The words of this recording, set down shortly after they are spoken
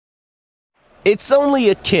It's only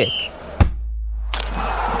a kick,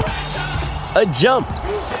 a jump,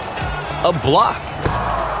 a block.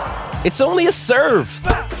 It's only a serve.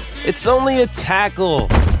 It's only a tackle,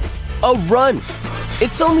 a run.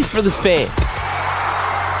 It's only for the fans.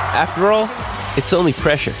 After all, it's only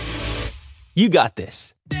pressure. You got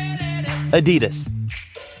this. Adidas.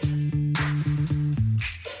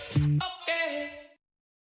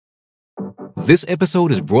 This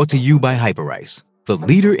episode is brought to you by Hyperice, the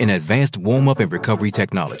leader in advanced warm-up and recovery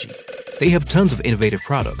technology. They have tons of innovative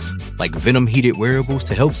products, like Venom-heated wearables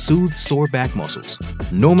to help soothe sore back muscles,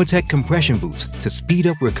 Normatec compression boots to speed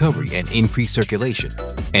up recovery and increase circulation,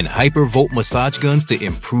 and Hypervolt massage guns to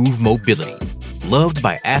improve mobility. Loved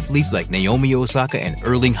by athletes like Naomi Osaka and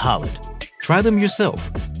Erling Haaland. Try them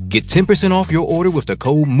yourself. Get 10% off your order with the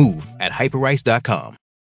code MOVE at hyperice.com.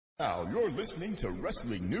 Now you're listening to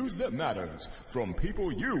wrestling news that matters from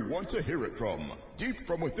people you want to hear it from, deep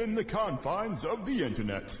from within the confines of the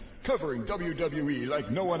internet. Covering WWE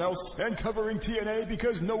like no one else and covering TNA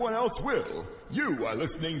because no one else will. You are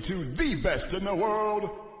listening to the best in the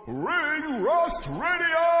world, Ring Rust Radio!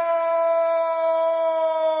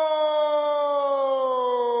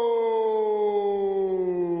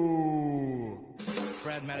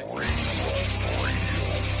 Brad Maddox.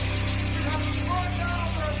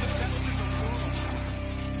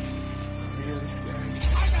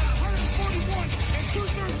 I got 141 and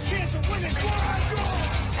 2/3 chance of winning.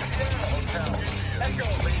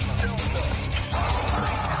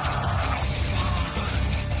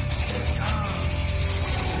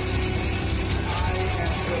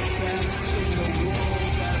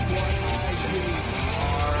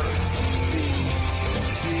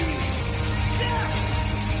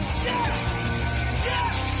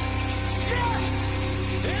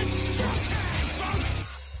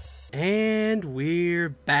 And we're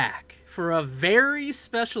back for a very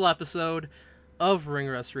special episode of Ring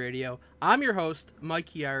Rust Radio. I'm your host, Mike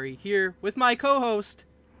Chiari, here with my co-host,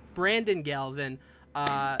 Brandon Galvin.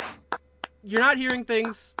 You're not hearing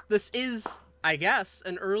things. This is, I guess,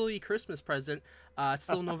 an early Christmas present. It's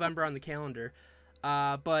still November on the calendar.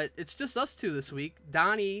 But it's just us two this week.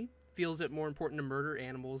 Donnie feels it more important to murder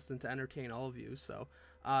animals than to entertain all of you. So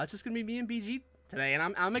it's just going to be me and BG today.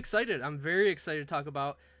 And I'm excited. I'm very excited to talk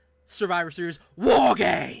about Survivor Series War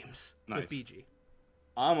Games with BG.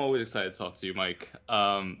 I'm always excited to talk to you, Mike.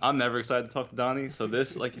 I'm never excited to talk to Donnie. So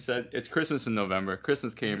this, like you said, it's Christmas in November.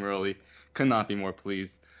 Christmas came early. Could not be more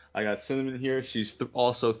pleased. I got Cinnamon here. She's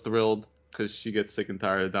also thrilled because she gets sick and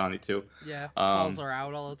tired of Donnie too. Yeah, calls her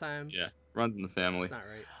out all the time. Yeah, runs in the family. That's not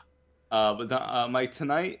right. But Mike,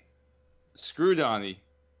 tonight, screw Donnie.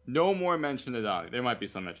 No more mention of Donnie. There might be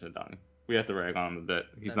some mention of Donnie. We have to rag on him a bit.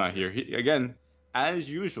 He's not here. Again, as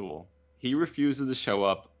usual, he refuses to show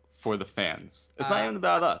up for the fans. It's not even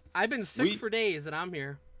about us. I've been sick for days, and I'm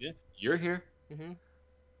here. Yeah, you're here. Mm-hmm.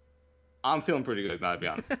 I'm feeling pretty good, not to be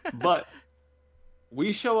honest. But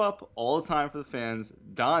we show up all the time for the fans.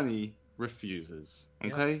 Donnie refuses.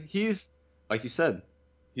 Okay? Yep. He's, like you said,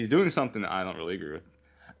 he's doing something that I don't really agree with.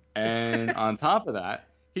 And on top of that,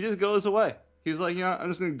 he just goes away. He's like, I'm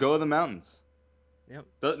just going to go to the mountains. Yep.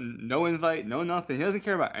 No invite, no nothing. He doesn't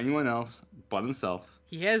care about anyone else but himself.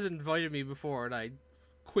 He has invited me before, and I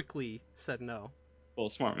quickly said no. Well,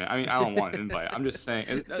 smart man. I mean, I don't want an invite. I'm just saying.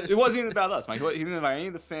 It wasn't even about us, Mike. He didn't invite any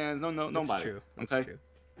of the fans. Nobody. That's true. Okay? True.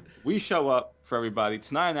 We show up for everybody.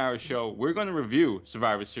 Tonight on our show, we're going to review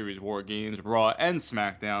Survivor Series War Games, Raw, and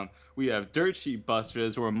SmackDown. We have Dirt Sheet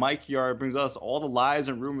Busters, where Mike Yard brings us all the lies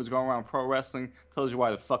and rumors going around pro wrestling, tells you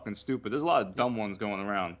why they're fucking stupid. There's a lot of dumb ones going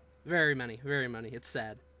around. Very many. It's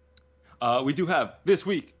sad. We do have this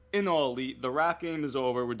week in All Elite. The rap game is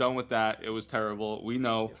over. We're done with that. It was terrible. We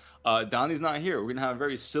know. Donnie's not here. We're gonna have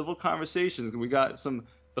very civil conversations. We got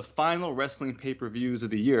the final wrestling pay-per-views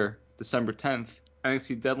of the year, December 10th,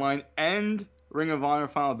 NXT Deadline and Ring of Honor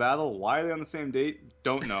Final Battle. Why are they on the same date?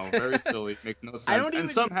 Don't know. Very silly. Makes no sense. I don't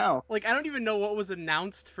even know what was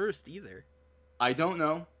announced first either. I don't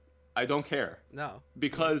know. I don't care. No.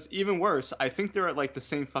 Because even worse, I think they're at like the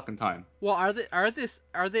same fucking time. Well, are they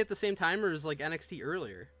at the same time, or is like NXT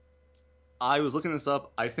earlier? I was looking this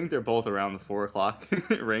up. I think they're both around the 4 o'clock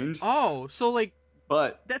range. Oh, so like.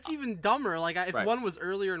 But that's even dumber. Like if one was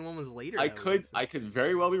earlier and one was later. I could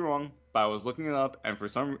very well be wrong, but I was looking it up, and for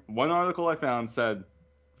one article I found said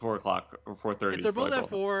 4 o'clock or 4:30. If they're both at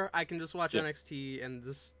 4, I can just watch NXT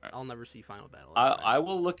and I'll never see Final Battle. I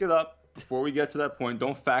will look it up before we get to that point.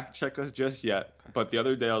 Don't fact check us just yet. Okay. But the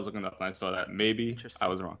other day I was looking it up and I saw that. Maybe I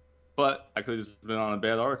was wrong. But I could have just been on a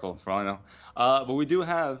bad article for all I know. But we do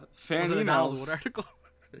have fan emails. What article?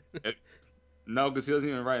 No, because he doesn't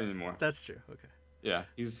even write anymore. That's true. Okay. Yeah,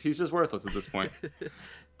 he's just worthless at this point.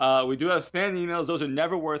 We do have fan emails. Those are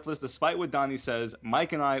never worthless, despite what Donnie says.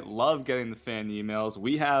 Mike and I love getting the fan emails.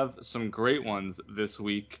 We have some great ones this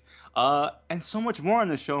week, and so much more on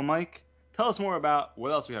the show. Mike, tell us more about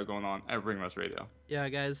what else we have going on at Ring Rust Radio. Yeah,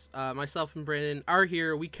 guys, myself and Brandon are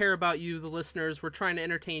here. We care about you, the listeners. We're trying to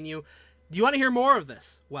entertain you. Do you want to hear more of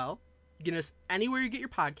this? Well, you can get us anywhere you get your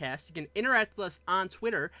podcasts. You can interact with us on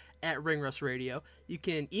Twitter at Ring Rust Radio. You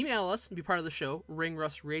can email us and be part of the show,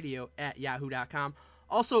 ringrustradio@yahoo.com.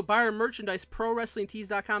 Also, buy our merchandise,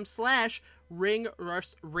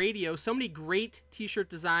 prowrestlingtees.com/ringrustradio. So many great t-shirt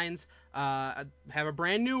designs. I have a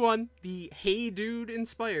brand new one, the Hey Dude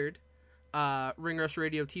inspired Ring Rust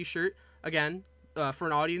Radio t-shirt. Again, for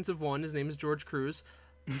an audience of one, his name is George Cruz.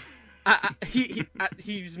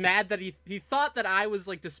 He's mad that he thought that I was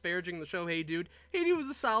like disparaging the show. Hey Dude was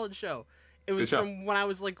a solid show. It was from when I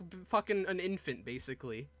was like fucking an infant,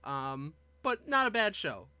 basically. But not a bad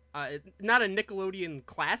show. Not a Nickelodeon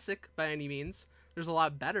classic by any means. There's a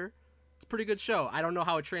lot better. It's a pretty good show. I don't know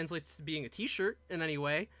how it translates to being a t-shirt in any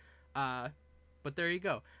way. But there you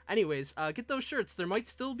go. Anyways, get those shirts. There might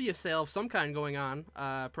still be a sale of some kind going on.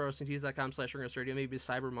 prowrestlingtees.com/ringrustradio. Maybe a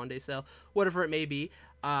Cyber Monday sale. Whatever it may be.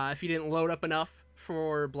 If you didn't load up enough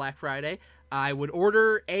for Black Friday, I would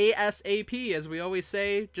order ASAP, as we always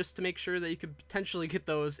say, just to make sure that you could potentially get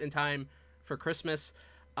those in time for Christmas.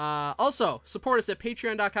 Also, support us at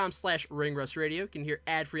patreon.com/ringrustradio. You can hear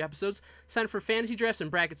ad-free episodes, sign up for fantasy drafts and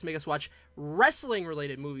brackets to make us watch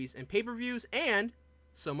wrestling-related movies and pay-per-views, and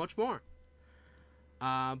so much more.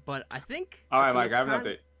 But I think... All right, Mike, I have an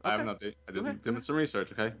update. Okay. I did some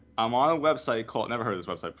research, okay? I'm on a website called... Never heard of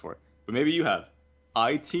this website before, but maybe you have.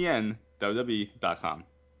 ITNWWE.com.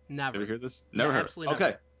 Never. Ever heard this? Never heard. Absolutely Okay.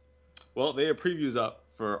 never. Well, they have previews up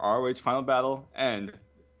for ROH Final Battle and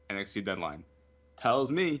NXT Deadline. Tells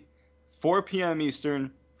me 4 p.m.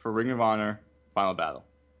 Eastern for Ring of Honor Final Battle.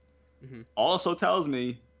 Mm-hmm. Also tells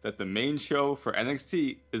me that the main show for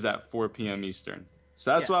NXT is at 4 p.m. Eastern.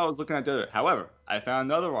 So that's why I was looking at the other. However, I found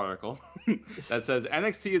another article that says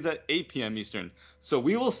NXT is at 8 p.m. Eastern. So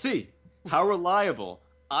we will see how reliable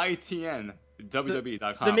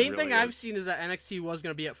ITNWWE.com The main really thing is. I've seen is that NXT was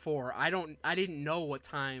going to be at 4. I didn't know what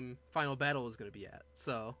time Final Battle was going to be at.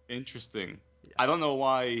 So Interesting. Yeah. I don't know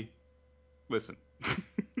why. Listen.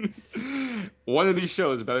 One of these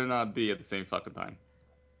shows better not be at the same fucking time.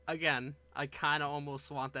 again, I kind of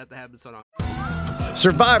almost want that to happen so long.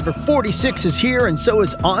 Survivor 46 is here, and so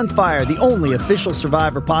is On Fire, the only official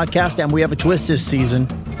Survivor podcast, and we have a twist this season.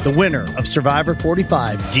 The winner of Survivor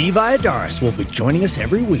 45, Dee Valladares, will be joining us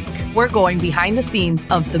every week. We're going behind the scenes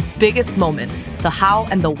of the biggest moments, the how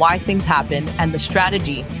and the why things happen, and the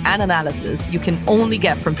strategy and analysis you can only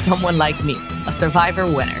get from someone like me, a Survivor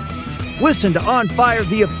winner. Listen to On Fire,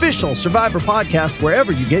 the official Survivor podcast,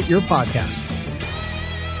 wherever you get your podcast.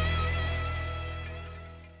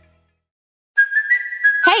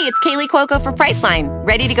 Hey, it's Kaylee Cuoco for Priceline.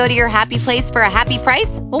 Ready to go to your happy place for a happy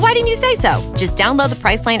price? Well, why didn't you say so? Just download the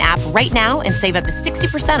Priceline app right now and save up to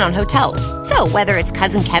 60% on hotels. So whether it's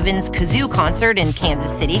Cousin Kevin's Kazoo concert in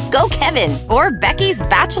Kansas City, go Kevin, or Becky's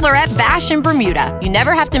Bachelorette Bash in Bermuda, you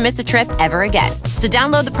never have to miss a trip ever again. So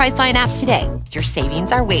download the Priceline app today. Your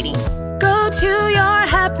savings are waiting. Go to your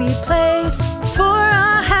happy place for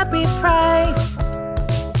a happy price.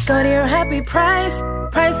 Go to your happy price,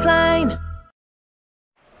 Priceline.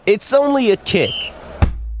 It's only a kick,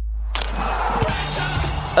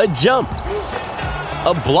 a jump,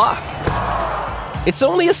 a block. It's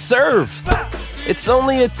only a serve. It's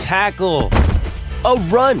only a tackle, a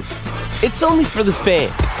run. It's only for the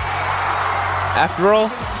fans. After all,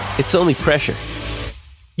 it's only pressure.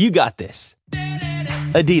 You got this.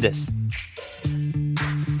 Adidas.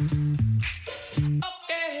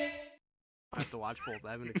 I have to watch both.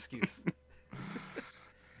 I have an excuse.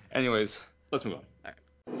 Anyways, let's move on. All right.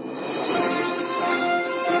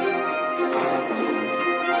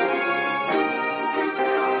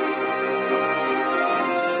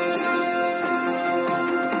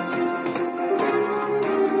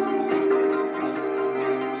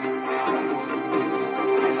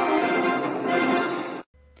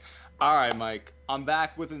 All right, Mike. I'm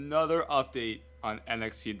back with another update on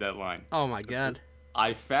NXT Deadline. Oh my god.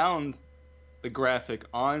 I found the graphic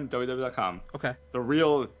on www.com. Okay. The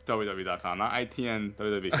real www.com, not ITN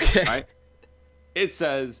WWE. Okay. Right? It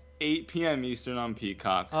says 8 p.m. Eastern on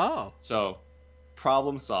Peacock. Oh. So,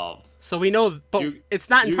 problem solved. So we know, but You- it's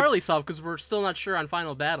not you- entirely solved because we're still not sure on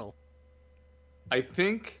Final Battle. I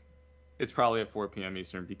think it's probably at 4 p.m.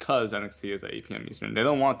 Eastern because NXT is at 8 p.m. Eastern. They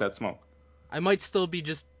don't want that smoke. I might still be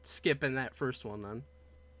just skipping that first one then.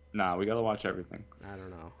 Nah, we gotta watch everything. I don't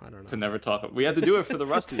know. To never talk. We have to do it for the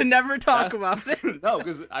Rusties. To never talk about it. No,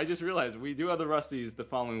 because I just realized we do have the Rusties the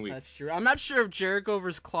following week. That's true. I'm not sure if Jericho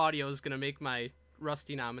versus Claudio is gonna make my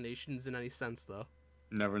Rusty nominations in any sense, though.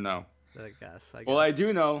 Never know. I guess. Well, I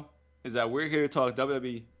do know is that we're here to talk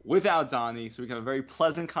WWE without Donnie, so we can have a very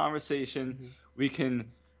pleasant conversation. Mm-hmm. We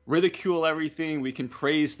can ridicule everything. We can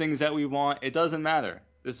praise things that we want. It doesn't matter.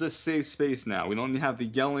 This is a safe space now. We don't have the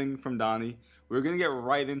yelling from Donnie. We're going to get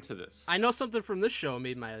right into this. I know something from this show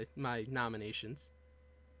made my nominations.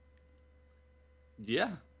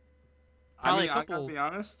 Yeah. Probably I gotta be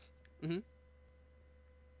honest. Mm-hmm.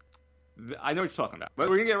 I know what you're talking about. But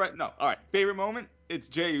we're going to get right. No. All right. Favorite moment? It's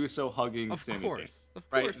Jey Uso hugging Sami Zayn. Of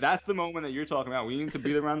right? course. That's the moment that you're talking about. We need to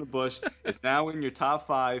beat around the bush. It's now in your top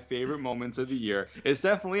 5 favorite moments of the year. It's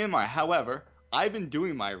definitely in mine. However, I've been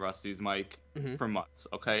doing my Rusties, Mike, for months.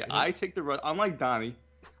 Okay. Mm-hmm. I take the unlike Donnie,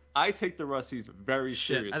 I take the Rusties very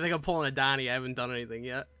seriously. I think I'm pulling a Donnie. I haven't done anything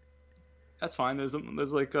yet. That's fine. There's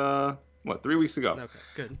like 3 weeks ago. Okay,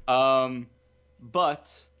 good.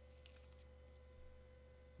 But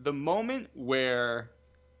the moment where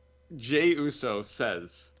Jey Uso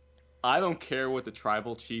says, "I don't care what the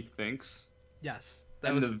tribal chief thinks." Yes.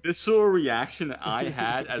 The visceral reaction that I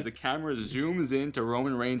had as the camera zooms into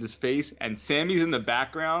Roman Reigns' face and Sammy's in the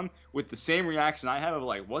background with the same reaction I have of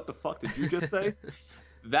like, what the fuck did you just say?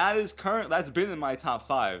 That's been in my top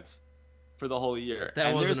 5 for the whole year.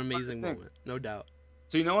 That was an amazing moment, no doubt.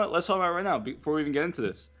 So you know what? Let's talk about it right now before we even get into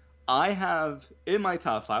this. I have in my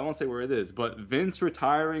top 5, I won't say where it is, but Vince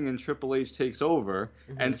retiring and Triple H takes over,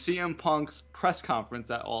 and CM Punk's press conference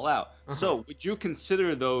at All Out. So would you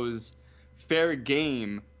consider those fair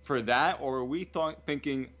game for that, or are we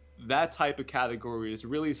thinking that type of category is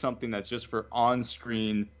really something that's just for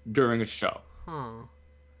on-screen during a show?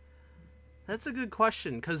 That's a good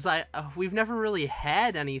question, because we've never really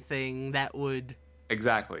had anything that would...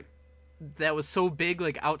 Exactly. That was so big,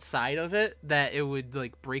 like, outside of it, that it would,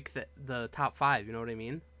 like, break the top 5, you know what I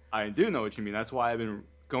mean? I do know what you mean. That's why I've been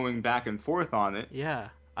going back and forth on it. Yeah.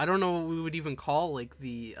 I don't know what we would even call, like,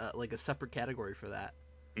 like a separate category for that.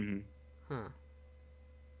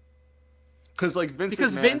 Because like Vince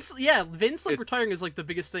like retiring is like the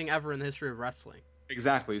biggest thing ever in the history of wrestling.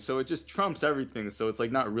 Exactly. So it just trumps everything. So it's like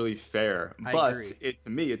not really fair. I agree. To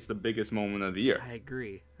me, it's the biggest moment of the year. I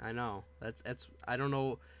agree. I know. That's I don't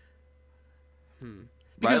know.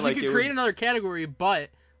 Because right? we could create another category, but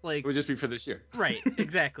like it would just be for this year. Right.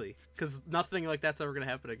 Exactly. Because nothing like that's ever gonna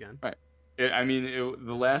happen again. Right.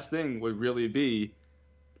 The last thing would really be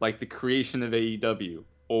like the creation of AEW.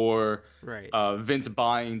 Or Vince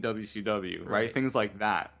buying WCW, right? Things like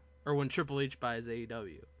that. Or when Triple H buys AEW.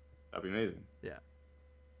 That'd be amazing. Yeah.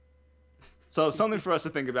 So something for us to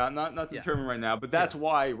think about, not to determine right now, but that's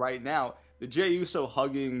why right now the Jey Uso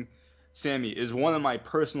hugging Sammy is one of my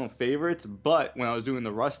personal favorites. But when I was doing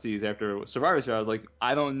the Rusties after Survivor Series, I was like,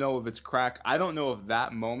 I don't know if it's crack. I don't know if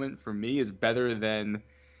that moment for me is better than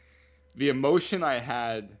the emotion I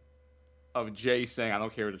had of Jay saying, "I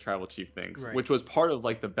don't care what the tribal chief thinks," which was part of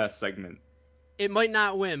like the best segment. It might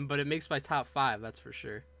not win, but it makes my top 5, that's for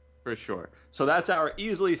sure. For sure. So that's our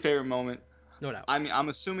easily favorite moment. No doubt. I mean, I'm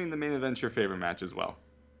assuming the main event's your favorite match as well.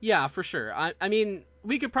 Yeah, for sure. I mean,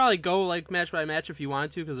 we could probably go like match by match if you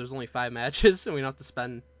wanted to, because there's only 5 matches and we don't have to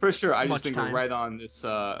spend for sure. I much just think time. we're right on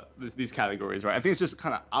these categories, right? I think it's just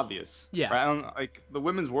kind of obvious. Yeah. Right? I don't like the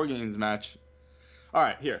women's War Games match. All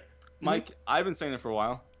right, here, Mike. I've been saying it for a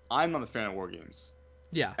while. I'm not a fan of War Games.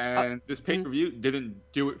 Yeah. And this pay-per-view didn't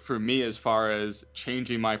do it for me as far as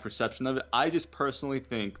changing my perception of it. I just personally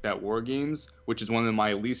think that War Games, which is one of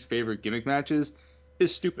my least favorite gimmick matches,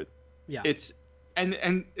 is stupid. Yeah. It's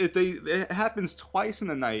it happens twice in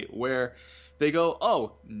the night where they go,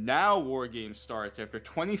 "Oh, now War Games starts," after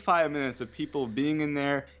 25 minutes of people being in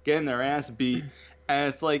there, getting their ass beat, and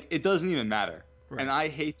it's like it doesn't even matter. And I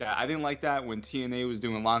hate that. I didn't like that when TNA was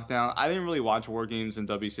doing Lockdown. I didn't really watch War Games in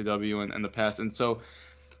WCW in the past. And so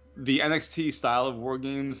the NXT style of War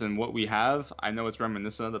Games and what we have, I know it's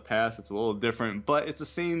reminiscent of the past. It's a little different, but it's the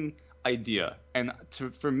same idea. And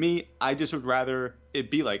for me, I just would rather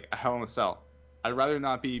it be like a Hell in a Cell. I'd rather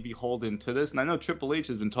not be beholden to this. And I know Triple H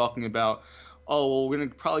has been talking about, oh, well, we're going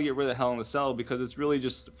to probably get rid of Hell in a Cell because it's really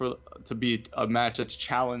just to be a match that's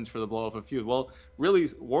challenged for the blow-up of feud. Well, really,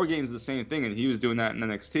 War Games is the same thing, and he was doing that in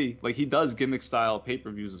NXT. Like, he does gimmick-style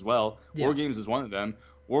pay-per-views as well. Yeah. War Games is one of them.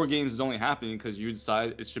 War Games is only happening because you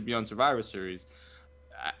decide it should be on Survivor Series.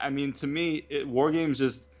 I mean, to me, War Games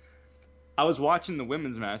just... I was watching the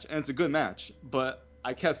women's match, and it's a good match, but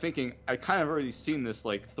I kept thinking, I kind of already seen this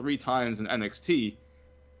like 3 times in NXT,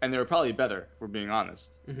 and they were probably better, if we're being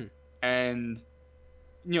honest. Mm-hmm. And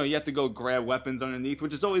you have to go grab weapons underneath,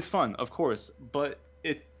 which is always fun, of course, but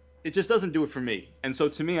it just doesn't do it for me. And so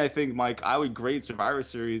to me, I think, Mike, I would grade Survivor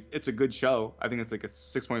Series. It's a good show. I think it's like a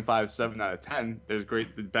 6.5, 7 out of 10. There's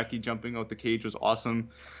great. The Becky jumping out the cage was awesome.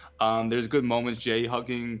 There's good moments. Jay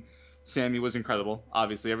hugging Sammy was incredible.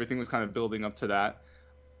 Obviously, everything was kind of building up to that.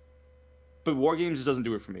 But War Games just doesn't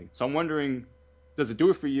do it for me. So I'm wondering, does it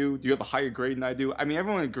do it for you? Do you have a higher grade than I do? I mean,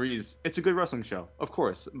 everyone agrees it's a good wrestling show, of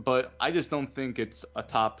course, but I just don't think it's a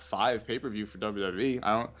top 5 pay-per-view for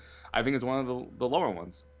WWE. I think it's one of the lower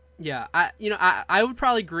ones. Yeah, I would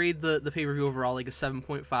probably grade the pay-per-view overall like a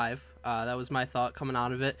 7.5. That was my thought coming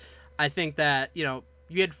out of it. I think that, you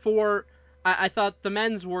had 4. I thought the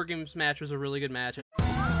men's War Games match was a really good match.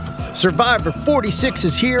 Survivor 46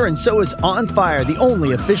 is here, and so is On Fire, the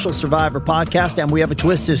only official Survivor podcast, and we have a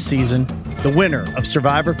twist this season. The winner of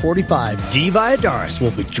Survivor 45, Dee Valladares,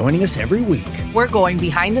 will be joining us every week. We're going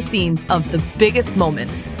behind the scenes of the biggest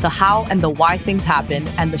moments, the how and the why things happen,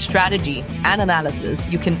 and the strategy and analysis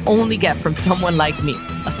you can only get from someone like me,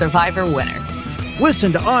 a Survivor winner.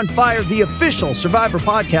 Listen to On Fire, the official Survivor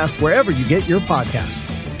podcast, wherever you get your podcasts.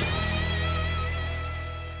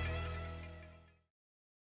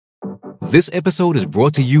 This episode is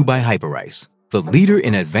brought to you by Hyperice, the leader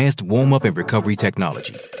in advanced warm-up and recovery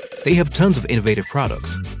technology. They have tons of innovative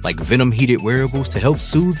products, like Venom heated wearables to help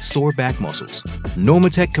soothe sore back muscles,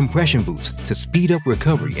 Normatec compression boots to speed up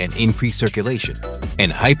recovery and increase circulation,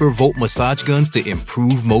 and Hypervolt massage guns to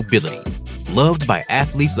improve mobility. Loved by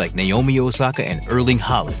athletes like Naomi Osaka and Erling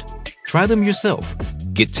Haaland. Try them yourself.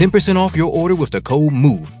 Get 10% off your order with the code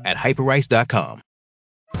MOVE at hyperice.com.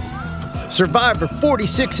 Survivor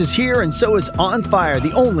 46 is here, and so is On Fire,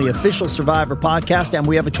 the only official Survivor podcast, and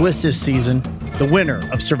we have a twist this season. The winner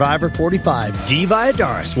of Survivor 45, Dee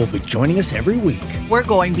Valladares, will be joining us every week. We're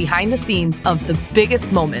going behind the scenes of the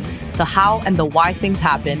biggest moments, the how and the why things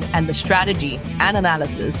happen, and the strategy and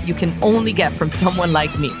analysis you can only get from someone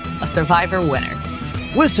like me, a Survivor winner.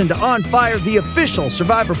 Listen to On Fire, the official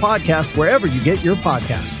Survivor podcast, wherever you get your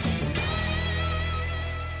podcasts.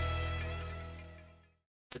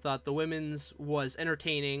 I thought the women's was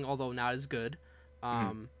entertaining, although not as good.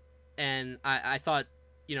 And I thought,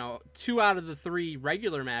 2 out of the 3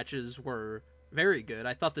 regular matches were very good.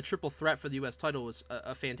 I thought the triple threat for the U.S. title was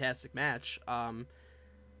a fantastic match.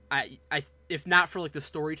 If not for like the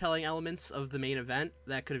storytelling elements of the main event,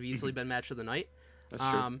 that could have easily been match of the night. That's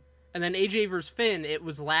true. And then AJ versus Finn, it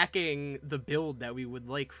was lacking the build that we would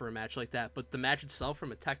like for a match like that. But the match itself,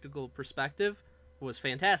 from a technical perspective, was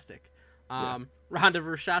fantastic. Ronda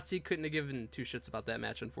versus Shotzi, couldn't have given 2 shits about that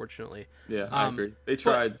match, unfortunately. Yeah, I agree. They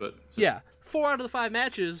tried, but yeah, 4 out of the 5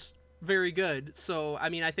 matches, very good. So I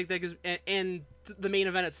mean, I think that gives, and the main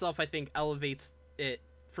event itself, I think, elevates it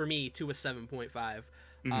for me to a 7.5.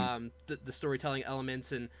 The storytelling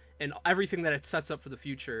elements and everything that it sets up for the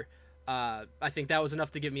future. I think that was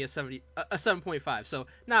enough to give me a 7.5. So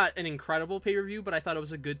not an incredible pay-per-view, but I thought it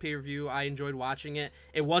was a good pay-per-view. I enjoyed watching it.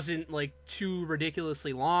 It wasn't like too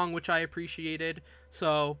ridiculously long, which I appreciated.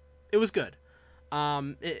 So it was good.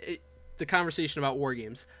 The conversation about War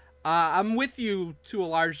Games. I'm with you to a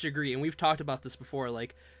large degree, and we've talked about this before.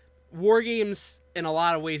 Like, War Games, in a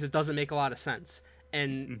lot of ways, it doesn't make a lot of sense.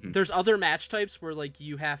 And there's other match types where like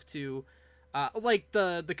you have to. Like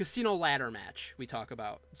the casino ladder match we talk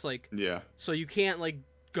about. It's like, yeah. So you can't like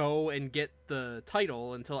go and get the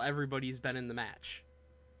title until everybody's been in the match.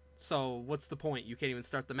 So what's the point? You can't even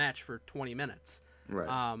start the match for 20 minutes. Right.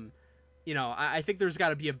 I think there's got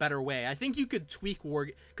to be a better way. I think you could tweak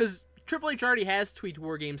because Triple H already has tweaked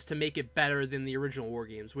War Games to make it better than the original War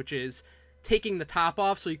Games, which is taking the top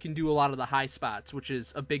off so you can do a lot of the high spots, which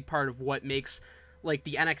is a big part of what makes like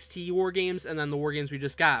the NXT War Games and then the War Games we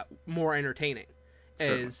just got more entertaining.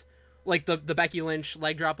 Certainly. Is like the Becky Lynch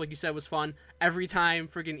leg drop, like you said, was fun. Every time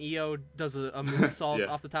friggin' Io does a moonsault Yeah,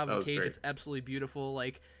 off the top of the cage, great. it's absolutely beautiful.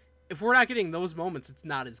 Like, if we're not getting those moments, it's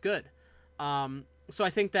not as good. So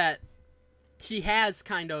I think that he has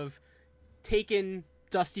kind of taken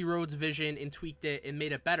Dusty Rhodes' vision and tweaked it and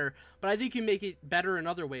made it better, but I think you make it better in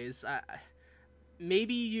other ways.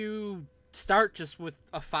 Maybe you start just with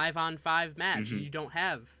a 5-on-5 match and you don't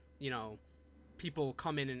have, people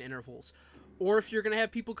come in intervals. Or if you're going to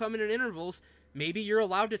have people come in intervals, maybe you're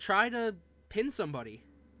allowed to try to pin somebody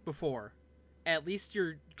before. At least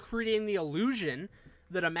you're creating the illusion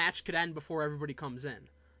that a match could end before everybody comes in.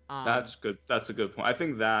 That's good. That's a good point. I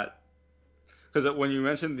think that, because when you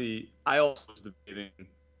mentioned I also was debating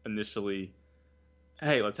initially,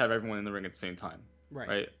 hey, let's have everyone in the ring at the same time.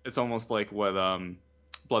 Right? It's almost like what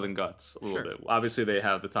Blood and Guts a little bit. Obviously they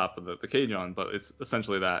have the top of the cage on, but it's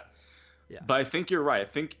essentially that. Yeah. But I think you're right. I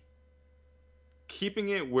think keeping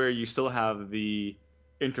it where you still have the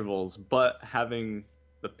intervals, but having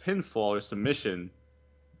the pinfall or submission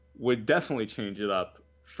would definitely change it up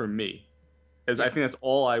for me. As I think that's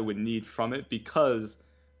all I would need from it, because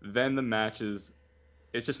then the match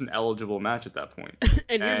it's just an eligible match at that point.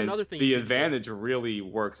 And here's another thing. The advantage really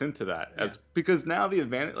works into that, because now the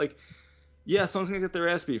advantage, like, yeah, someone's gonna get their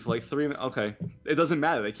ass beat for like 3 minutes. Okay, it doesn't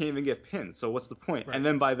matter. They can't even get pinned. So what's the point? Right. And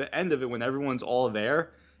then by the end of it, when everyone's all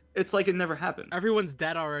there, it's like it never happened. Everyone's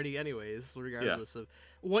dead already, anyways, regardless of.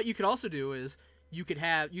 What you could also do is you could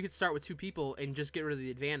start with 2 people and just get rid of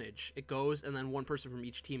the advantage. It goes, and then one person from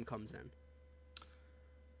each team comes in.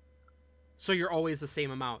 So you're always the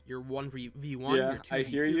same amount. You're 1v1. Yeah, you're 2v2. I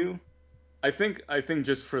hear you. I think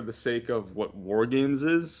just for the sake of what War Games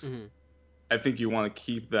is, I think you want to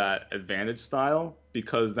keep that advantage style,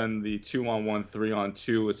 because then the 2-on-1,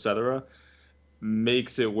 3-on-2, etc.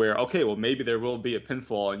 makes it where, okay, well, maybe there will be a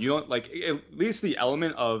pinfall, and you don't, like, at least the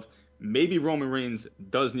element of maybe Roman Reigns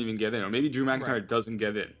doesn't even get in, or maybe Drew McIntyre doesn't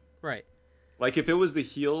get in. Right. Like, if it was the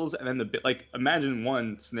heels and then like, imagine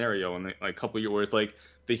one scenario in like a couple of years where it's like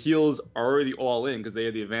the heels are already all in because they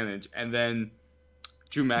had the advantage, and then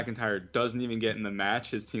Drew McIntyre doesn't even get in the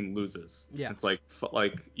match, his team loses. Yeah. It's like,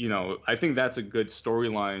 you know, I think that's a good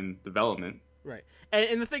storyline development. Right.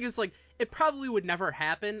 And the thing is, like, it probably would never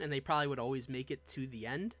happen, and they probably would always make it to the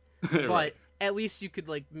end. But Right. at least you could,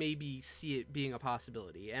 like, maybe see it being a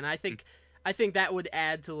possibility. And I think that would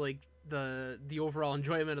add to, like, the overall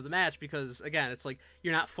enjoyment of the match, because, again, it's like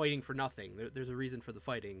you're not fighting for nothing. There's a reason for the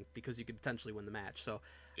fighting, because you could potentially win the match. So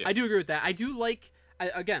Yeah. I do agree with that. I do like...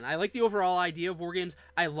 I like the overall idea of War Games.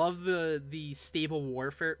 I love the stable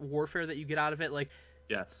warfare that you get out of it. Like,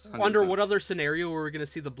 Yes. 100%. under what other scenario were we going to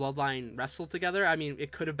see the Bloodline wrestle together? I mean,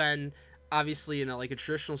 it could have been obviously in a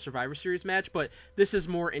traditional Survivor Series match, but this is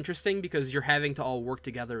more interesting because you're having to all work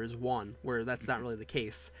together as one, where that's not really the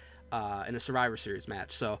case in a Survivor Series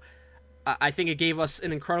match. So I think it gave us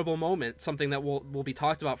an incredible moment, something that will be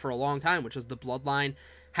talked about for a long time, which is the Bloodline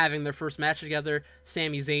having their first match together.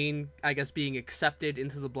 Sami Zayn, I guess, being accepted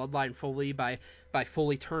into the Bloodline fully by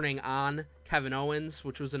fully turning on Kevin Owens,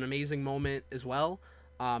 which was an amazing moment as well.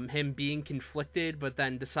 Him being conflicted, but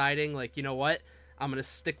then deciding, like, you know what, I'm going to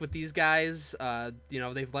stick with these guys.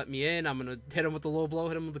 They've let me in. I'm going to hit him with the low blow,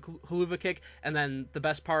 hit him with the Helluva Kick, and then the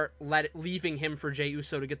best part, leaving him for Jey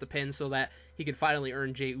Uso to get the pin so that he could finally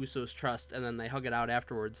earn Jey Uso's trust, and then they hug it out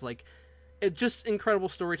afterwards. Like, it just incredible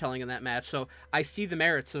storytelling in that match. So I see the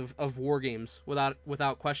merits of War Games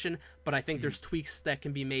without question, but I think there's tweaks that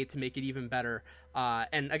can be made to make it even better.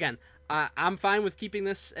 And again, I'm fine with keeping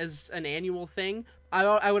this as an annual thing.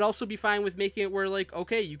 I would also be fine with making it where, like,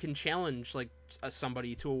 okay, you can challenge, like,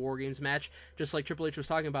 somebody to a War Games match, just like Triple H was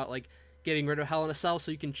talking about, like, getting rid of Hell in a Cell,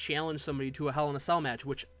 so you can challenge somebody to a Hell in a Cell match,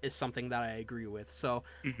 which is something that I agree with. So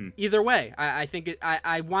either way, I think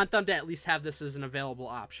I want them to at least have this as an available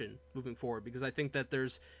option moving forward, because I think that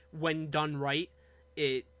when done right,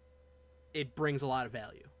 it brings a lot of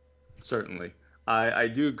value. Certainly. I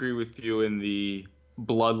do agree with you in the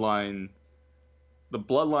Bloodline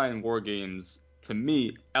War Games, to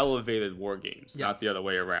me, elevated War Games, not the other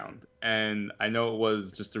way around. And I know it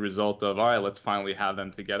was just a result of, all right, let's finally have them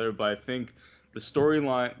together, but I think the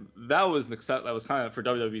storyline, that was kind of, for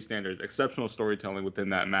WWE standards, exceptional storytelling within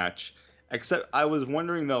that match. Except I was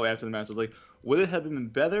wondering, though, after the match, I was like, would it have been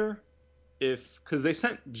better because they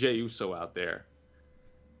sent Jey Uso out there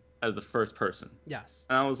as the first person. Yes.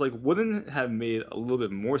 And I was like, wouldn't it have made a little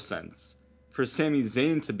bit more sense for Sami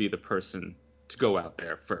Zayn to be the person to go out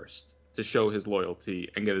there first, to show his loyalty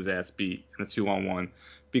and get his ass beat in a 2-on-1?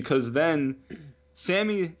 Because then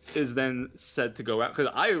Sami is then said to go out,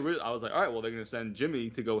 because I was like, all right, well, they're going to send Jimmy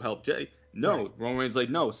to go help Jey. No, right. Roman Reigns like,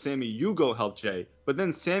 no, Sami, you go help Jey. But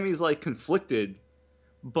then Sami's like conflicted,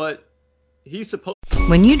 but he's supposed.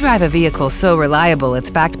 When you drive a vehicle so reliable it's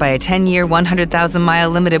backed by a 10-year, 100,000-mile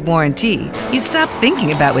limited warranty, you stop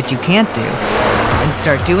thinking about what you can't do and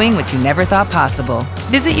start doing what you never thought possible.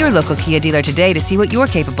 Visit your local Kia dealer today to see what you're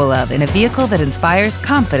capable of in a vehicle that inspires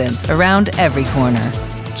confidence around every corner.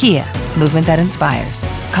 Kia, movement that inspires.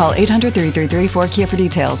 Call 800-333-4KIA for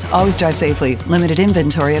details. Always drive safely. Limited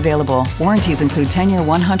inventory available. Warranties include 10-year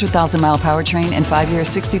 100,000-mile powertrain and 5-year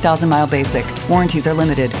 60,000-mile basic. Warranties are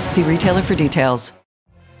limited. See retailer for details.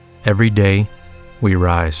 Every day, we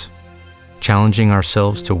rise, challenging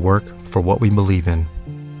ourselves to work for what we believe in.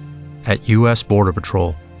 At U.S. Border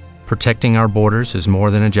Patrol, protecting our borders is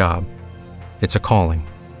more than a job. It's a calling.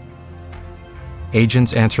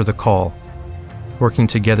 Agents answer the call, working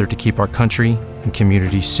together to keep our country and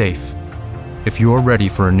communities safe. If you're ready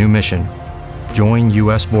for a new mission, join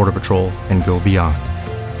U.S. Border Patrol and go beyond.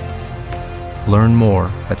 Learn more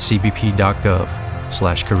at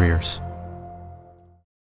cbp.gov/careers.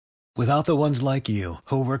 Without the ones like you,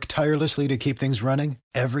 who work tirelessly to keep things running,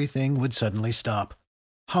 everything would suddenly stop.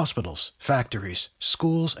 Hospitals, factories,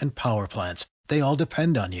 schools, and power plants, they all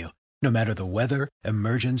depend on you. No matter the weather,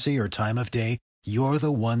 emergency, or time of day, you're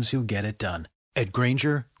the ones who get it done. At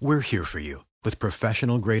Grainger, we're here for you with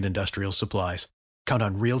professional-grade industrial supplies. Count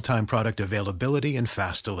on real-time product availability and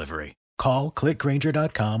fast delivery. Call, click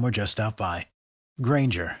Grainger.com, or just stop by.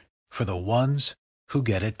 Grainger, for the ones who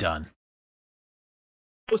get it done.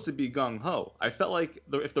 Supposed to be gung-ho. I felt like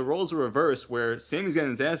if the roles were reversed, where Sammy's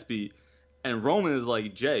getting his ass beat, and Roman is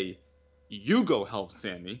like, Jay, you go help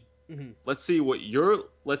Sammy. Mm-hmm. Let's see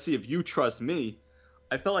if you trust me.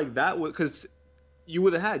 I felt like that would, because you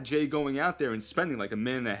would have had Jay going out there and spending like a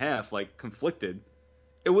minute and a half, like conflicted.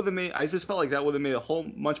 It would have made. I just felt like that would have made a whole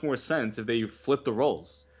much more sense if they flipped the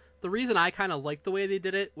roles. The reason I kind of liked the way they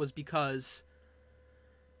did it was because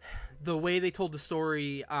the way they told the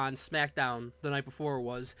story on SmackDown the night before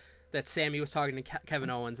was that Sammy was talking to Kevin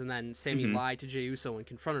Owens, and then Sammy lied to Jey Uso and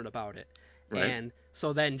confronted about it. Right. And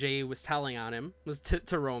so then Jey was telling on him, was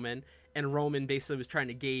to Roman, and Roman basically was trying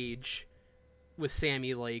to gauge with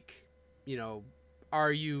Sammy, like, you know,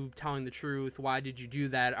 are you telling the truth? Why did you do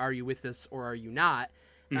that? Are you with us or are you not?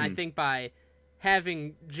 And I think by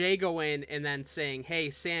having Jey go in and then saying, hey,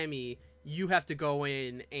 Sammy, you have to go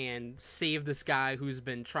in and save this guy who's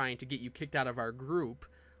been trying to get you kicked out of our group,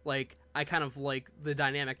 like, I kind of like the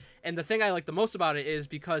dynamic. And the thing I like the most about it is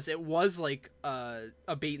because it was like a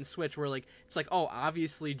bait and switch where, like, it's like, oh,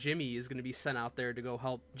 obviously Jimmy is going to be sent out there to go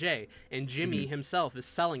help Jey, and Jimmy himself is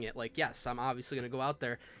selling it like, yes, I'm obviously going to go out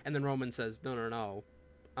there. And then Roman says, no,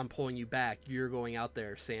 I'm pulling you back, you're going out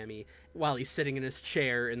there, Sammy, while he's sitting in his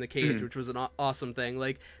chair in the cage, which was an awesome thing.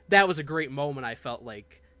 Like, that was a great moment, I felt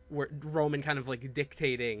like, where Roman kind of like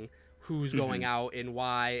dictating who's going out and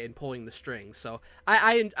why and pulling the strings. So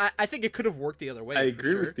I think it could have worked the other way. I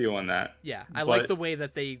agree with you on that. Yeah, I like the way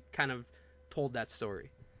that they kind of told that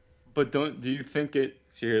story. But do you think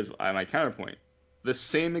here's my counterpoint. The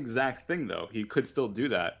same exact thing, though, he could still do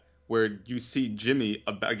that, where you see Jimmy,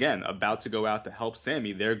 again, about to go out to help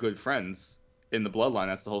Sammy. They're good friends in the bloodline.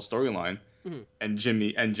 That's the whole storyline. And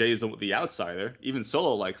Jay's the outsider. Even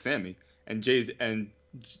Solo likes Sammy. And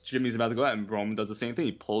Jimmy's about to go out, and Roman does the same thing.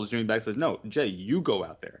 He pulls Jimmy back and says, no, Jay, you go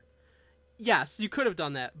out there. Yes, you could have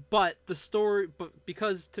done that. But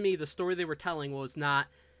because to me, the story they were telling was not,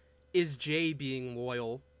 is Jay being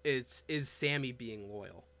loyal? Is Sammy being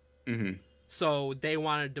loyal? So they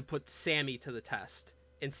wanted to put Sammy to the test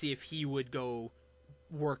and see if he would go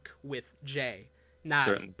work with Jay.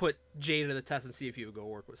 Not put Jay to the test and see if he would go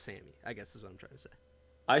work with Sammy, I guess is what I'm trying to say.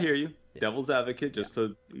 I hear you. Yeah. Devil's advocate, just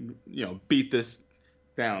to beat this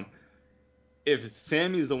down. If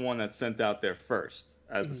Sammy's the one that's sent out there first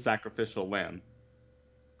as a sacrificial lamb,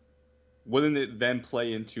 wouldn't it then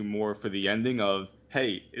play into more for the ending of,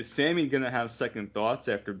 hey, is Sammy going to have second thoughts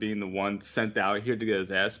after being the one sent out here to get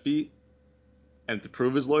his ass beat and to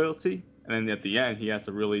prove his loyalty? And then at the end, he has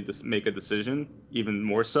to really just make a decision, even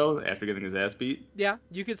more so after getting his ass beat? Yeah,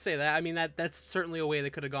 you could say that. I mean, that's certainly a way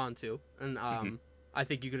they could have gone to. And I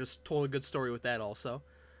think you could have told a good story with that also.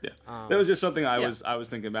 Yeah, that was just something I was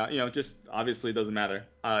thinking about. Just obviously it doesn't matter.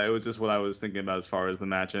 It was just what I was thinking about as far as the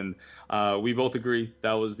match, and we both agree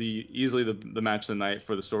that was easily the match of the night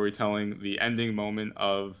for the storytelling. The ending moment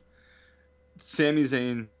of Sami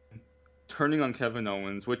Zayn turning on Kevin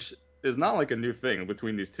Owens, which is not like a new thing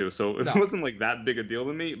between these two, so it wasn't like that big a deal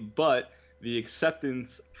to me. But the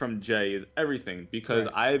acceptance from Jay is everything, because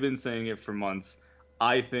I've been saying it for months.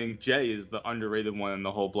 I think Jay is the underrated one in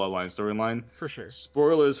the whole Bloodline storyline. For sure.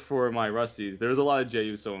 Spoilers for my Rusties. There's a lot of Jey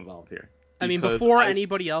Uso involved here. I mean, before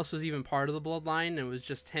anybody else was even part of the Bloodline, it was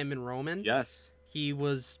just him and Roman. Yes. He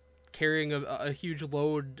was carrying a huge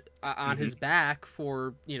load on his back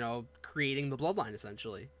for, creating the Bloodline,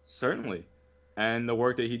 essentially. Certainly. And the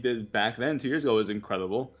work that he did back then, 2 years ago, is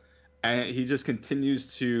incredible. And he just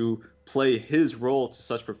continues to play his role to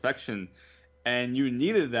such perfection. And you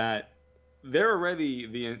needed that. They're already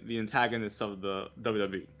the antagonists of the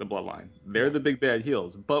WWE, the Bloodline. They're the big bad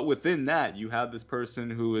heels. But within that, you have this person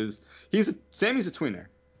who Sammy's a tweener.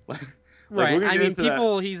 Right. I mean,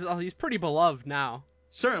 he's pretty beloved now.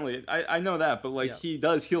 Certainly, I know that, but he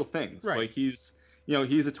does heel things. Right. Like he's a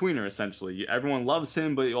tweener essentially. Everyone loves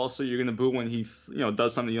him, but also you're gonna boo when he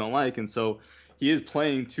does something you don't like, and so he is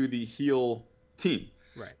playing to the heel team.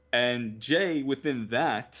 Right. And Jay within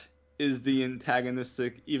that is the antagonizer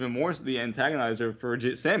for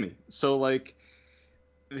Sammy. So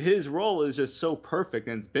his role is just so perfect,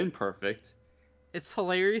 and it's been perfect. It's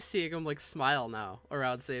hilarious seeing him like smile now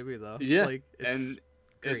around Sammy though. Yeah, Like, and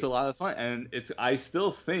great. it's a lot of fun, and I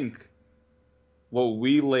still think what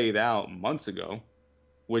we laid out months ago,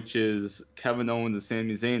 which is Kevin Owens and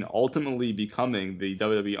Sami Zayn ultimately becoming the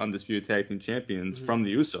WWE Undisputed Tag Team Champions from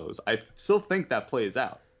the Usos. I still think that plays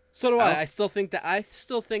out. So do I. I still think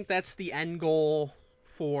that's the end goal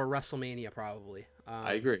for WrestleMania probably.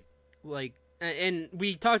 I agree. Like, and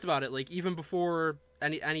we talked about it like even before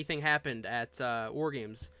anything happened at War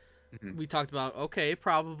Games. We talked about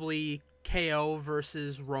probably KO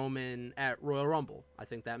versus Roman at Royal Rumble. I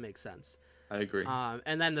think that makes sense. I agree.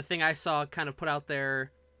 And then the thing I saw kind of put out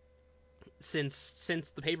there since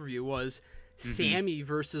the pay-per-view was Sammy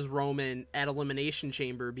versus Roman at Elimination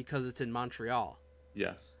Chamber because it's in Montreal.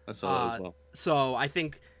 Yes, I saw that as well. So I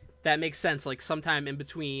think that makes sense, like sometime in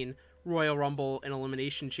between Royal Rumble and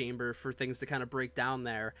Elimination Chamber for things to kind of break down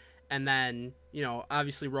there. And then,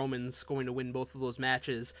 obviously Roman's going to win both of those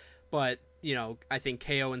matches, but, I think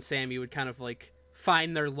KO and Sammy would kind of like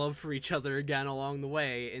find their love for each other again along the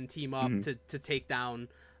way and team up to take down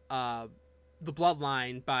the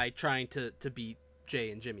Bloodline by trying to beat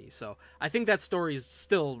Jay and Jimmy. So I think that story is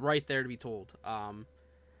still right there to be told.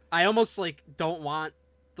 I almost like don't want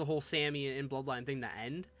the whole Sammy and Bloodline thing to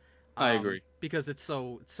end. I agree. Because it's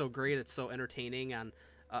so great, it's so entertaining on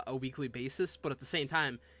a weekly basis, but at the same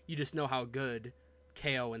time, you just know how good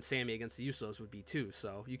KO and Sammy against the Usos would be too,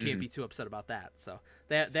 so you can't be too upset about that. So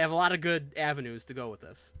they have a lot of good avenues to go with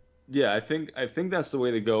this. Yeah, I think that's the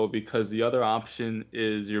way to go, because the other option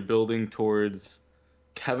is you're building towards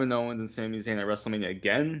Kevin Owens and Sami Zayn at WrestleMania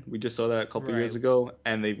again. We just saw that a couple years ago,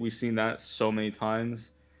 and we've seen that so many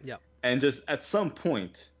times. Yep. And just at some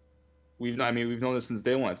point, we've known this since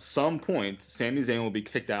day one. At some point, Sami Zayn will be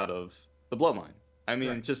kicked out of the Bloodline. I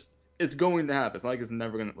mean, it's going to happen. It's not like it's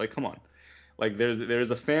never gonna. Like, come on. Like,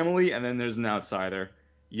 there's a family, and then there's an outsider.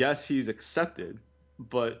 Yes, he's accepted,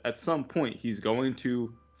 but at some point, he's going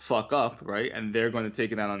to fuck up, right? And they're going to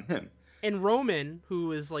take it out on him. And Roman,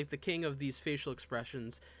 who is like the king of these facial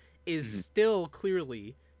expressions, is still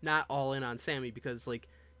clearly not all in on Sammy, because like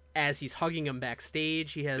as he's hugging him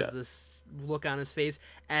backstage, he has this look on his face.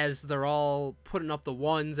 As they're all putting up the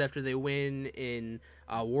ones after they win in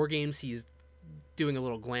War Games, he's doing a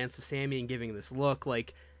little glance to Sammy and giving this look.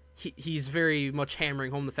 Like he's very much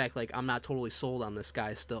hammering home the fact, like, I'm not totally sold on this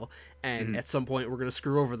guy still, and at some point we're gonna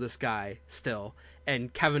screw over this guy still.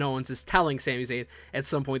 And Kevin Owens is telling Sami Zayn at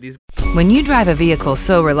some point these. When you drive a vehicle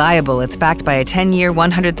so reliable it's backed by a 10-year,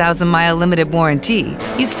 100,000-mile limited warranty,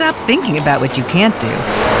 you stop thinking about what you can't do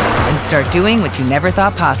and start doing what you never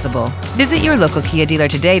thought possible. Visit your local Kia dealer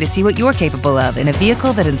today to see what you're capable of in a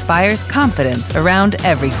vehicle that inspires confidence around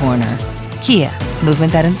every corner. Kia,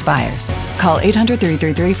 movement that inspires. Call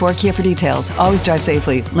 800-333-4KIA for details. Always drive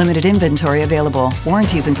safely. Limited inventory available.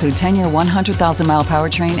 Warranties include 10-year 100,000-mile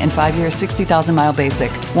powertrain and 5-year 60,000-mile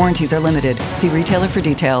basic. Warranties are limited. See retailer for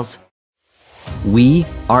details. We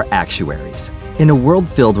are actuaries. In a world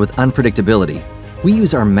filled with unpredictability, we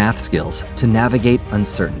use our math skills to navigate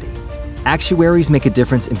uncertainty. Actuaries make a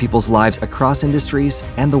difference in people's lives across industries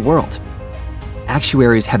and the world.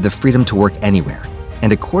 Actuaries have the freedom to work anywhere,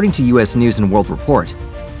 and according to U.S. News & World Report,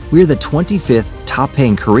 we're the 25th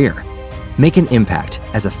top-paying career. Make an impact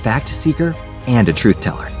as a fact seeker and a truth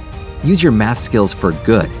teller. Use your math skills for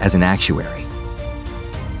good as an actuary.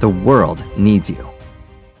 The world needs you.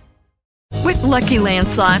 With Lucky Land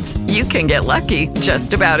Slots, you can get lucky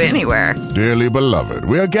just about anywhere. Dearly beloved,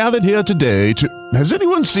 we are gathered here today to... Has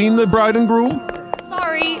anyone seen the bride and groom?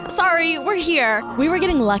 Sorry, we're here. We were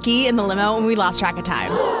getting lucky in the limo and we lost track of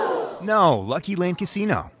time. No, Lucky Land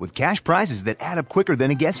Casino, with cash prizes that add up quicker than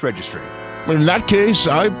a guest registry. In that case,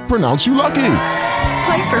 I pronounce you lucky.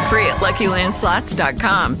 Play for free at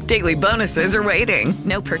LuckyLandSlots.com. Daily bonuses are waiting.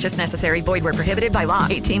 No purchase necessary. Void where prohibited by law.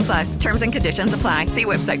 18+. Terms and conditions apply. See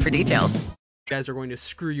website for details. Guys are going to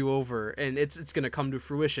screw you over, and it's going to come to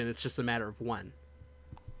fruition. It's just a matter of when.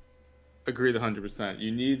 Agreed 100%.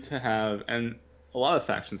 You need to have, and a lot of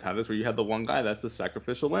factions have this, where you have the one guy that's the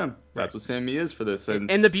sacrificial lamb. That's what Sammy is for this.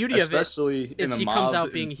 And the beauty of it is he comes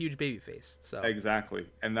out being a huge babyface. So. Exactly.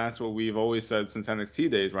 And that's what we've always said since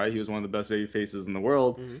NXT days, right? He was one of the best babyfaces in the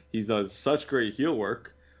world. He does such great heel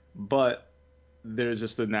work, but there's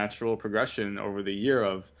just a natural progression over the year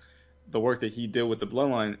of the work that he did with the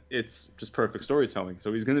Bloodline. It's just perfect storytelling.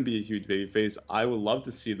 So he's going to be a huge babyface. I would love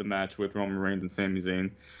to see the match with Roman Reigns and Sami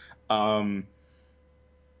Zayn.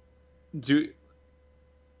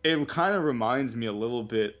 It kind of reminds me a little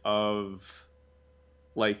bit of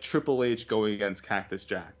like Triple H going against Cactus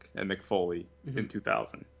Jack and Mick Foley in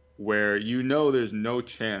 2000, where there's no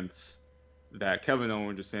chance that Kevin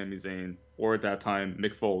Owens or Sami Zayn, or at that time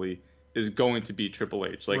Mick Foley, is going to beat Triple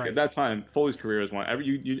H. Like at that time, Foley's career is one.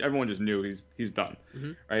 Everyone just knew he's done,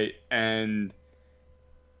 right? And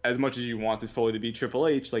as much as you wanted Foley to beat Triple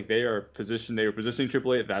H, like they were positioning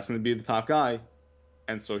Triple H. That's going to be the top guy,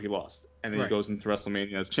 and so he lost. And then he goes into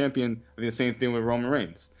WrestleMania as champion. I think the same thing with Roman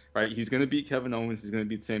Reigns, right? He's going to beat Kevin Owens. He's going to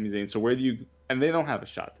beat Sami Zayn. So where do you? And they don't have a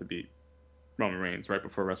shot to beat Roman Reigns right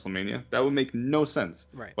before WrestleMania. That would make no sense.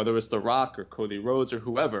 Right. Whether it's The Rock or Cody Rhodes or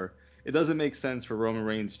whoever, it doesn't make sense for Roman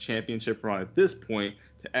Reigns' championship run at this point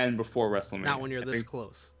to end before WrestleMania. Not when you're this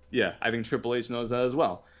close. Yeah, I think Triple H knows that as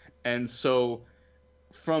well. And so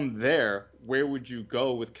from there, where would you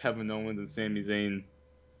go with Kevin Owens and Sami Zayn?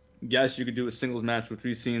 Yes, you could do a singles match, which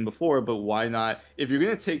we've seen before, but why not? If you're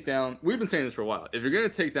going to take down, we've been saying this for a while, if you're going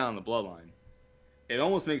to take down the Bloodline, it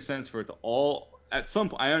almost makes sense for it to all, at some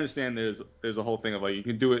point, I understand there's a whole thing of like, you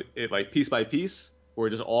can do it like piece by piece, where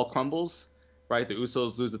it just all crumbles, right? The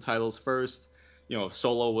Usos lose the titles first. You know,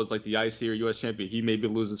 Solo was like the IC or US champion. He maybe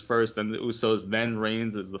loses first, then the Usos, then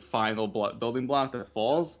Reigns is the final building block that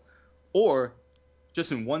falls. Or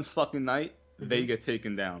just in one fucking night, they get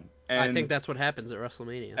taken down. And I think that's what happens at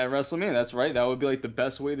WrestleMania. At WrestleMania, that's right. That would be like the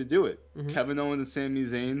best way to do it. Kevin Owens and Sami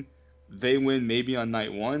Zayn, they win maybe on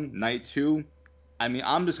night 1, night 2. I mean,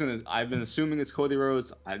 I've been assuming it's Cody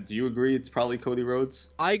Rhodes. Do you agree it's probably Cody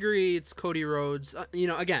Rhodes? I agree it's Cody Rhodes.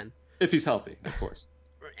 Again, if he's healthy, of course.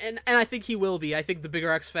 And I think he will be. I think the bigger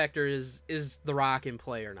X factor is The Rock in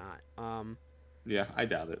play or not. Yeah, I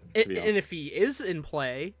doubt it. And if he is in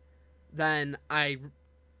play, then I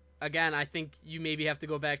think you maybe have to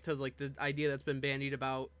go back to like the idea that's been bandied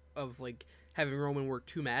about of like having Roman work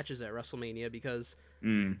 2 matches at WrestleMania, because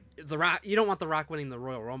The Rock, you don't want The Rock winning the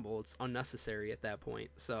Royal Rumble. It's unnecessary at that point.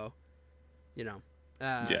 So, yeah.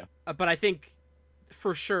 But I think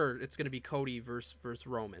for sure it's going to be Cody versus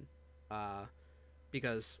Roman,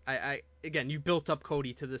 because again, you built up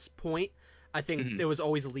Cody to this point. I think it was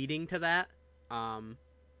always leading to that.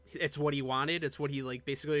 It's what he wanted. It's what he like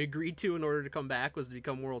basically agreed to in order to come back, was to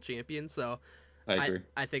become world champion. So I agree.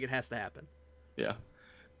 I think it has to happen. Yeah.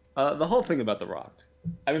 The whole thing about The Rock,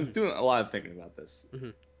 I've been doing a lot of thinking about this.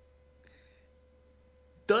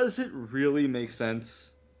 Does it really make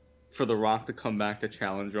sense for The Rock to come back to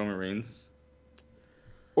challenge Roman Reigns?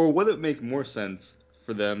 Or would it make more sense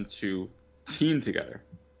for them to team together?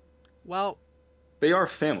 Well, they are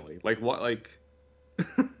family. Like what? Like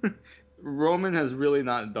Roman has really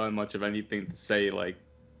not done much of anything to say like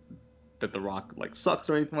that The Rock like sucks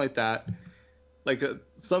or anything like that. Like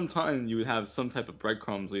sometime you would have some type of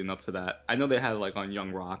breadcrumbs leading up to that. I know they had it like on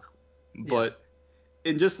Young Rock, but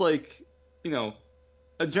in just like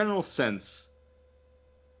a general sense,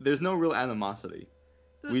 there's no real animosity.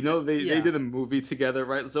 We know they did a movie together,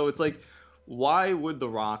 right? So it's like, why would The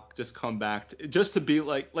Rock just come back just to be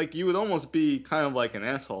like you would almost be kind of like an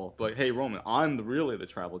asshole, but like, hey Roman, I'm really the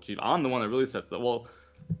tribal chief. I'm the one that really sets that. Well,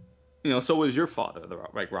 so was your father, The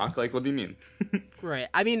Rock. Like Rock. Like, what do you mean? Right.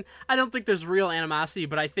 I mean, I don't think there's real animosity,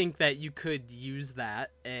 but I think that you could use that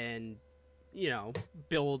and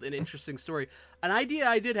build an interesting story. An idea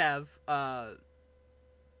I did have that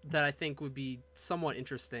I think would be somewhat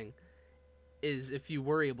interesting is if you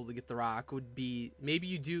were able to get The Rock, would be maybe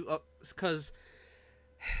you do, because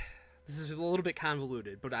this is a little bit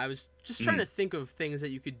convoluted, but I was just trying to think of things that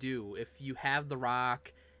you could do if you have The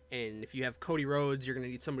Rock, and if you have Cody Rhodes, you're going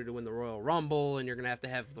to need somebody to win the Royal Rumble, and you're going to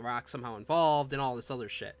have The Rock somehow involved, and all this other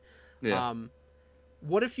shit. Yeah.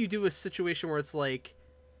 What if you do a situation where it's like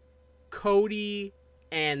Cody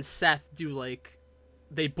and Seth do like,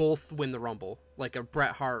 they both win the Rumble, like a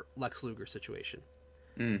Bret Hart, Lex Luger situation.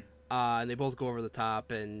 And they both go over the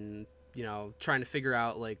top and, trying to figure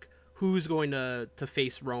out like who's going to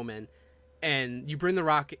face Roman, and you bring The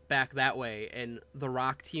Rock back that way, and The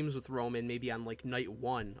Rock teams with Roman maybe on like night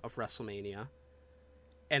 1 of WrestleMania,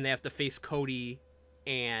 and they have to face Cody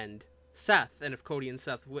and Seth, and if Cody and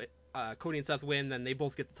Seth win, then they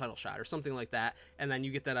both get the title shot or something like that, and then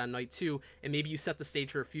you get that on night 2, and maybe you set the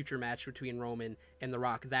stage for a future match between Roman and The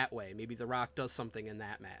Rock that way. Maybe The Rock does something in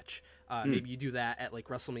that match. Maybe you do that at like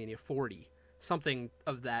WrestleMania 40, something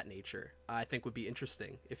of that nature. I think would be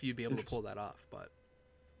interesting if you'd be able to pull that off. But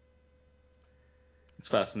it's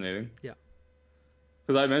fascinating. Yeah.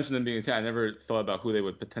 Because I mentioned them being a team, I never thought about who they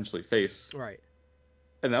would potentially face. Right.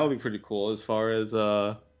 And that would be pretty cool as far as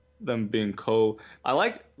them being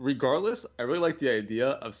regardless, I really like the idea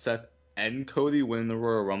of Seth and Cody winning the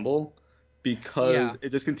Royal Rumble, because it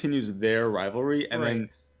just continues their rivalry, and then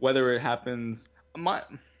whether it happens,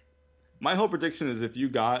 my whole prediction is if you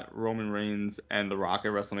got Roman Reigns and The Rock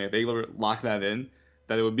at WrestleMania, if they lock that in,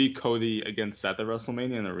 that it would be Cody against Seth at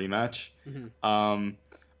WrestleMania in a rematch.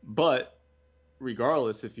 But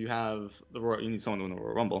regardless, if you have you need someone to win the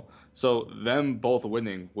Royal Rumble. So them both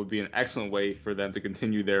winning would be an excellent way for them to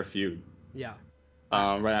continue their feud. Yeah.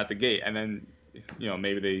 Right out the gate, and then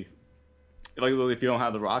maybe they if you don't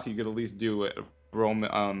have The Rock, you could at least do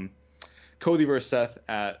Cody versus Seth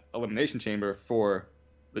at Elimination Chamber for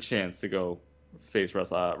the chance to go face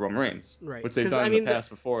Roman Reigns, right? Which they've done in the past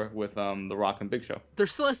before with The Rock and Big Show. There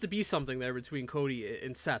still has to be something there between Cody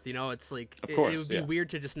and Seth. It's like of course, it would be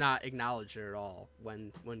weird to just not acknowledge it at all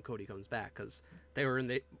when Cody comes back, because they were in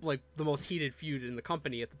the most heated feud in the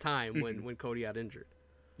company at the time when Cody got injured.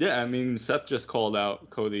 Yeah, I mean, Seth just called out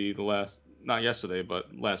Cody not yesterday,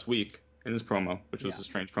 but last week in his promo, which was a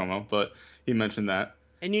strange promo, but he mentioned that.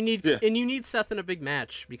 And you need Seth in a big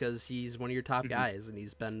match because he's one of your top guys, and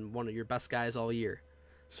he's been one of your best guys all year.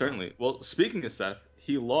 Certainly. Well, speaking of Seth,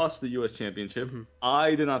 he lost the U.S. Championship.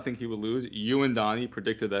 I did not think he would lose. You and Donnie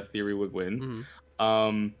predicted that Theory would win.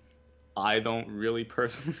 I don't really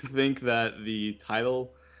personally think that the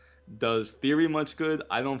title does Theory much good.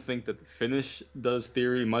 I don't think that the finish does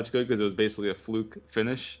Theory much good because it was basically a fluke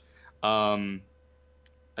finish. I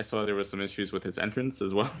saw there was some issues with his entrance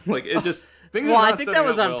as well. I think that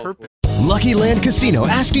was on purpose. Lucky Land Casino,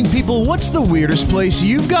 asking people, what's the weirdest place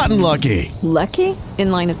you've gotten lucky? Lucky? In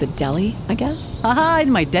line at the deli, I guess? Aha,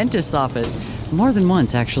 in my dentist's office. More than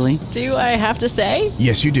once, actually. Do I have to say?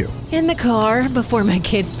 Yes, you do. In the car before my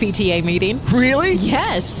kids' PTA meeting. Really?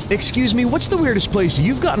 Yes. Excuse me, what's the weirdest place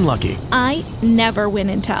you've gotten lucky? I never win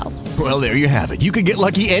and tell. Well, there you have it. You can get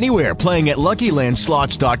lucky anywhere, playing at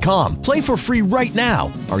LuckyLandSlots.com. Play for free right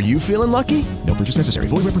now. Are you feeling lucky? No purchase necessary.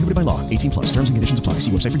 Void where prohibited by law. 18+. Terms and conditions apply.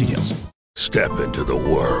 See website for details. Step into the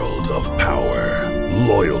world of power,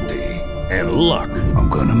 loyalty, and luck. I'm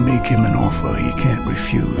gonna make him an offer he can't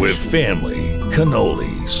refuse. With family,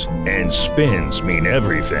 cannolis, and spins mean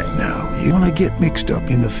everything. Now, you wanna get mixed up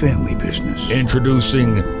in the family business.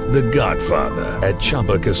 Introducing The Godfather at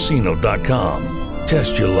ChumbaCasino.com.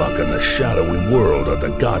 Test your luck in the shadowy world of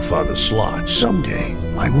The Godfather slot. Someday,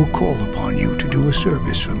 I will call upon you to do a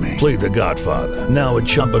service for me. Play The Godfather, now at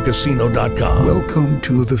ChumbaCasino.com. Welcome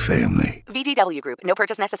to the family. VGW Group. No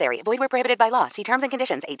purchase necessary. Void where prohibited by law. See terms and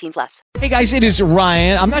conditions. 18+. Hey guys, it is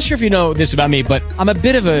Ryan. I'm not sure if you know this about me, but I'm a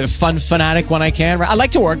bit of a fun fanatic when I can. I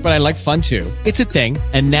like to work, but I like fun too. It's a thing.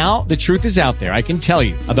 And now the truth is out there. I can tell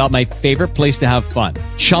you about my favorite place to have fun.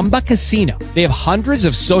 Chumba Casino. They have hundreds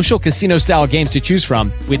of social casino style games to choose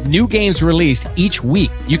from with new games released each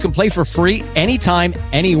week. You can play for free anytime,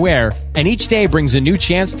 anywhere. And each day brings a new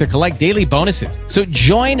chance to collect daily bonuses. So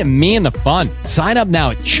join me in the fun. Sign up now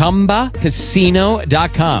at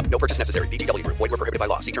ChumbaCasino.com. No purchase necessary. VGW Group. Void where prohibited by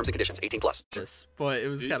law. See terms and conditions. 18+. Yes, but it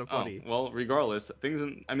was kind of funny. Well, regardless,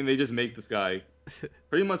 they just make this guy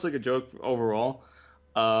pretty much like a joke overall.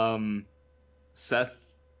 Seth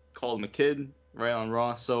called him a kid right on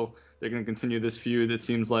Raw, so they're going to continue this feud, it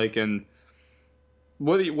seems like. And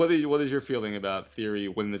what is your feeling about Theory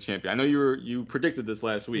winning the champion? I know you predicted this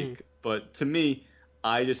last week, but to me,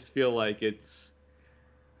 I just feel like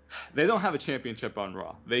they don't have a championship on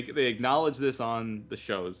Raw. They acknowledge this on the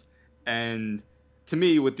shows, and to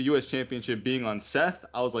me, with the U.S. Championship being on Seth,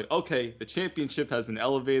 I was like, okay, the championship has been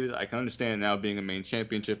elevated. I can understand now being a main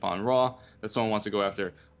championship on Raw that someone wants to go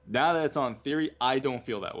after. Now that it's on Theory, I don't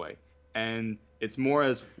feel that way, and it's more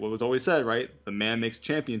as what was always said, right? The man makes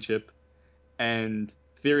championship. And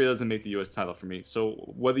Theory doesn't make the U.S. title for me. So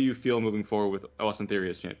what do you feel moving forward with Austin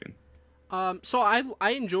Theory as champion? So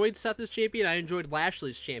I enjoyed Seth as champion. I enjoyed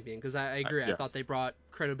Lashley's champion because I agree. Yes. I thought they brought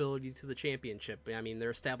credibility to the championship. I mean,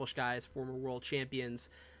 they're established guys, former world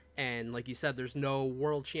champions. And like you said, there's no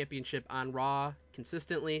world championship on Raw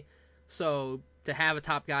consistently. So to have a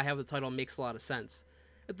top guy have the title makes a lot of sense.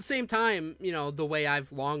 At the same time, the way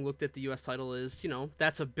I've long looked at the U.S. title is,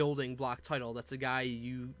 that's a building block title. That's a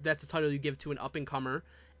title you give to an up-and-comer,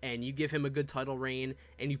 and you give him a good title reign,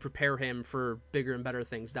 and you prepare him for bigger and better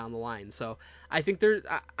things down the line. So I think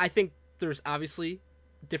there's obviously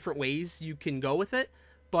different ways you can go with it,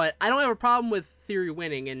 but I don't have a problem with Theory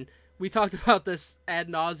winning, and we talked about this ad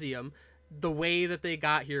nauseum. The way that they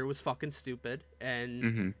got here was fucking stupid,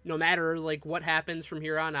 and no matter what happens from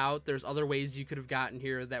here on out, there's other ways you could have gotten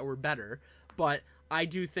here that were better. But I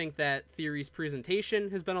do think that Theory's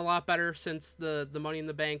presentation has been a lot better since the Money in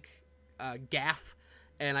the Bank gaffe,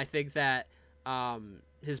 and I think that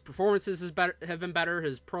his performances have been better,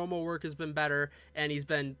 his promo work has been better, and he's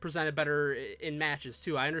been presented better in matches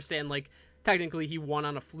too. I understand technically he won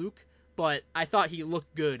on a fluke, but I thought he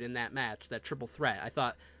looked good in that match, that triple threat. I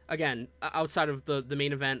thought, again, outside of the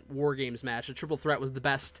main event War Games match, the triple threat was the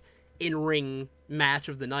best in-ring match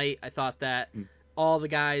of the night. I thought that all the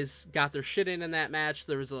guys got their shit in that match.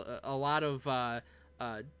 There was a lot of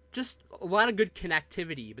just a lot of good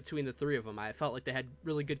connectivity between the three of them. I felt like they had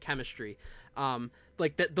really good chemistry.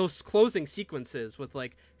 Like those closing sequences with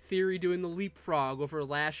like Theory doing the leapfrog over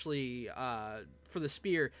Lashley for the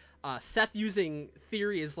spear, Seth using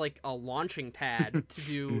Theory as like a launching pad to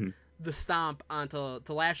do the stomp onto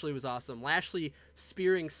Lashley was awesome. Lashley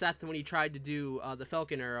spearing Seth when he tried to do the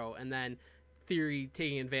Falcon Arrow, and then Theory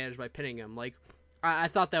taking advantage by pinning him. Like I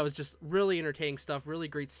thought that was just really entertaining stuff, really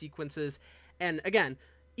great sequences. And again,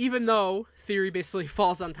 even though Theory basically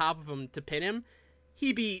falls on top of him to pin him,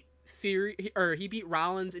 he beat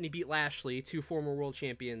Rollins and he beat Lashley, two former world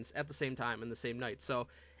champions, at the same time in the same night. So,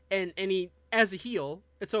 and he, as a heel,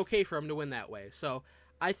 it's okay for him to win that way. So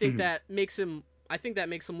I think that makes him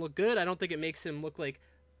look good. I don't think it makes him look like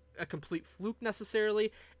a complete fluke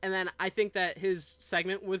necessarily. And then I think that his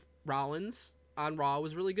segment with Rollins on Raw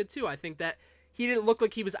was really good too. I think that he didn't look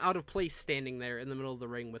like he was out of place standing there in the middle of the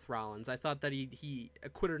ring with Rollins. I thought that he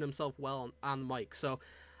acquitted himself well on the mic. So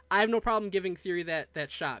I have no problem giving Theory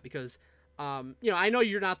that shot because, I know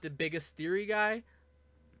you're not the biggest Theory guy.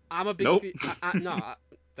 I'm a big and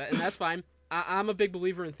that's fine. I'm a big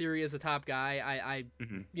believer in Theory as a top guy.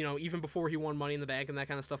 Even before he won Money in the Bank and that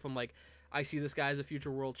kind of stuff, I'm like, I see this guy as a future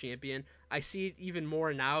world champion. I see it even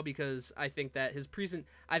more now because I think that his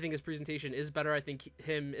presentation is better. I think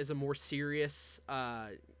him as a more serious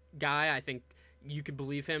guy. I think you could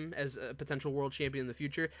believe him as a potential world champion in the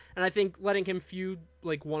future. And I think letting him feud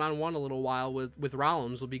like one-on-one a little while with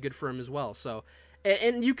Rollins will be good for him as well. So,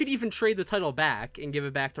 and you could even trade the title back and give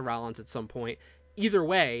it back to Rollins at some point. Either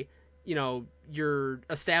way, you're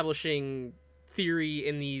establishing Theory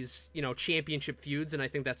in these, championship feuds, and I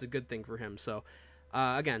think that's a good thing for him. So,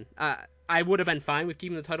 again, I would have been fine with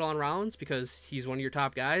keeping the title on Rollins because he's one of your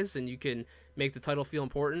top guys, and you can make the title feel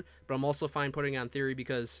important. But I'm also fine putting on Theory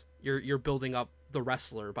because you're building up the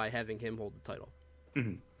wrestler by having him hold the title.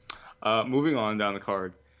 Moving on down the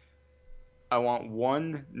card, I want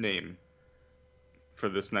one name for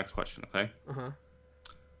this next question. Okay.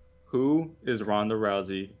 Who is Ronda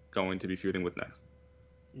Rousey going to be feuding with next?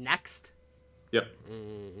 Next? Yep.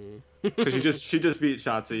 Because she just beat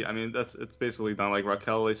Shotzi. I mean, it's basically done. Like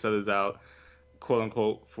Raquel, they said, is out, quote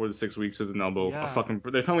unquote, 4 to 6 weeks with an elbow. Yeah.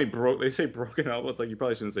 They tell me they say broken elbow. It's like you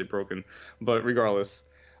probably shouldn't say broken, but regardless,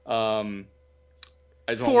 I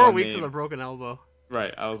just 4 weeks with a broken elbow.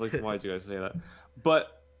 Right. I was like, why'd you guys say that?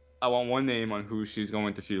 But I want one name on who she's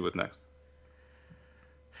going to feud with next.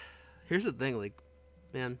 Here's the thing, like,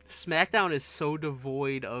 man, SmackDown is so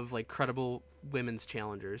devoid of like credible women's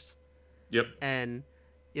challengers. Yep. And,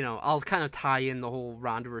 I'll kind of tie in the whole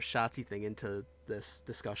Ronda versus Shotzi thing into this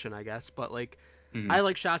discussion, I guess. But, like, I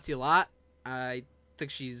like Shotzi a lot. I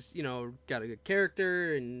think she's, got a good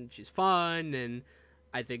character and she's fun. And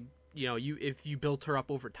I think, if you built her up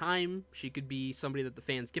over time, she could be somebody that the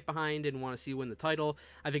fans get behind and want to see win the title.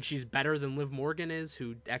 I think she's better than Liv Morgan is,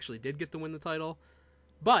 who actually did get to win the title.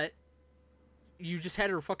 But you just had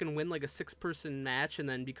her fucking win like a 6-person match and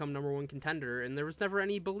then become number 1 contender, and there was never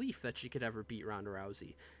any belief that she could ever beat Ronda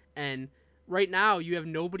Rousey. And right now you have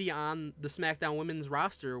nobody on the SmackDown women's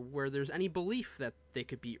roster where there's any belief that they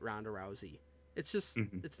could beat Ronda Rousey. It's just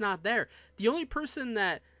it's not there. The only person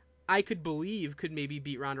that I could believe could maybe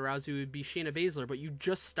beat Ronda Rousey would be Shayna Baszler, but you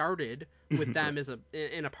just started with them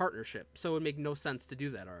in a partnership, so it would make no sense to do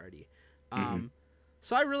that already.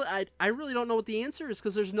 So I really don't know what the answer is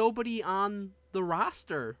because there's nobody on the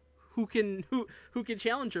roster who can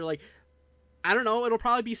challenge her. Like, I don't know. It'll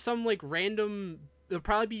probably be some like random. It'll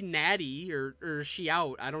probably be Natty or is she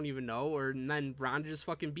out? I don't even know. And then Ronda just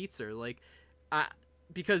fucking beats her. Like,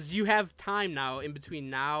 because you have time now in between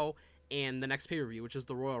now and the next pay-per-view, which is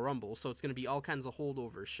the Royal Rumble. So it's gonna be all kinds of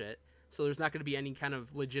holdover shit. So there's not going to be any kind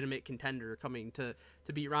of legitimate contender coming to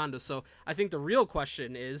beat Ronda. So I think the real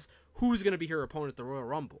question is who's going to be her opponent at the Royal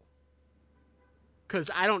Rumble? Because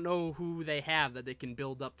I don't know who they have that they can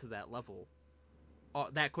build up to that level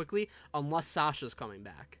that quickly, unless Sasha's coming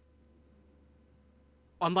back.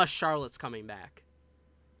 Unless Charlotte's coming back.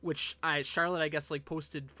 Which Charlotte, I guess, like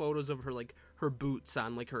posted photos of her like her boots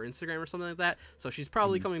on like her Instagram or something like that. So she's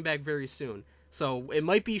probably coming back very soon. So it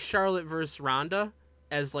might be Charlotte versus Ronda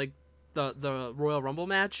as like the Royal Rumble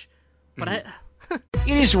match, but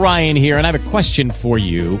It is Ryan here, and I have a question for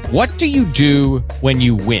you. What do you do when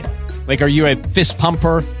you win? Like, are you a fist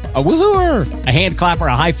pumper, a woohooer, a hand clapper,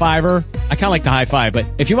 a high fiver? I kind of like the high five, but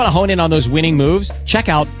if you want to hone in on those winning moves, check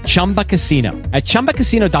out Chumba Casino. At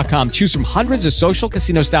ChumbaCasino.com, choose from hundreds of social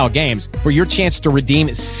casino style games for your chance to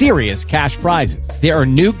redeem serious cash prizes. There are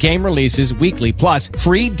new game releases weekly, plus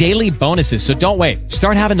free daily bonuses. So don't wait.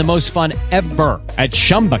 Start having the most fun ever at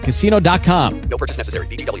ChumbaCasino.com. No purchase necessary.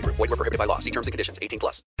 VGW Group. Void where prohibited by law. See terms and conditions.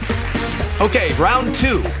 18+. Okay, round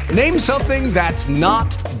two. Name something that's not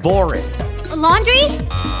boring. A laundry?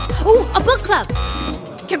 Ooh, a book club.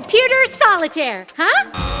 Computer solitaire,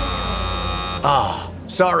 huh? Ah,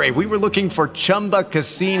 sorry, we were looking for Chumba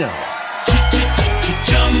Casino.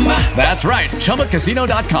 That's right,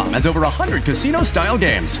 ChumbaCasino.com has over 100 casino-style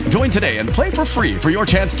games. Join today and play for free for your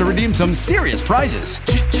chance to redeem some serious prizes.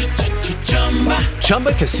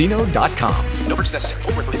 ChumbaCasino.com. No purchase necessary.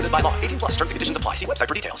 Void where prohibited by law. 18+. Terms and conditions apply. See website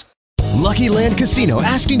for details. Lucky Land Casino,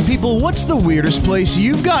 asking people, what's the weirdest place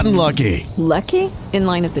you've gotten lucky? Lucky? In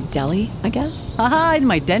line at the deli, I guess? Aha, in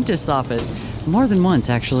my dentist's office. More than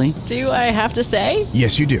once, actually. Do I have to say?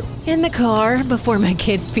 Yes, you do. In the car before my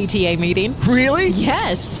kids' PTA meeting. Really?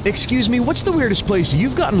 Yes. Excuse me, what's the weirdest place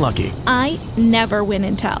you've gotten lucky? I never win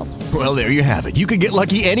and tell. Well, there you have it. You can get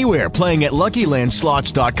lucky anywhere, playing at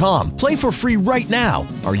LuckyLandSlots.com. Play for free right now.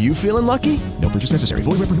 Are you feeling lucky? No purchase necessary.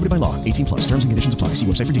 Void where prohibited by law. 18+. Terms and conditions apply. See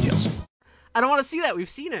website for details. I don't want to see that. We've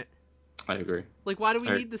seen it. I agree. Like, why do we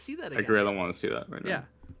need to see that again? I agree. I don't want to see that right now. Yeah.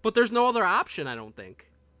 But there's no other option, I don't think.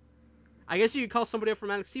 I guess you could call somebody up from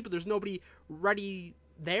NXT, but there's nobody ready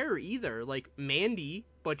there either. Like Mandy,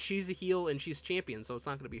 but she's a heel and she's champion, so it's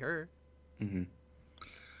not going to be her. Mm-hmm.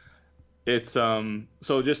 It's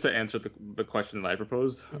so just to answer the question that I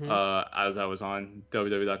proposed, as I was on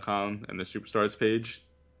WWE.com and the Superstars page,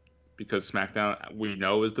 because SmackDown we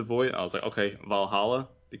know is devoid. I was like, okay, Valhalla,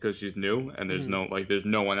 because she's new and there's there's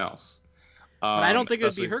no one else. But I don't think it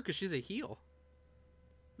would be her because she's a heel.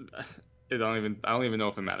 I don't even know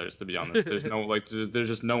if it matters, to be honest. There's no there's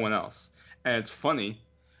just no one else. And it's funny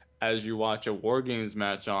as you watch a War Games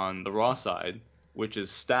match on the Raw side, which is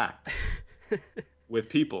stacked with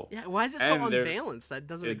people. Yeah, why is it so unbalanced? That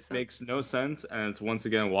doesn't make sense. It makes no sense, and it's once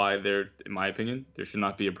again why in my opinion, there should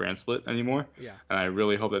not be a brand split anymore. Yeah. And I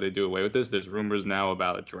really hope that they do away with this. There's rumors now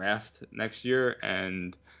about a draft next year,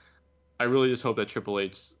 and I really just hope that Triple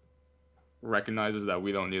H recognizes that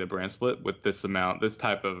we don't need a brand split with this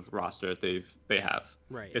type of roster that they have.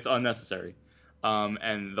 Right. It's unnecessary.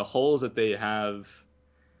 And the holes that they have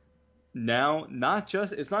now,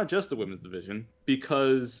 it's not just the women's division,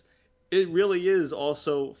 because it really is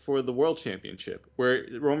also for the World Championship, where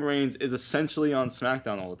Roman Reigns is essentially on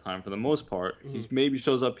SmackDown all the time for the most part. He maybe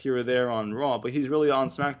shows up here or there on Raw, but he's really on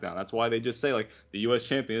SmackDown. That's why they just say, like, the U.S.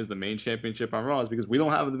 champion is the main championship on Raw, is because we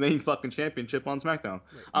don't have the main fucking championship on SmackDown.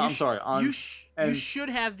 Right. You should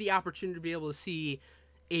have the opportunity to be able to see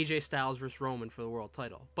AJ Styles versus Roman for the world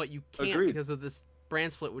title, but you can't because of this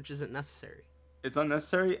brand split, which isn't necessary. It's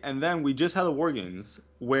unnecessary, and then we just had a War Games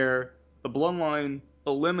where the Bloodline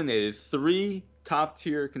eliminated 3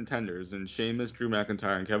 top-tier contenders in Sheamus, Drew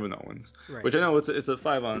McIntyre, and Kevin Owens. Right. Which I know it's a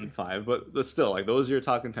 5-on-5, but still, like, those are your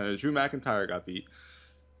top contenders. Drew McIntyre got beat.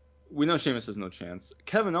 We know Sheamus has no chance.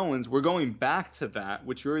 Kevin Owens, we're going back to that,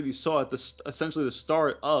 which you already saw at essentially the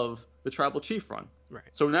start of the Tribal Chief run. Right.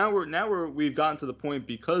 So now we've gotten to the point,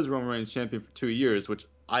 because Roman Reigns champion for 2 years, which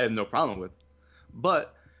I have no problem with,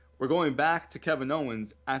 but we're going back to Kevin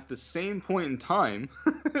Owens at the same point in time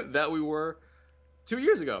that we were 2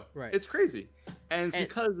 years ago. Right. It's crazy. And it's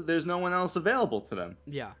because there's no one else available to them.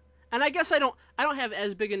 Yeah. And I guess I don't have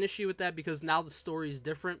as big an issue with that, because now the story is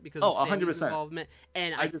different because of Sammy's 100%. involvement.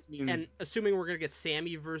 And and assuming we're gonna get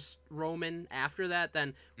Sammy versus Roman after that,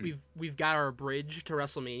 then we've got our bridge to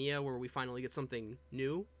WrestleMania where we finally get something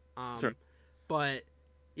new. Sure. But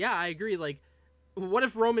yeah, I agree. Like, what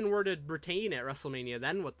if Roman were to retain at WrestleMania?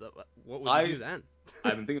 Then what would you do then?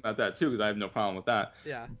 I've been thinking about that too, because I have no problem with that.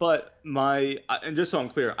 Yeah. But and just so I'm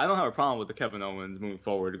clear, I don't have a problem with the Kevin Owens moving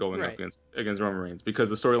forward going up against Roman Reigns, because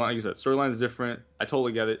the storyline, like you said, storyline is different. I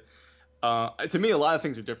totally get it. To me, a lot of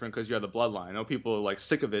things are different because you have the bloodline. I know people are like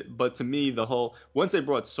sick of it, but to me, once they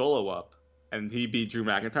brought Solo up and he beat Drew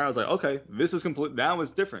McIntyre, I was like, okay, this is complete. Now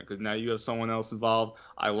it's different because now you have someone else involved.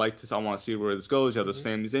 I want to see where this goes. You have the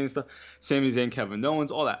Sami Zayn stuff, Sami Zayn, Kevin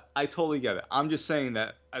Owens, all that. I totally get it. I'm just saying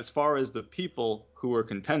that as far as the people who are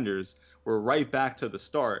contenders, we're right back to the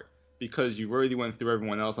start, because you already went through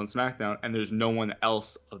everyone else on SmackDown and there's no one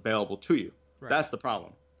else available to you. Right. That's the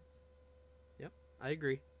problem. Yep, I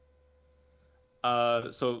agree.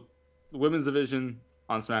 So the women's division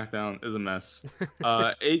on SmackDown is a mess.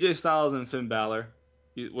 AJ Styles and Finn Balor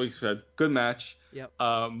we said good match. Yep.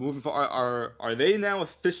 Moving forward, are they now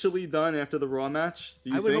officially done after the Raw match? Do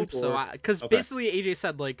you I would think? hope so, because basically AJ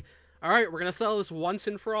said like, all right, we're gonna settle this once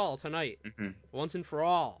and for all tonight. Mm-hmm. Once and for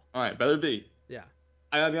all. All right, better be. Yeah.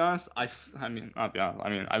 I gotta be honest. I'll be honest. I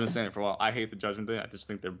mean, I've been saying it for a while. I hate the Judgment Day. I just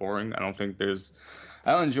think they're boring. I don't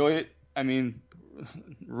enjoy it. I mean,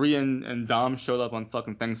 Rhea and Dom showed up on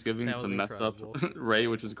fucking Thanksgiving to mess up Ray,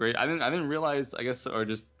 which was great. I didn't realize, I guess, or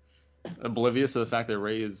just oblivious to the fact that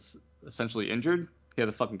Ray is essentially injured. He had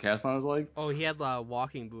a fucking cast on his leg. Oh, he had the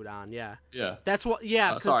walking boot on. Yeah. Yeah. That's what.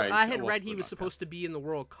 Yeah, because I had read he was on, supposed to be in the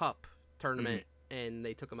World Cup tournament, and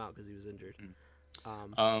they took him out because he was injured.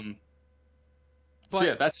 So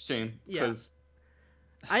yeah, that's a shame. Yeah.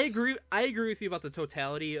 I agree with you about the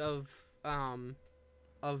totality of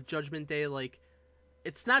Judgment Day. Like,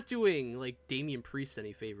 it's not doing like Damian Priest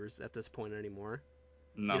any favors at this point anymore.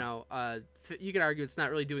 No. You know, you could argue it's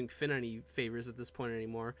not really doing Finn any favors at this point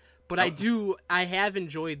anymore. But I have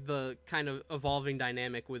enjoyed the kind of evolving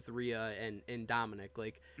dynamic with Rhea and Dominic.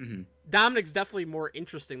 Like, Dominic's definitely more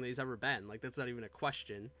interesting than he's ever been. Like, that's not even a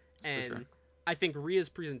question. And sure. I think Rhea's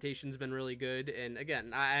presentation's been really good. And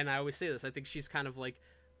again, I always say this, I think she's kind of like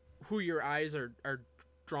who your eyes are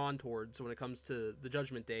drawn towards when it comes to the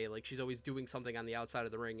Judgment Day. Like, she's always doing something on the outside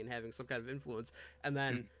of the ring and having some kind of influence. And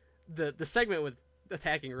then the segment with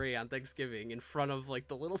attacking Ray on Thanksgiving in front of like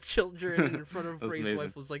the little children, in front of Ray's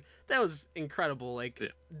wife, was like, that was incredible.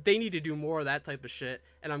 Like, they need to do more of that type of shit,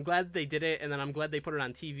 and I'm glad they did it. And then I'm glad they put it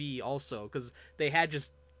on TV also, because they had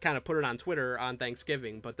just kind of put it on Twitter on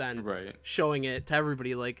Thanksgiving, but then showing it to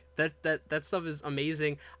everybody, like, that stuff is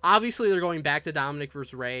amazing. Obviously they're going back to Dominic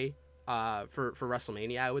versus Ray for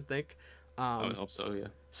WrestleMania, I would think. I would hope so, yeah.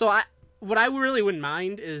 So what I really wouldn't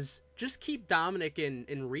mind is just keep Dominic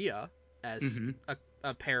and Rhea as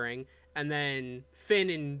a pairing, and then Finn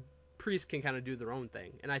and Priest can kind of do their own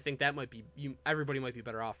thing, and I think that might be everybody might be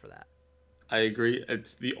better off for that. I agree.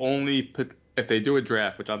 It's the only if they do a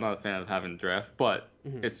draft, which I'm not a fan of having a draft, but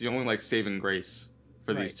it's the only like saving grace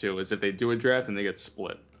for these two is if they do a draft and they get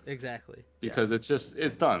split. Exactly. Because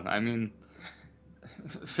it's done. I mean,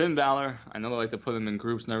 Finn Balor, I know they like to put him in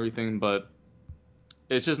groups and everything, but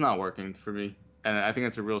it's just not working for me. And I think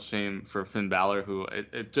it's a real shame for Finn Balor, who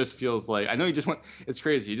it just feels like, I know he just went, it's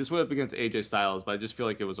crazy, he just went up against AJ Styles, but I just feel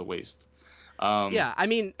like it was a waste. Yeah, I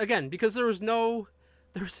mean, again, because there was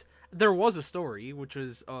a story, which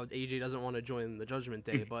was AJ doesn't want to join the Judgment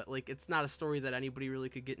Day, but like it's not a story that anybody really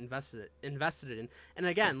could get invested in. And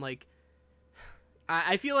again, like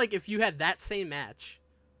I feel like if you had that same match,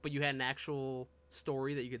 but you had an actual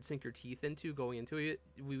story that you could sink your teeth into going into it,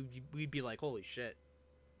 we'd be like, holy shit,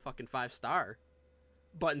 fucking 5-star.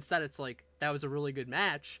 But instead, it's like, that was a really good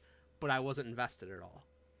match, but I wasn't invested at all.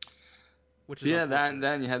 Which is that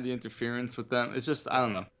and you had the interference with them. It's just, I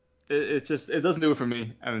don't know. It doesn't do it for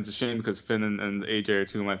me, and it's a shame because Finn and AJ are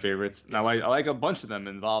two of my favorites. Now I like a bunch of them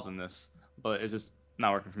involved in this, but it's just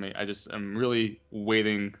not working for me. I'm really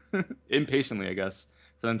waiting impatiently, I guess,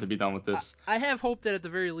 for them to be done with this. I have hope that at the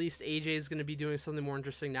very least AJ is going to be doing something more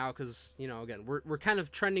interesting now, because, you know, again, we're kind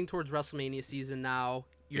of trending towards WrestleMania season now.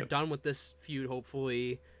 You're done with this feud,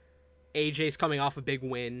 hopefully. AJ's coming off a big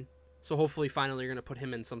win, so hopefully finally you're going to put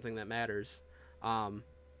him in something that matters.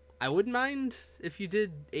 I wouldn't mind if you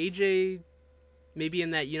did AJ maybe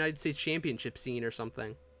in that United States Championship scene or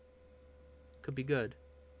something. Could be good.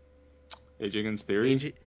 AJ against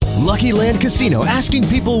Theory? Lucky Land Casino, asking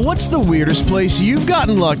people, what's the weirdest place you've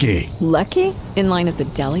gotten lucky? Lucky? In line at the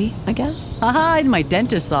deli, I guess? Aha, in my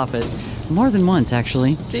dentist's office. More than once,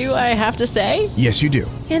 actually. Do I have to say? Yes, you do.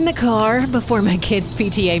 In the car before my kids'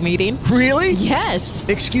 PTA meeting. Really? Yes.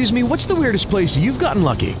 Excuse me, what's the weirdest place you've gotten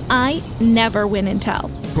lucky? I never win and tell.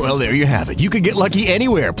 Well, there you have it. You can get lucky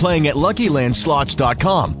anywhere, playing at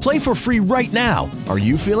LuckyLandSlots.com. Play for free right now. Are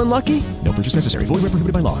you feeling lucky? No purchase necessary. Void where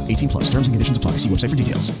prohibited by law. 18+. Terms and conditions apply. See website for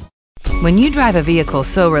details. When you drive a vehicle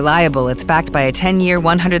so reliable it's backed by a 10-year,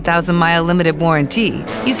 100,000-mile limited warranty,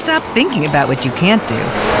 you stop thinking about what you can't do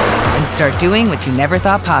and start doing what you never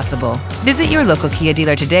thought possible. Visit your local Kia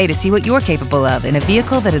dealer today to see what you're capable of in a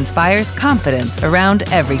vehicle that inspires confidence around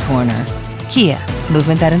every corner. Kia,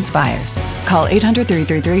 movement that inspires. Call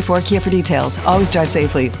 800-333-4KIA for details. Always drive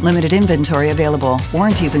safely. Limited inventory available.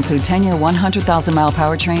 Warranties include 10-year 100,000-mile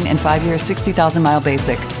powertrain and 5-year 60,000-mile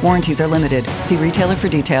basic. Warranties are limited. See retailer for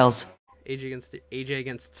details. AJ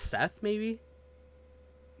against Seth, maybe?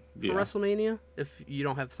 For WrestleMania? If you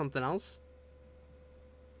don't have something else?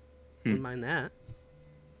 Wouldn't mind that.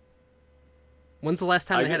 When's the last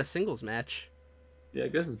time they had a singles match? Yeah, I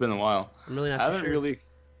guess it's been a while. I'm really not I sure.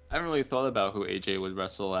 haven't really thought about who AJ would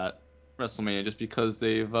wrestle at WrestleMania, just because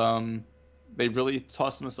they've they really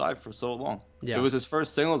tossed him aside for so long. Yeah. It was his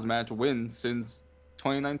first singles match win since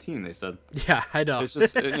 2019, they said. Yeah, I know. It's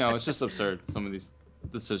just it's just absurd, some of these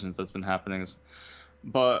decisions that's been happening.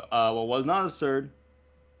 But what was not absurd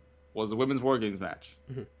was the women's War Games match,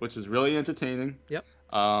 which is really entertaining. Yep.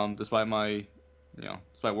 Despite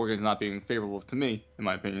War Games not being favorable to me, in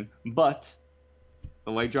my opinion. But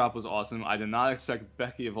the leg drop was awesome. I did not expect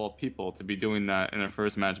Becky, of all people, to be doing that in her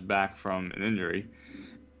first match back from an injury.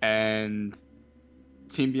 And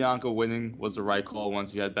Team Bianca winning was the right call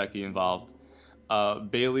once you had Becky involved.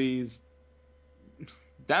 Bayley's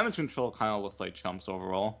Damage Control kind of looks like chumps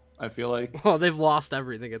overall, I feel like. Well, they've lost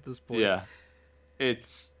everything at this point. Yeah.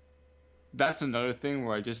 That's another thing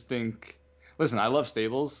where I just think, listen, I love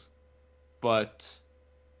stables, but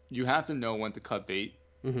you have to know when to cut bait.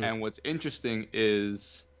 And what's interesting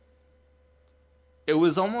is it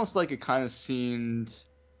was almost like it kind of seemed,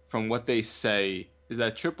 from what they say, is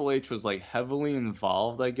that Triple H was like heavily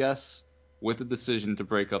involved, I guess, with the decision to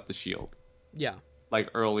break up the Shield. Yeah.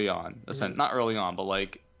 Like early on. Not early on, but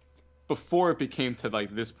like before it became to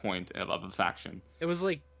like this point of a faction. It was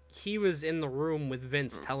like he was in the room with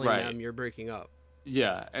Vince telling them you're breaking up.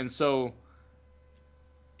 Yeah, and so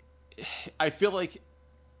I feel like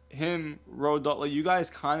Road Dogg, like you guys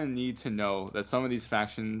kind of need to know that some of these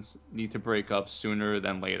factions need to break up sooner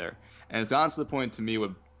than later. And it's gotten to the point to me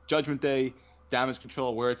with Judgment Day, Damage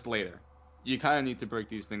Control, where it's later. You kind of need to break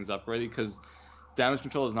these things up already because Damage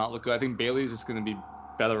Control does not look good. I think Bayley is just going to be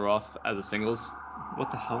better off as a singles.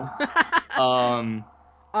 What the hell?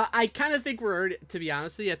 I kind of think to be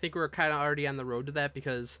honest with you, I think we're kind of already on the road to that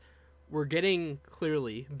because we're getting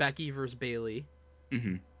clearly Becky versus Bayley.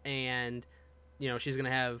 And she's going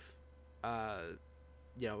to have,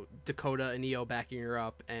 Dakota and Io backing her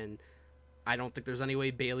up, and I don't think there's any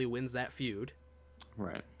way Bayley wins that feud.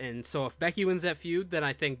 Right. And so if Becky wins that feud, then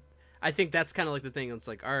I think that's kind of like the thing. It's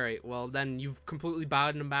like, all right, well, then you've completely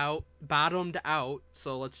bottomed out,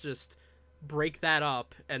 so let's just break that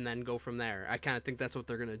up and then go from there. I kind of think that's what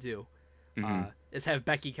they're going to do, is have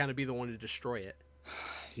Becky kind of be the one to destroy it.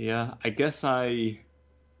 Yeah, I guess I'm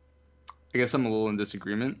a little in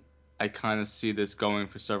disagreement. I kind of see this going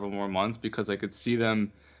for several more months because I could see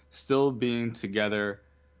them still being together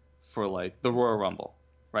for like the Royal Rumble,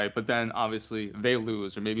 right? But then obviously they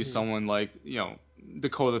lose, or maybe someone like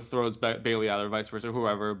Dakota throws Bayley out or vice versa,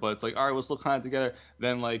 whoever. But it's like, all right, we're still kind of together.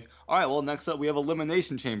 Then like, all right, well, next up we have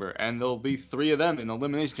Elimination Chamber, and there'll be 3 of them in the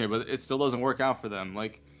Elimination Chamber, but it still doesn't work out for them.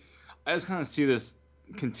 Like, I just kind of see this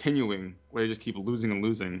continuing where they just keep losing and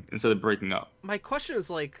losing instead of breaking up. My question is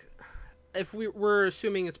like, if we're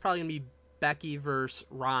assuming it's probably gonna be Becky versus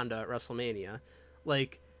Ronda at WrestleMania,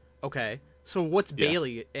 like, okay, so what's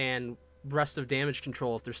Bayley and rest of Damage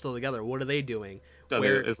Control if they're still together? What are they doing?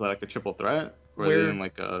 Is that like a triple threat? Or are they in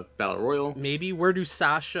like a Battle Royal? Maybe where do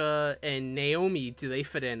Sasha and Naomi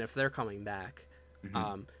fit in if they're coming back?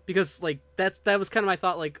 Because like that was kind of my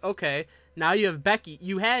thought. Like, okay, now you have Becky.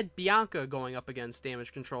 You had Bianca going up against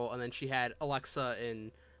Damage Control, and then she had Alexa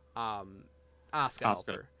and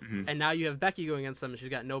Asuka. And now you have Becky going against them, and she's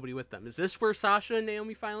got nobody with them. Is this where Sasha and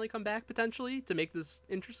Naomi finally come back potentially to make this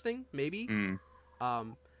interesting? Maybe.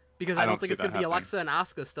 Because I don't think it's gonna be Alexa and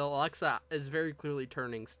Asuka still. Alexa is very clearly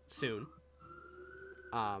turning soon.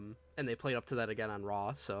 And they played up to that again on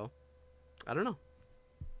Raw, so I don't know.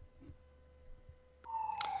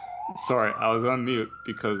 Sorry, I was on mute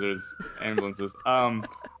because there's ambulances. Are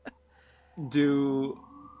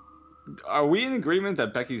we in agreement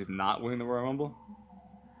that Becky's not winning the Royal Rumble?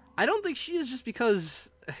 I don't think she is, just because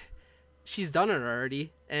she's done it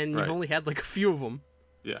already, and you've only had like a few of them.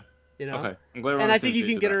 Yeah. Okay. I'm glad we're and I think you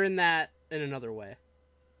can get her in that in another way.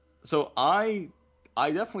 So I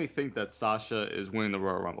definitely think that Sasha is winning the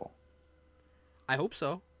Royal Rumble. I hope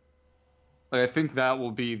so. Like, I think that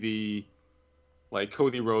will be the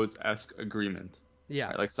Cody Rhodes-esque agreement. Yeah.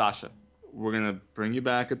 Right? Like, Sasha, we're gonna bring you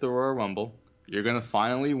back at the Royal Rumble. You're gonna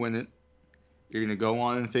finally win it. You're gonna go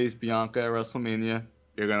on and face Bianca at WrestleMania.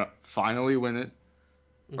 You're gonna finally win it.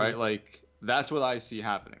 Right? Like, that's what I see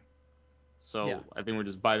happening. So I think we're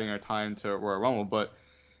just biding our time to Royal Rumble. But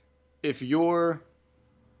if you're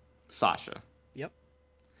Sasha,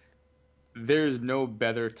 there's no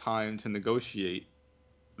better time to negotiate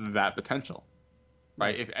that potential,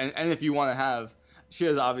 right? If you want to have, she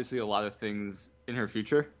has obviously a lot of things in her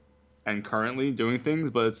future and currently doing things,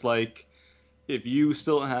 but it's like, if you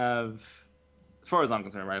still have, as far as I'm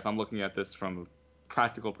concerned, right, if I'm looking at this from a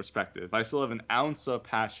practical perspective, if I still have an ounce of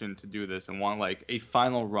passion to do this and want like a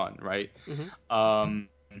final run, right?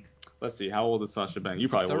 Let's see, how old is Sasha Banks? You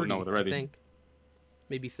probably won't know it already. I think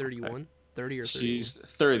maybe 31. Okay. 30 or 30. She's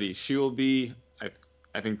 30. She will be,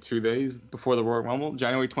 I think 2 days before the Royal Rumble.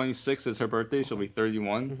 January 26th is her birthday. She'll be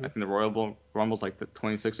 31. I think the Royal Rumble's like the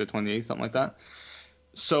 26th or 28th, something like that.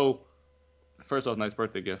 So, first off, nice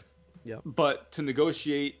birthday gift. Yeah. But to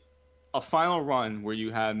negotiate a final run where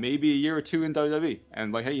you have maybe a year or two in WWE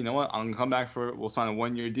and like, hey, you know what? I'm gonna come back we'll sign a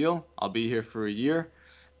 1-year deal. I'll be here for a year,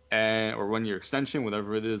 or 1-year extension,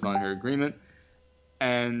 whatever it is on her agreement.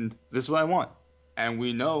 And this is what I want. And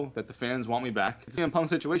we know that the fans want me back. It's a CM Punk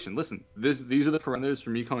situation. Listen, these are the parameters for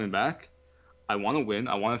me coming back. I want to win.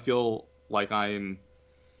 I want to feel like I'm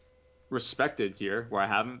respected here, where I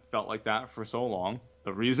haven't felt like that for so long.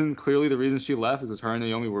 The reason she left is because her and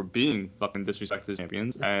Naomi were being fucking disrespected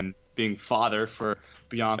champions and being fodder for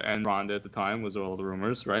Bianca and Ronda at the time was all the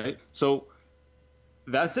rumors, right? So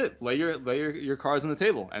that's it. Lay your cards on the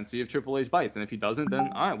table and see if Triple H bites. And if he doesn't,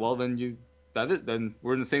 then all right, well then that's it. Then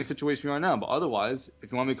we're in the same situation we are now. But otherwise,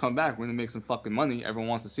 if you want me to come back, we're gonna make some fucking money. Everyone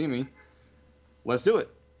wants to see me. Let's do it.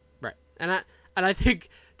 Right. And I think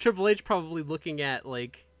Triple H probably looking at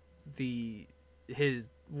like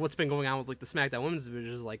what's been going on with like the SmackDown Women's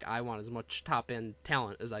division is like, I want as much top end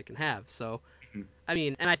talent as I can have. So, I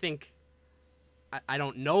mean, and I think I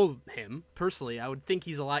don't know him personally. I would think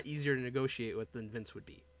he's a lot easier to negotiate with than Vince would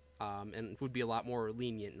be. And would be a lot more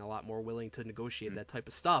lenient and a lot more willing to negotiate that type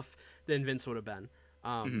of stuff than Vince would have been.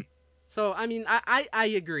 So, I mean,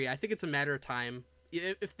 I agree. I think it's a matter of time.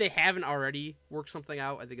 If they haven't already worked something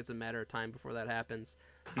out, I think it's a matter of time before that happens.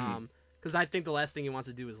 Because I think the last thing he wants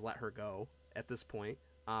to do is let her go at this point.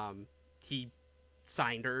 He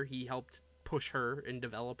signed her. He helped push her and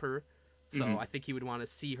develop her. So I think he would want to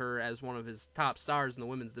see her as one of his top stars in the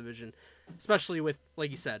women's division, especially with, like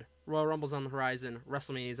you said, Royal Rumble's on the horizon,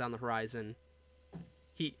 WrestleMania's on the horizon.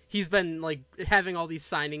 He's been like having all these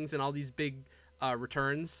signings and all these big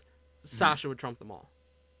returns. Sasha would trump them all.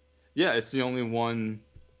 Yeah, it's the only one.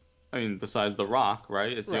 I mean, besides The Rock,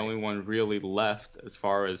 right? It's the only one really left as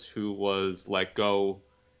far as who was let go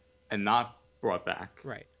and not brought back.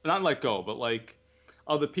 Right. Not let go, but like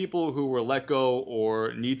of the people who were let go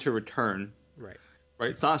or need to return. Right.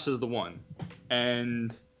 Right. Sasha's the one.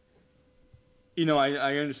 And, you know,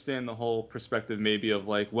 I understand the whole perspective maybe of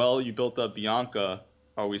like, well, you built up Bianca.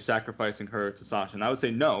 Are we sacrificing her to Sasha? And I would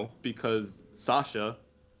say no, because Sasha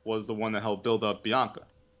was the one that helped build up Bianca.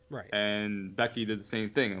 Right. And Becky did the same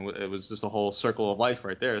thing. It was just a whole circle of life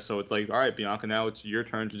right there. So it's like, all right, Bianca, now it's your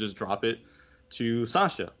turn to just drop it to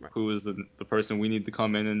Sasha, who is the person we need to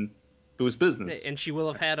come in and boost business. And she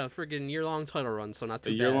will have had a friggin' year-long title run, so not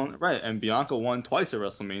too bad. Year-long, right. And Bianca won twice at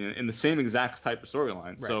WrestleMania in the same exact type of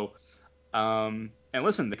storyline. Right. So, and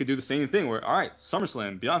listen, they could do the same thing where, all right,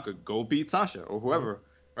 SummerSlam, Bianca, go beat Sasha or whoever,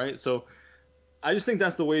 right? So I just think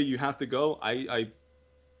that's the way you have to go. I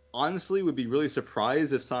honestly would be really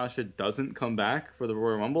surprised if Sasha doesn't come back for the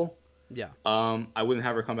Royal Rumble. Yeah. I wouldn't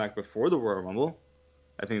have her come back before the Royal Rumble.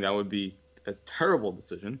 I think that would be a terrible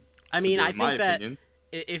decision. I mean, I think that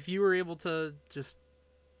if you were able to just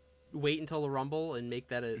wait until the Rumble and make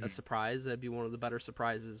that a surprise, that'd be one of the better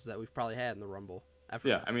surprises that we've probably had in the Rumble ever.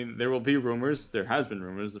 Yeah, I mean, there will be rumors. There has been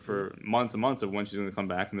rumors for months and months of when she's going to come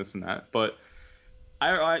back and this and that. But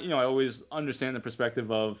I always understand the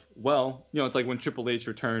perspective of, well, it's like when Triple H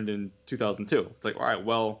returned in 2002. It's like, all right,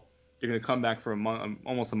 well, you're going to come back for a month,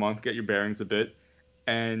 almost a month, get your bearings a bit,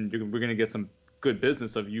 and we're going to get some good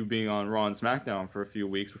business of you being on Raw and SmackDown for a few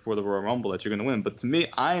weeks before the Royal Rumble that you're going to win. But to me,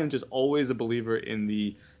 I am just always a believer in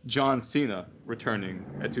the John Cena returning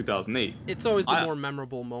at 2008. It's always the more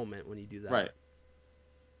memorable moment when you do that. Right.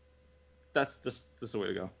 That's just the way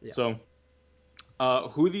to go. Yeah. So,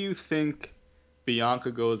 who do you think Bianca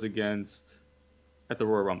goes against at the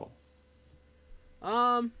Royal Rumble?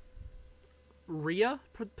 Rhea,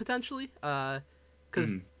 potentially.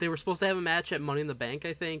 Because they were supposed to have a match at Money in the Bank,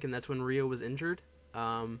 I think, and that's when Rhea was injured.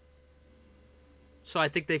 So I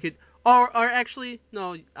think they could... Or actually,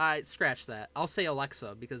 no, I scratch that. I'll say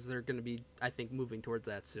Alexa, because they're going to be, I think, moving towards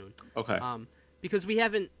that soon. Okay. Because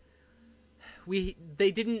they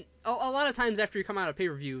didn't... A lot of times after you come out of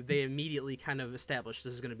pay-per-view, they immediately kind of establish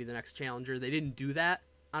this is going to be the next challenger. They didn't do that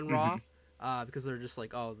on Raw, because they're just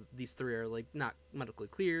like, oh, these three are like not medically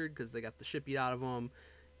cleared because they got the shit beat out of them.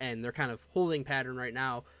 And they're kind of holding pattern right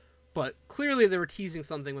now. But clearly they were teasing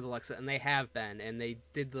something with Alexa, and they have been. And they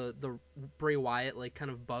did the Bray Wyatt, like, kind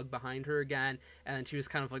of bug behind her again. And then she was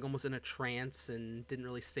kind of, like, almost in a trance and didn't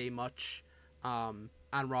really say much on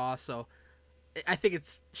Raw. So I think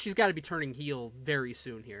she's got to be turning heel very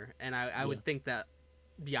soon here. And I would think that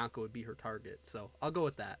Bianca would be her target. So I'll go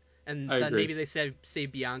with that. And then maybe they say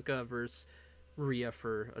Bianca versus Rhea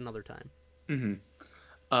for another time.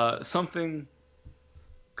 Something...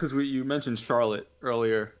 Because you mentioned Charlotte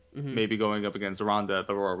earlier maybe going up against Ronda at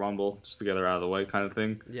the Royal Rumble just to get her out of the way kind of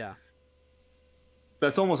thing. Yeah.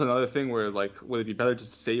 That's almost another thing where, like, would it be better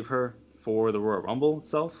just to save her for the Royal Rumble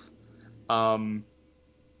itself?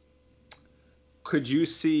 Could you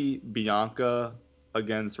see Bianca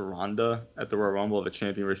against Ronda at the Royal Rumble of a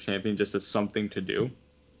champion versus champion just as something to do?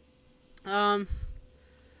 I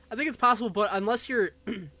think it's possible, but unless you're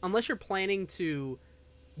planning to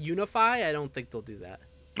unify, I don't think they'll do that.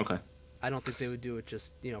 Okay. I don't think they would do it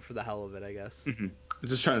just, for the hell of it, I guess. I'm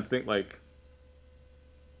just trying to think, like,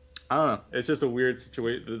 I don't know. It's just a weird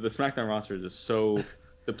situation. The SmackDown roster is just so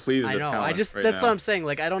depleted I of know. talent That's now. what I'm saying.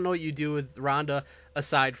 Like, I don't know what you do with Ronda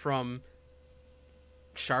aside from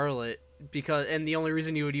Charlotte, and the only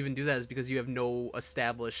reason you would even do that is because you have no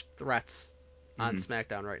established threats on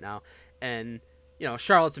SmackDown right now. And,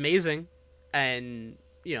 Charlotte's amazing, and,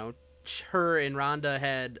 her and Ronda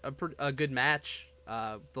had a good match,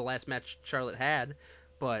 the last match Charlotte had,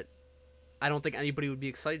 but I don't think anybody would be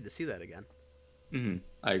excited to see that again.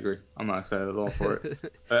 I agree. I'm not excited at all for it.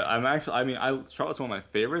 Charlotte's one of my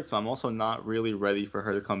favorites, so I'm also not really ready for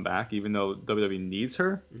her to come back, even though WWE needs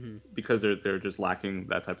her because they're just lacking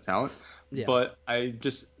that type of talent. Yeah. But I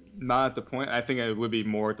just not at the point. I think I would be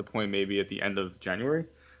more at the point maybe at the end of January,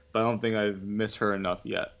 but I don't think I miss her enough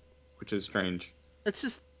yet, which is strange. It's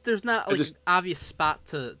just there's not an obvious spot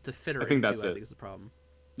to fit her into. I think is the problem.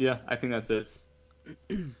 Yeah, I think that's it.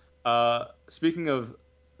 Speaking of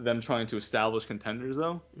them trying to establish contenders,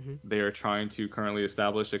 though, they are trying to currently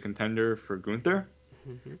establish a contender for Gunther,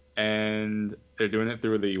 and they're doing it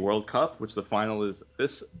through the World Cup, which the final is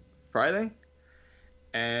this Friday.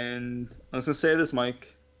 And I was gonna say this,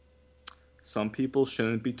 Mike. Some people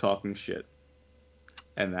shouldn't be talking shit,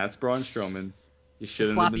 and that's Braun Strowman. He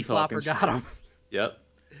shouldn't have been talking shit. Got him. Yep.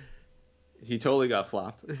 He totally got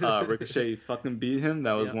flopped. Ricochet fucking beat him.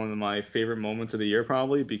 That was one of my favorite moments of the year,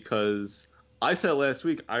 probably, because I said last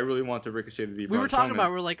week I really want to Ricochet to beat Braun Strowman. We were talking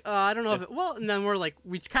about, we're like, I don't know if it, and then we're like,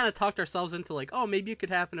 we kind of talked ourselves into like, maybe it could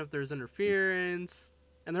happen if there's interference,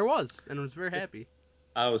 and there was, and I was very happy.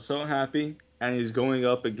 I was so happy, and he's going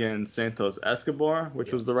up against Santos Escobar,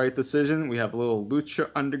 which was the right decision. We have a little Lucha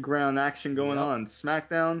Underground action going on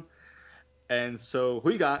SmackDown, and so who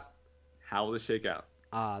you got? How will this shake out?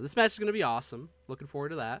 This match is going to be awesome. Looking forward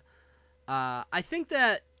to that. I think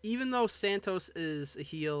that even though Santos is a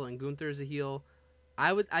heel and Gunther is a heel,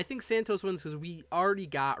 I think Santos wins because we already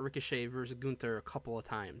got Ricochet versus Gunther a couple of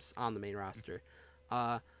times on the main roster.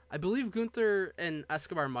 I believe Gunther and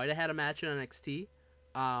Escobar might have had a match in NXT,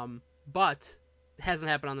 but it hasn't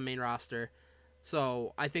happened on the main roster.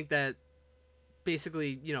 So I think that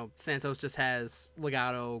basically, Santos just has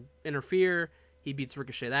Legado interfere. He beats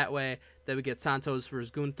Ricochet that way. Then we get Santos versus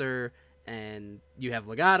Gunther, and you have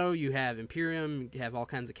Legado, you have Imperium, you have all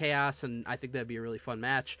kinds of chaos, and I think that'd be a really fun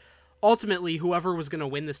match. Ultimately, whoever was going to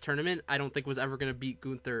win this tournament, I don't think was ever going to beat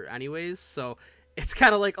Gunther anyways, so it's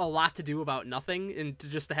kind of like a lot to do about nothing, and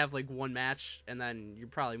just to have like one match, and then you're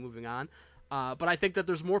probably moving on. But I think that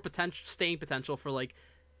there's more staying potential for like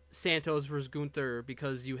Santos versus Gunther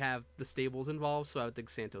because you have the stables involved, so I would think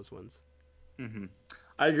Santos wins.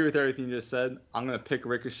 I agree with everything you just said. I'm going to pick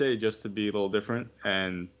Ricochet just to be a little different,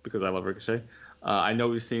 and because I love Ricochet. I know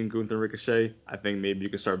we've seen Gunther Ricochet. I think maybe you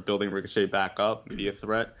can start building Ricochet back up, be a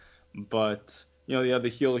threat. But, you have the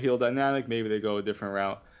heel-heel dynamic. Maybe they go a different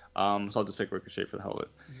route. So I'll just pick Ricochet for the hell of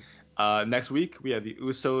it. Next week, we have the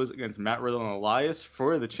Usos against Matt Riddle and Elias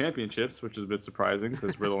for the championships, which is a bit surprising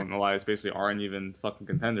because Riddle and Elias basically aren't even fucking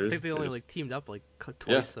contenders. I think they only teamed up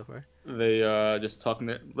twice so far. They just talking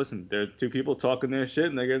their listen. There are two people talking their shit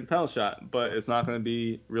and they're getting a title shot, but it's not going to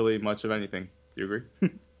be really much of anything. Do you agree?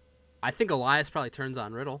 I think Elias probably turns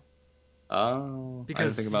on Riddle. Oh, because I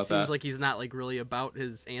didn't think about he seems like he's not like really about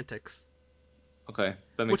his antics. Okay,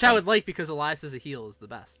 that makes Which sense. I would like because Elias as a heel is the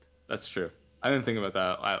best. That's true. I didn't think about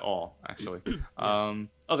that at all, actually.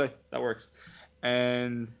 Okay, that works.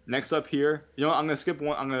 And next up here, I'm gonna skip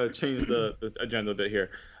one. I'm gonna change the agenda a bit here.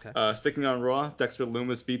 Okay. Sticking on Raw, Dexter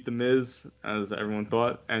Lumis beat The Miz, as everyone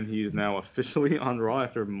thought, and he's now officially on Raw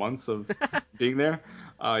after months of being there.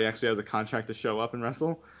 He actually has a contract to show up and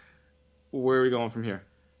wrestle. Where are we going from here?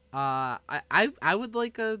 I would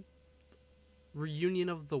like a reunion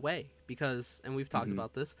of The Way because, and we've talked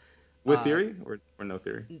about this. With Theory or no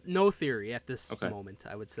Theory? No Theory at this moment,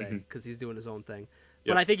 I would say, because he's doing his own thing.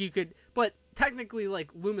 But I think you could. But technically,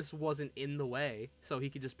 like Lumis wasn't in The Way, so he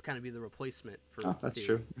could just kind of be the replacement for. That's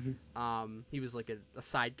Theory. true. He was like a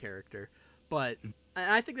side character, but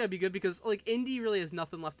I think that'd be good because like Indy really has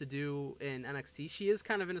nothing left to do in NXT. She is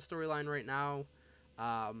kind of in a storyline right now,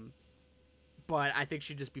 but I think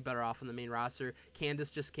she'd just be better off on the main roster. Candice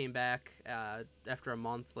just came back after a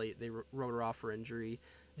month. They wrote her off for injury.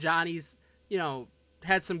 Johnny's,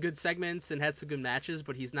 had some good segments and had some good matches,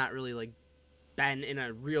 but he's not really like been in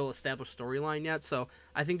a real established storyline yet. So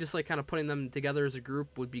I think just like kind of putting them together as a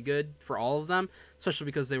group would be good for all of them, especially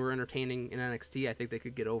because they were entertaining in NXT. I think they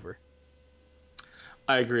could get over.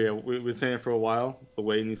 I agree. We've been saying it for a while. The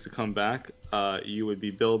way he needs to come back, you would be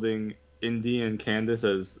building Indy and Candice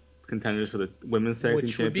as contenders for the women's tag team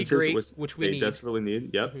championships, would be great, which we they need. desperately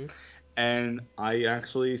need. Yep. Mm-hmm. And I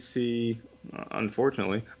actually see,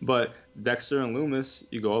 unfortunately, but Dexter and Loomis,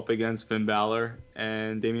 you go up against Finn Balor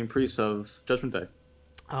and Damian Priest of Judgment Day.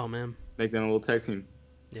 Oh man. Make them a little tag team.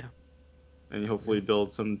 Yeah. And you hopefully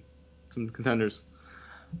build some contenders.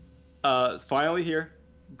 Finally here,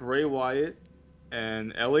 Bray Wyatt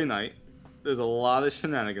and LA Knight. There's a lot of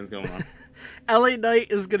shenanigans going on. LA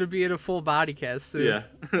Knight is gonna be in a full body cast soon. Yeah.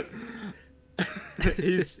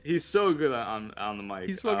 he's so good on the mic.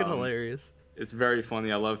 He's fucking hilarious. It's very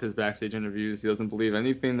funny. I love his backstage interviews. He doesn't believe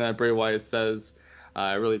anything that Bray Wyatt says.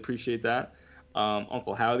 I really appreciate that.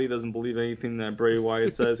 Uncle Howdy doesn't believe anything that Bray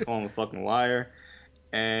Wyatt says. Call him a fucking liar.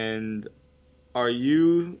 And are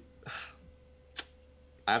you?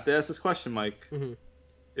 I have to ask this question, Mike. Mm-hmm.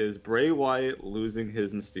 Is Bray Wyatt losing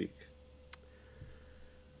his mystique?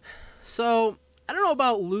 So I don't know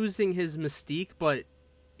about losing his mystique, but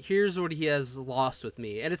here's what he has lost with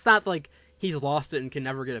me. And it's not like he's lost it and can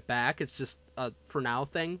never get it back. It's just a for now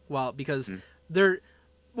thing. Well, because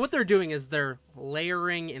what they're doing is they're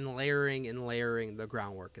layering and layering and layering the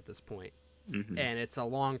groundwork at this point. Mm-hmm. And it's a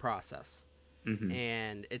long process. Mm-hmm.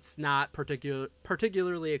 And it's not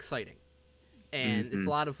particularly exciting. And it's a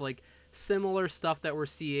lot of like similar stuff that we're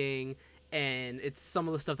seeing, and it's some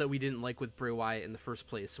of the stuff that we didn't like with Bray Wyatt in the first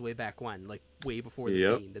place, way back when, like way before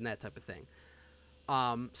the Fiend and that type of thing.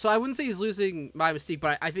 So I wouldn't say he's losing my mystique,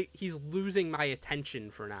 but I think he's losing my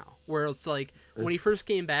attention for now. Where it's like when he first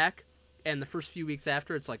came back, and the first few weeks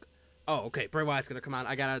after, it's like, oh, okay, Bray Wyatt's gonna come out.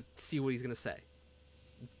 I gotta see what he's gonna say.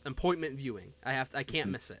 It's appointment viewing. I can't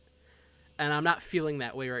miss it. And I'm not feeling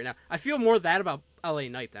that way right now. I feel more that about LA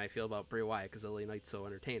Knight than I feel about Bray Wyatt because LA Knight's so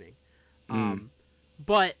entertaining.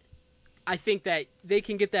 But I think that they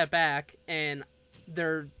can get that back, and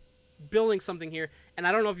they're building something here. And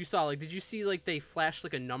I don't know if you saw, like, did you see, like, they flashed,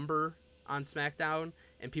 like, a number on SmackDown,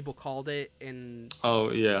 and people called it, and...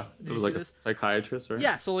 Oh, yeah. It was, like, a psychiatrist, right?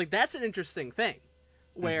 Yeah, so, like, that's an interesting thing,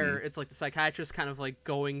 where it's, like, the psychiatrist kind of, like,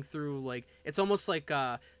 going through, like... It's almost like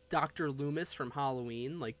Dr. Loomis from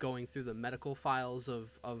Halloween, like, going through the medical files of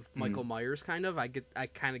Michael Myers, kind of. I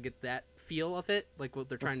kind of get that feel of it, like, what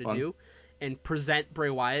they're trying to do. And present Bray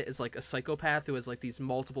Wyatt as, like, a psychopath who has, like, these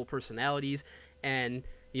multiple personalities, and...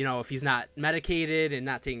 if he's not medicated and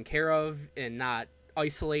not taken care of and not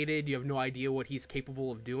isolated, you have no idea what he's capable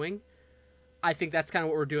of doing. I think that's kind of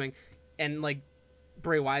what we're doing. And, like,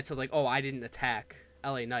 Bray Wyatt said, like, oh, I didn't attack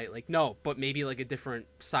LA Knight. Like, no, but maybe, like, a different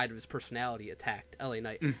side of his personality attacked LA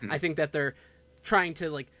Knight. Mm-hmm. I think that they're trying to,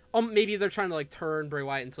 like, maybe they're trying to, like, turn Bray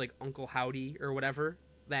Wyatt into, like, Uncle Howdy or whatever.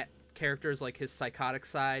 That character is, like, his psychotic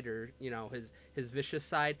side or, his vicious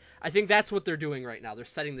side. I think that's what they're doing right now. They're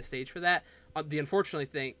setting the stage for that. The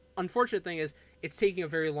unfortunate thing is it's taking a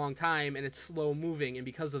very long time and it's slow moving, and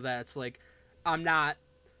because of that, it's like I'm not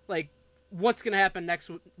like what's gonna happen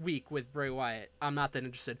next week with Bray Wyatt. I'm not that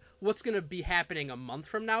interested. What's gonna be happening a month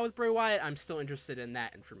from now with Bray Wyatt? I'm still interested in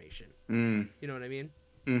that information. You know what I mean?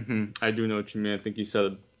 Mm-hmm. I do know what you mean. I think you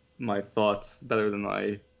said my thoughts better than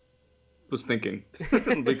I was thinking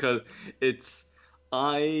because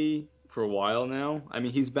for a while now. I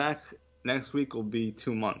mean, he's back. Next week will be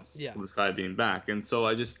 2 months of this guy being back. And so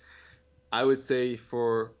I would say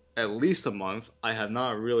for at least a month, I have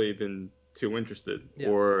not really been too interested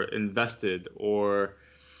or invested, or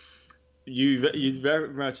you very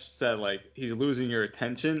much said, like, he's losing your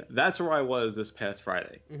attention. That's where I was this past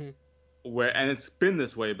Friday. Mm-hmm. And it's been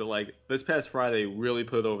this way, but, like, this past Friday really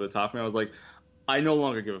put it over the top of me. I was like, I no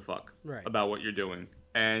longer give a fuck about what you're doing.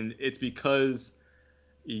 And it's because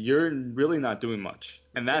you're really not doing much.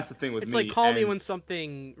 And that's the thing with me. It's like, call me when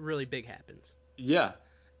something really big happens. Yeah.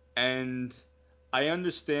 And I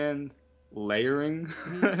understand layering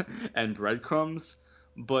and breadcrumbs,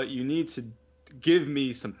 but you need to give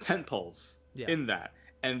me some tentpoles in that.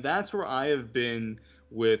 And that's where I have been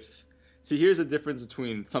with... See, here's the difference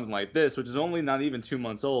between something like this, which is only not even 2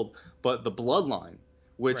 months old, but the Bloodline,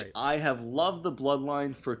 which I have loved the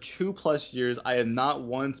Bloodline for 2+ years. I have not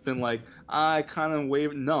once been like, I kind of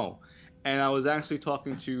wavered. No. And I was actually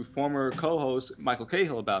talking to former co-host Michael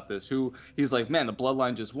Cahill about this, who he's like, man, the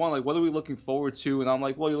Bloodline just won. Like, what are we looking forward to? And I'm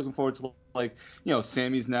like, well, you're looking forward to, like,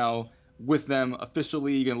 Sammy's now with them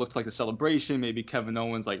officially, and it looked like a celebration. Maybe Kevin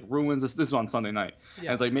Owens like ruins this. This is on Sunday night. Yeah.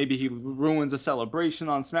 And it's like maybe he ruins a celebration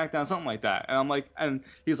on SmackDown, something like that. And I'm like, and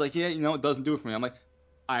he's like, yeah, it doesn't do it for me. I'm like,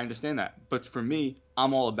 I understand that, but for me,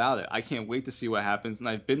 I'm all about it. I can't wait to see what happens, and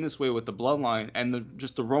I've been this way with the Bloodline and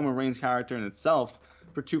just the Roman Reigns character in itself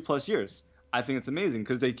for 2+ years. I think it's amazing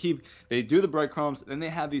because they do the breadcrumbs, then they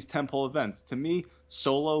have these tentpole events. To me,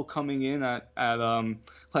 Solo coming in at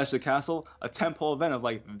Clash of the Castle, a tentpole event of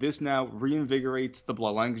like this now reinvigorates the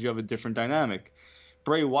Bloodline because you have a different dynamic.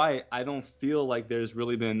 Bray Wyatt, I don't feel like there's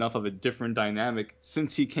really been enough of a different dynamic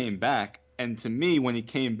since he came back. And to me, when he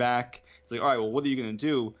came back, it's like, all right, well, what are you going to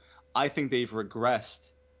do? I think they've regressed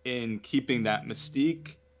in keeping that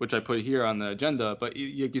mystique, which I put here on the agenda. But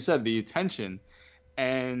like you said, the attention,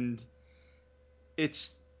 and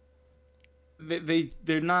it's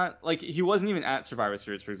they're not like he wasn't even at Survivor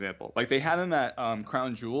Series, for example. Like they had him at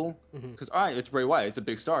Crown Jewel because all right, it's Bray Wyatt, it's a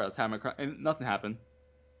big star, let's have him at Crown, and nothing happened.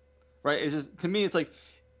 Right? It's just, to me, it's like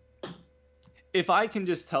if I can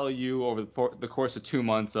just tell you over the course of 2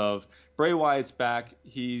 months of Bray Wyatt's back,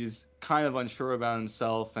 he's kind of unsure about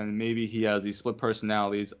himself, and maybe he has these split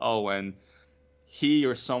personalities. Oh, and he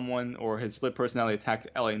or someone or his split personality attacked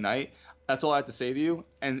LA Knight. That's all I have to say to you.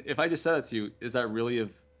 And if I just said that to you, is that really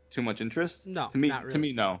of too much interest? No, to me, not really. To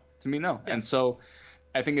me, no. To me, no. Yeah. And so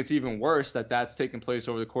I think it's even worse that that's taken place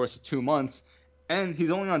over the course of 2 months, and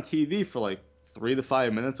he's only on TV for like 3 to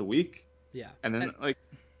 5 minutes a week. Yeah. And then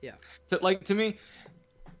yeah. To me,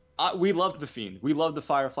 we loved The Fiend. We loved the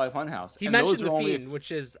Firefly Funhouse. He mentioned The Fiend,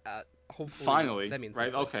 which is hopefully finally that means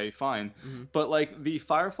right. something. Okay, fine. Mm-hmm. But like the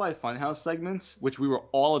Firefly Funhouse segments, which we were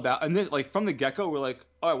all about, and then like from the get-go, we're like,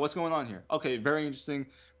 all right, what's going on here? Okay, very interesting.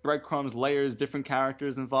 Breadcrumbs, layers, different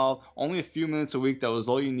characters involved. Only a few minutes a week. That was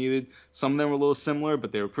all you needed. Some of them were a little similar,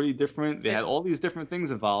 but they were pretty different. They had all these different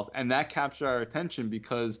things involved, and that captured our attention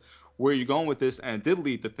because where are you going with this? And it did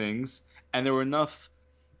lead to things, and there were enough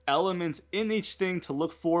elements in each thing to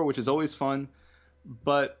look for, which is always fun.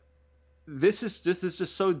 But this is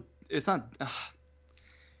just so, it's not,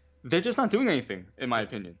 they're just not doing anything, in my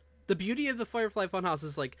opinion. The beauty of the Firefly Funhouse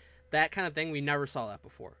is like that kind of thing. We never saw that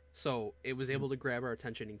before, so it was able to grab our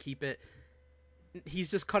attention and keep it. He's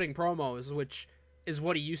just cutting promos, which is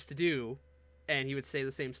what he used to do, and he would say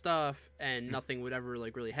the same stuff, and nothing would ever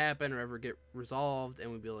like really happen or ever get resolved,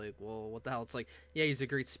 and we'd be like, well, what the hell? It's like, yeah, he's a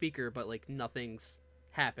great speaker, but like nothing's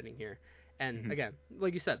happening here. And again,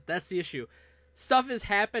 like you said, that's the issue. Stuff is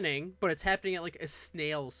happening, but it's happening at like a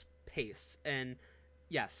snail's pace. And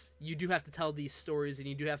yes, you do have to tell these stories, and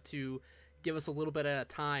you do have to give us a little bit at a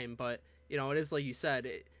time. But it is like you said,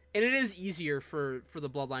 and it is easier for the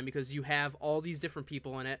Bloodline because you have all these different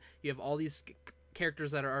people in it. You have all these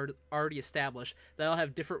characters that are already established that all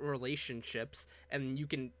have different relationships, and you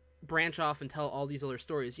can branch off and tell all these other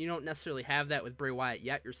stories. You don't necessarily have that with Bray Wyatt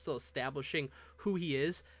yet. You're still establishing who he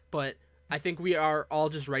is, but I think we are all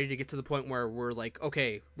just ready to get to the point where we're like,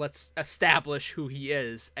 okay, let's establish who he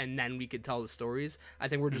is, and then we can tell the stories. I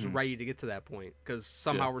think we're just ready to get to that point because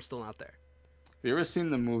somehow we're still not there. Have you ever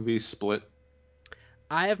seen the movie Split?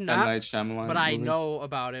 I have not, M. Night Shyamalan but I movie? know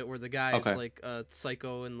about it, where the guy is like a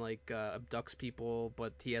psycho and like abducts people,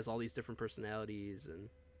 but he has all these different personalities and.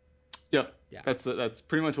 Yep. Yeah. That's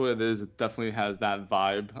pretty much what it is. It definitely has that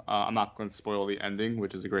vibe. I'm not going to spoil the ending,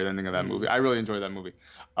 which is a great ending of that movie. I really enjoyed that movie.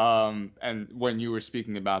 And when you were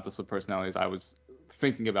speaking about the split personalities, I was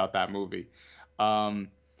thinking about that movie. It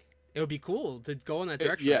would be cool to go in that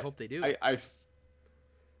direction. I hope they do.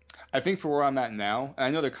 I think for where I'm at now, and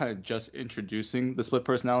I know they're kind of just introducing the split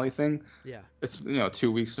personality thing. Yeah. It's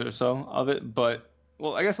 2 weeks or so of it, but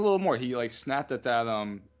well, I guess a little more. He like snapped at that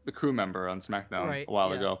the crew member on SmackDown a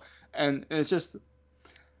while ago. And it's just,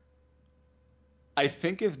 I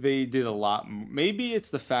think if they did a lot, maybe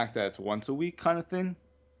it's the fact that it's once a week kind of thing.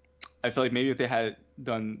 I feel like maybe if they had it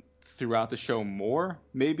done throughout the show more,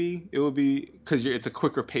 maybe it would be, because it's a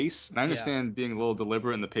quicker pace. And I understand being a little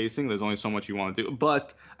deliberate in the pacing. There's only so much you want to do.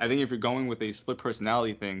 But I think if you're going with a split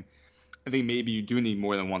personality thing, I think maybe you do need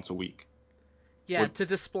more than once a week. Yeah, to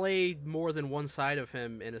display more than one side of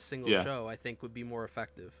him in a single show, I think would be more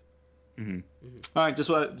effective. All right,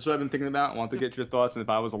 just what I've been thinking about. I want to get your thoughts, and if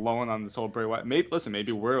I was alone on this whole Bray Wyatt,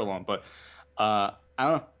 maybe we're alone, but I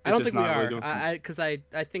don't know. I don't think we are, because I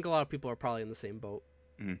think a lot of people are probably in the same boat.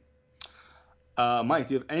 Mike,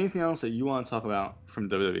 do you have anything else that you want to talk about from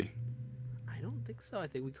WWE? I don't think so. I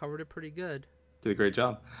think we covered it pretty good. Did a great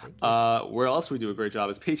job. Where else we do a great job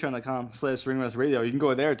is patreon.com/ringrusradio. You can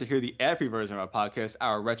go there to hear the ad-free version of our podcast,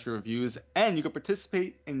 our retro reviews, and you can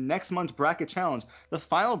participate in next month's bracket challenge, the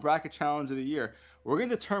final bracket challenge of the year. We're going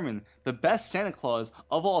to determine the best Santa Claus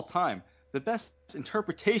of all time. the best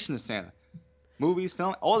interpretation of Santa. Movies,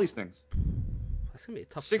 film, all these things. That's going to be a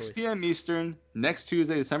tough 6 choice. p.m. Eastern, next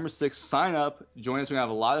Tuesday, December 6th. Sign up. Join us. We're going to have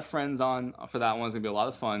a lot of friends on for that one. It's going to be a lot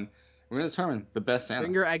of fun. We're going to determine the best Santa.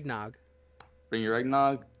 Bring your eggnog. Bring your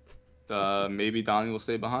eggnog. Maybe Donnie will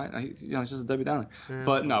stay behind. You know, it's just a Debbie Downer.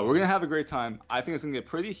 But no, we're going to have a great time. I think it's going to get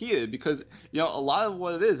pretty heated because, you know, a lot of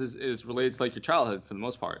what it is related to, like, your childhood for the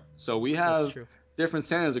most part. So we have different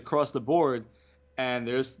Santas across the board, and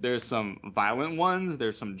there's some violent ones.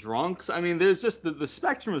 There's some drunks. I mean, there's just the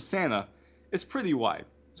spectrum of Santa. It's pretty wide.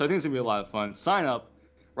 So I think it's going to be a lot of fun. Sign up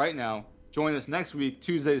right now. Join us next week,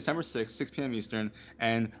 Tuesday, December 6th, 6 p.m. Eastern.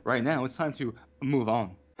 And right now, it's time to move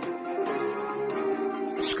on.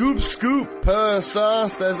 Scoop, scoop, per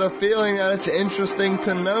sauce. There's a feeling that it's interesting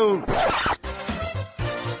to note.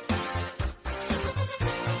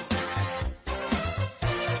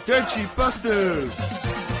 Dirt Sheet Busters.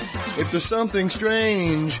 If there's something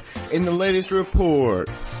strange in the latest report,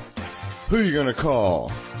 who you gonna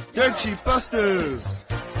call? Dirt Sheet Busters.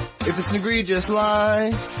 If it's an egregious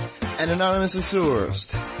lie and anonymous is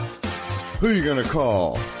sourced, who you gonna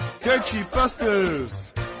call? Dirt Sheet Busters.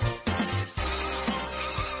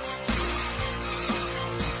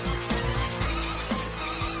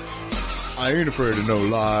 I ain't afraid of no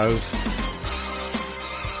lies.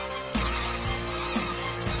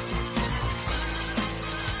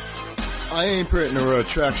 I ain't printing a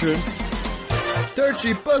retraction. Dirt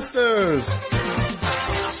Sheet Busters!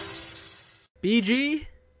 BG,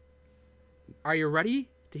 are you ready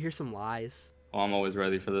to hear some lies? Oh, I'm always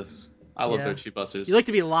ready for this. I love Dirt Sheet Busters. You like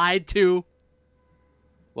to be lied to?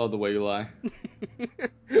 Love the way you lie.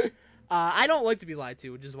 I don't like to be lied to,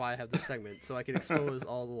 which is why I have this segment, so I can expose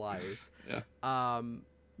all the liars. Yeah.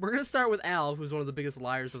 We're going to start with Al, who's one of the biggest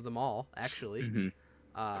liars of them all, actually.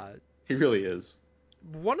 Mm-hmm. He really is.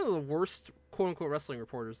 One of the worst quote-unquote wrestling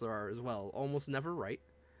reporters there are as well. Almost never right.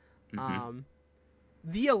 Mm-hmm.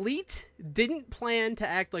 The Elite didn't plan to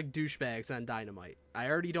act like douchebags on Dynamite. I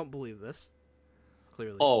already don't believe this.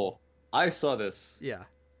 Clearly. Oh, I saw this. Yeah.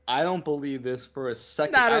 I don't believe this for a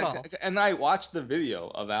second. Not at all. And I watched the video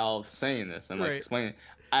of Al saying this and like explaining it.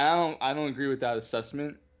 I don't agree with that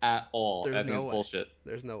assessment at all. I think it's bullshit.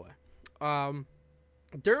 There's no way.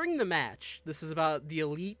 During the match, this is about the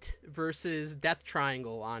Elite versus Death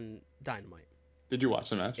Triangle on Dynamite. Did you watch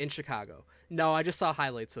the match? In Chicago. No, I just saw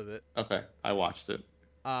highlights of it. Okay, I watched it.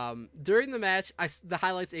 During the match, the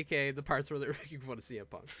highlights, aka the parts where they were making fun of CM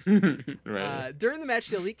Punk. Right. During the match,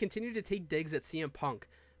 the Elite continued to take digs at CM Punk.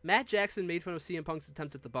 Matt Jackson made fun of CM Punk's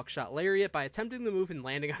attempt at the buckshot lariat by attempting the move and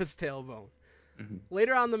landing on his tailbone. Mm-hmm.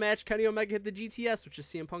 Later on in the match, Kenny Omega hit the GTS, which is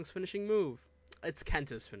CM Punk's finishing move. It's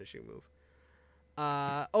Kenta's finishing move.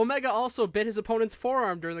 Omega also bit his opponent's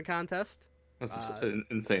forearm during the contest. That's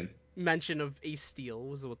insane. Mention of Ace Steel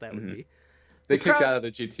was what that would be. They kicked out of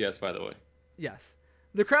the GTS, by the way. Yes.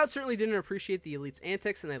 The crowd certainly didn't appreciate the Elite's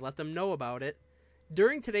antics, and they let them know about it.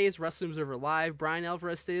 During today's Wrestling Observer Live, Brian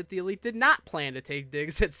Alvarez stated the Elite did not plan to take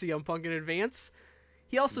digs at CM Punk in advance.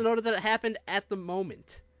 He also noted that it happened at the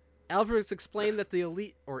moment. Alvarez explained that the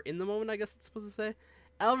Elite, or in the moment I guess it's supposed to say,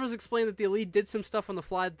 Alvarez explained that the Elite did some stuff on the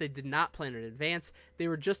fly that they did not plan in advance. They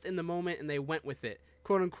were just in the moment and they went with it.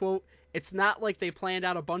 Quote unquote, it's not like they planned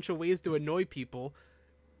out a bunch of ways to annoy people.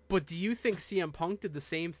 But do you think CM Punk did the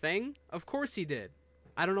same thing? Of course he did.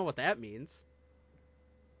 I don't know what that means.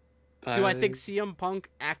 Do I think CM Punk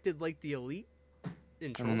acted like the Elite? I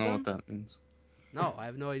don't know what that means. No, I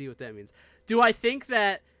have no idea what that means. Do I think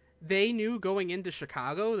that they knew going into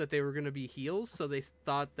Chicago that they were going to be heels, so they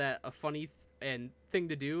thought that a funny thing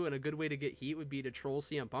to do and a good way to get heat would be to troll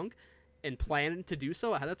CM Punk and plan to do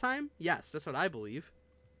so ahead of time? Yes, that's what I believe.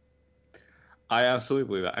 I absolutely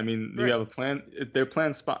believe that. I mean, you have a plan. Their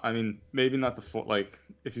plan spot. I mean, maybe not like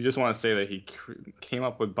if you just want to say that he came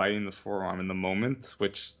up with biting the forearm in the moment,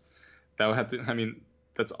 which that would have to. I mean,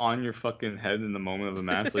 that's on your fucking head in the moment of the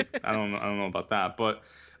match. Like I don't know about that, but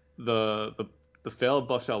the failed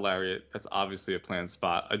buckshot lariat, that's obviously a planned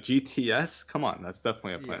spot. A GTS, come on, that's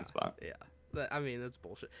definitely a planned spot. Yeah, I mean that's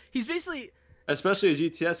bullshit. He's basically. Especially a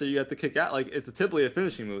GTS that you have to kick out. Like it's typically a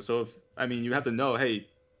finishing move. So you have to know, hey,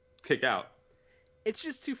 kick out. It's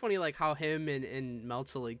just too funny, like how him and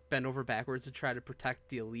Meltzer like bend over backwards to try to protect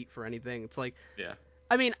the Elite for anything. It's like, yeah.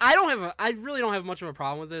 I mean, I really don't have much of a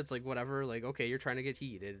problem with it. It's like whatever. Like okay, you're trying to get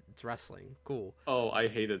heat. It's wrestling. Cool. Oh, I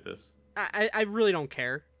hated this. I really don't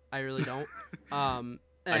care. I really don't. And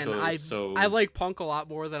I like Punk a lot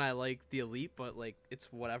more than I like the Elite, but like it's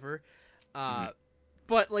whatever.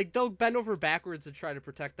 But like they'll bend over backwards and try to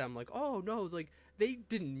protect them. Like, oh no, like they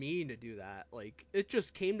didn't mean to do that. Like it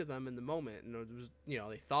just came to them in the moment, and it was,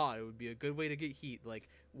 they thought it would be a good way to get heat. Like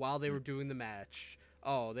while they were doing the match.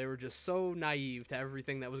 Oh, they were just so naive to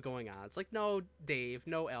everything that was going on. It's like, no, Dave,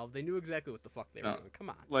 no, Elv. They knew exactly what the fuck they were doing. Come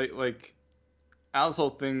on. Like Al's whole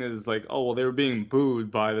thing is like, oh well, they were being booed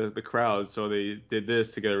by the crowd, so they did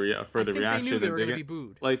this to get a further reaction. They knew they were gonna be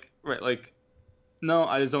booed. Like, right, like, no,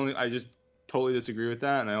 I just totally disagree with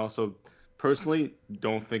that, and I also personally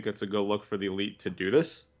don't think it's a good look for the Elite to do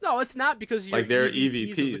this. No, it's not, because you're like they're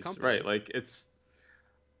EVPs, EVPs, right? Like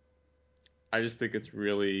I just think it's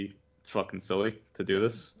really fucking silly to do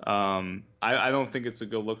this. I don't think it's a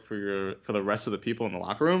good look for the rest of the people in the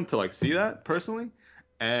locker room to like see that personally.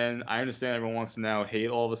 And I understand everyone wants to now hate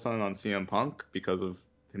all of a sudden on CM Punk because of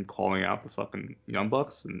him calling out the fucking Young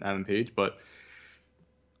Bucks and Adam Page, but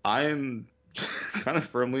I am kind of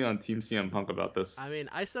firmly on Team CM Punk about this. I mean,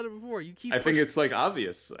 I said it before. I think it's like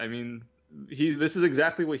obvious. I mean, this is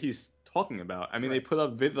exactly what he's talking about. I mean, They put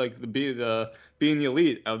up being the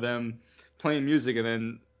Elite of them playing music and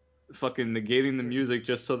then fucking negating the music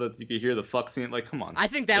just so that you could hear the fuck scene. Like, come on. I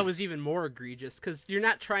think that was even more egregious, because you're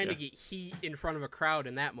not trying to get heat in front of a crowd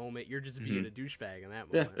in that moment. You're just being a douchebag in that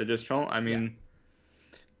moment. Yeah, they're just trolling. I mean,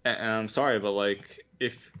 and I'm sorry, but like,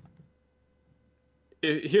 if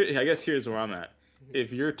here, I guess here's where I'm at.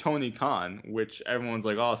 If you're Tony Khan, which everyone's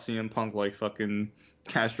like, oh, CM Punk like fucking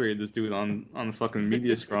castrated this dude on the fucking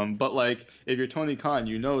media scrum, but like, if you're Tony Khan,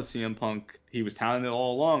 you know CM Punk, he was talented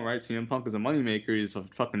all along, right? CM Punk is a moneymaker, he's a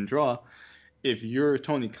fucking draw. If you're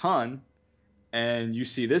Tony Khan and you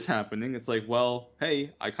see this happening, it's like, well,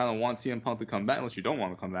 hey, I kind of want CM Punk to come back, unless you don't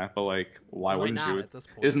want to come back, but like, why wouldn't you? At this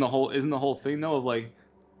point? Isn't the whole thing though of like,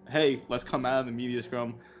 hey, let's come out of the media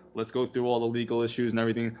scrum. Let's go through all the legal issues and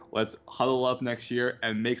everything. Let's huddle up next year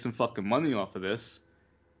and make some fucking money off of this.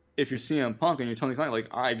 If you're CM Punk and you're Tony Khan, like,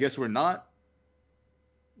 I guess we're not.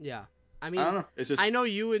 Yeah. I mean, I don't know. It's just, I know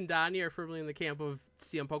you and Donnie are firmly in the camp of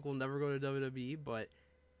CM Punk will never go to WWE, but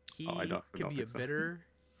he can be a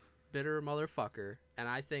bitter motherfucker. And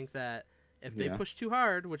I think that if they push too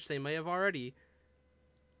hard, which they may have already,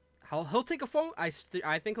 he'll take a phone. I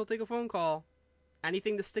think he'll take a phone call.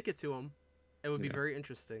 Anything to stick it to him. It would be very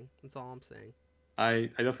interesting. That's all I'm saying. I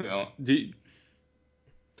definitely don't.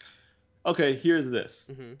 Okay, here's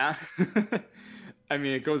this. Mm-hmm. I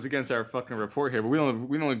mean, it goes against our fucking report here, but we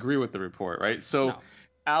don't agree with the report, right? So No.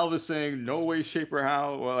 Al was saying no way, shape, or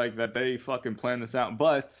how, well, like that they fucking planned this out,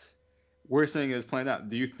 but we're saying it's planned out.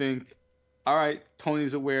 Do you think? All right,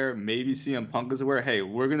 Tony's aware. Maybe CM Punk is aware. Hey,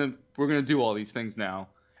 we're gonna do all these things now.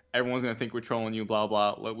 Everyone's gonna think we're trolling you. Blah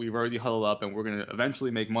blah. We've already huddled up, and we're gonna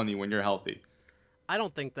eventually make money when you're healthy. I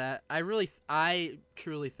don't think that. I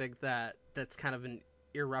truly think that that's kind of an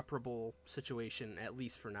irreparable situation, at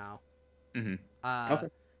least for now. Mm-hmm. Okay.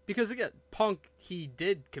 Because again, Punk, he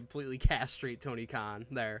did completely castrate Tony Khan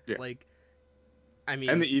there. Yeah. Like, I mean,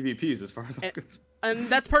 and the EVPs, as far as I'm concerned. And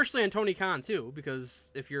that's partially on Tony Khan too,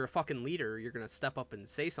 because if you're a fucking leader, you're gonna step up and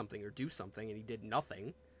say something or do something, and he did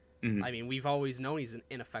nothing. Mm-hmm. I mean, we've always known he's an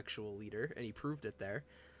ineffectual leader, and he proved it there.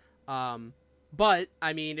 But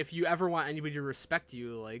I mean, if you ever want anybody to respect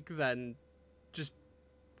you, like, then just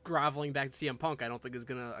groveling back to CM Punk, I don't think is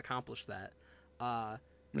gonna accomplish that.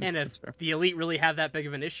 And if the Elite really have that big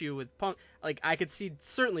of an issue with Punk, like, I could see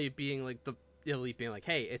certainly it being like the Elite being like,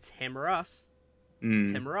 hey, it's him or us.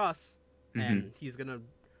 It's him or us. And he's gonna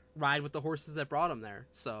ride with the horses that brought him there.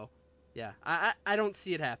 So, yeah, I don't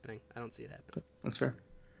see it happening. That's fair.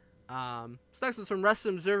 So next one's from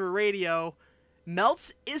Wrestling Observer Radio.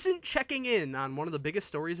 Meltz isn't checking in on one of the biggest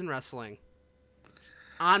stories in wrestling.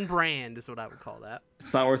 On brand is what I would call that.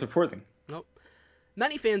 It's not worth reporting. Nope.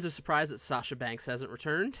 Many fans are surprised that Sasha Banks hasn't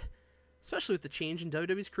returned, especially with the change in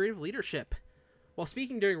WWE's creative leadership. While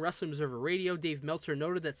speaking during Wrestling Observer Radio, Dave Meltzer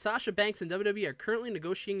noted that Sasha Banks and WWE are currently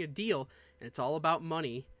negotiating a deal, and it's all about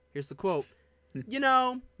money. Here's the quote.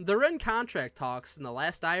 They're in contract talks, and the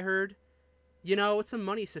last I heard, it's a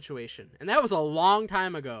money situation. And that was a long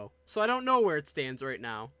time ago, so I don't know where it stands right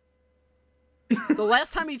now. The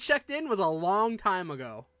last time he checked in was a long time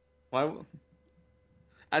ago. Why?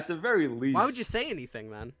 At the very least... Why would you say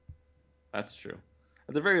anything then? That's true.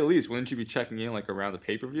 At the very least, wouldn't you be checking in, like, around the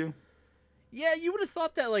pay-per-view? Yeah, you would have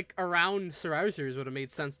thought that, like, around Survivor Series would have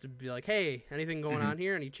made sense to be like, hey, anything going on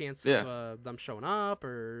here? Any chance of them showing up,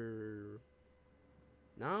 or...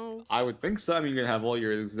 No? I would think so. I mean, you're going to have all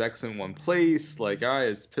your execs in one place. Like, all right,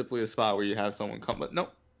 it's typically a spot where you have someone come, but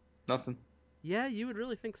nope, nothing. Yeah, you would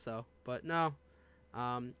really think so, but no.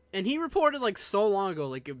 And he reported, like, so long ago,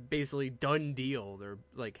 like, a basically done deal. They're,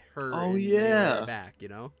 like, her and back,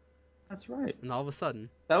 That's right. And all of a sudden.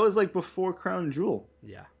 That was like before Crown Jewel.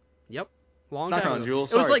 Yeah. Yep. Long Not time Crown ago. Jewel.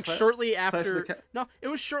 It was Sorry, like shortly after. Clash No, it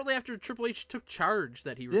was shortly after Triple H took charge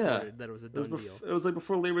that he reported that it was a done deal. It was like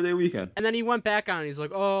before Labor Day weekend. And then he went back on it. He's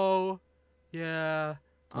like, oh, yeah,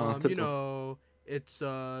 you know, it's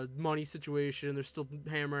a money situation. They're still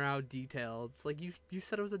hammering out details. It's like you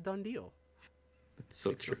said it was a done deal. It's so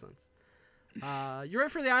Makes true. no sense. You ready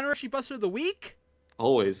for the Honorary Buster of the Week?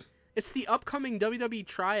 Always. It's the upcoming WWE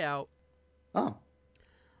tryout. Oh.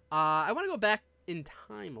 I want to go back in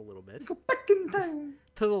time a little bit. Go back in time.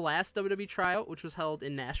 To the last WWE tryout, which was held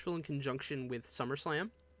in Nashville in conjunction with SummerSlam.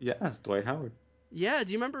 Yes, Dwight Howard. Yeah,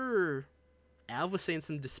 do you remember Al was saying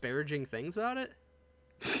some disparaging things about it?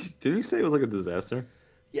 Didn't he say it was like a disaster?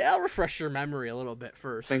 Yeah, I'll refresh your memory a little bit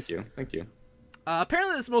first. Thank you.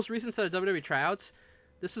 Apparently, this most recent set of WWE tryouts,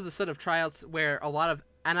 this was a set of tryouts where a lot of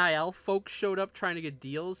NIL folks showed up trying to get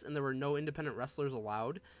deals, and there were no independent wrestlers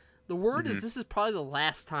allowed. The word is this is probably the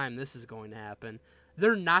last time this is going to happen.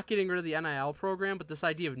 They're not getting rid of the NIL program, but this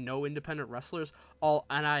idea of no independent wrestlers, all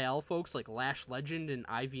NIL folks like Lash Legend and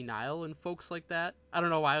Ivy Nile and folks like that. I don't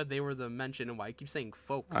know why they were the mention and why I keep saying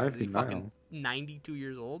folks. Ivy He's fucking 92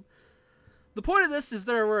 years old. The point of this is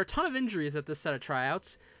there were a ton of injuries at this set of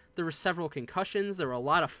tryouts. There were several concussions. There were a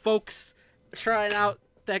lot of folks trying out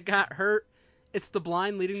that got hurt. It's the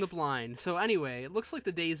blind leading the blind. So anyway, it looks like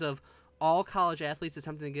the days of all college athletes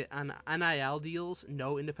attempting to get on NIL deals,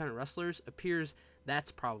 no independent wrestlers, appears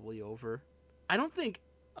that's probably over. I don't think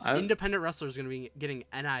independent wrestlers are going to be getting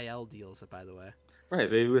NIL deals, by the way. Right,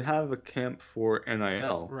 they would have a camp for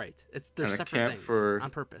NIL. Right, they're and separate a camp things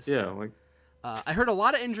on purpose. Yeah, like. I heard a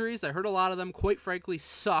lot of injuries. I heard a lot of them, quite frankly,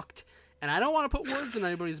 sucked. And I don't want to put words in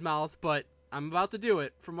anybody's mouth, but I'm about to do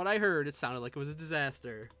it. From what I heard, it sounded like it was a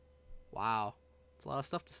disaster. Wow, that's a lot of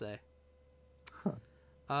stuff to say.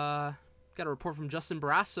 Got a report from Justin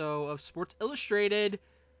Barrasso of Sports Illustrated.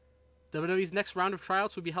 WWE's next round of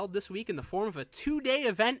tryouts will be held this week in the form of a 2-day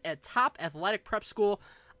event at top athletic prep school,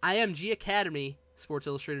 IMG Academy. Sports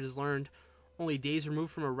Illustrated has learned only days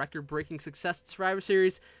removed from a record-breaking success at Survivor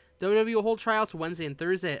Series. WWE will hold tryouts Wednesday and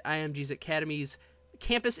Thursday at IMG's Academy's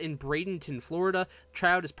campus in Bradenton, Florida. The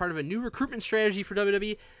tryout is part of a new recruitment strategy for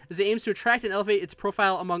WWE as it aims to attract and elevate its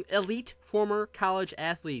profile among elite former college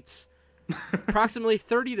athletes. Approximately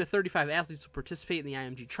 30 to 35 athletes will participate in the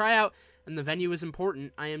IMG tryout, and the venue is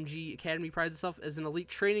important. IMG Academy prides itself as an elite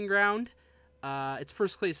training ground. Its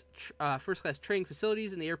first-class training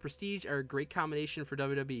facilities and the air prestige are a great combination for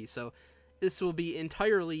WWE. So this will be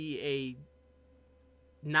entirely a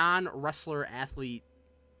non-wrestler athlete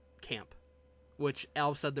camp, which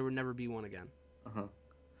Alv said there would never be one again.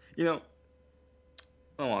 You know,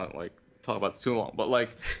 I don't want to talk about this too long, but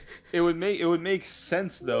it would make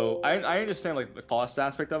sense though. I understand the cost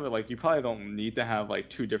aspect of it. You probably don't need to have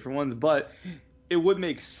two different ones, but it would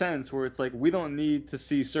make sense where it's we don't need to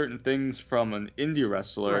see certain things from an indie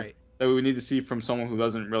wrestler that we would need to see from someone who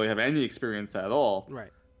doesn't really have any experience at all.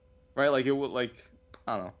 Right. It would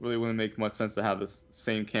I don't know. Really wouldn't make much sense to have this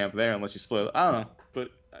same camp there unless you split it. I don't know. But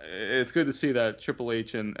it's good to see that Triple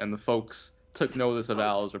H and the folks took notice of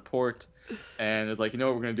Al's report and was like, you know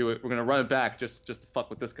what, we're going to do it. We're going to run it back just to fuck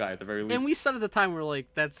with this guy at the very least. And we said at the time, we're like,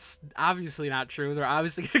 that's obviously not true. They're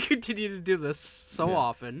obviously going to continue to do this so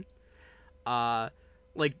often.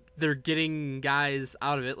 They're getting guys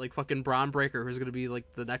out of it, like fucking Braun Breaker, who's going to be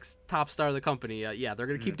the next top star of the company. Yeah, they're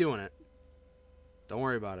going to keep doing it. Don't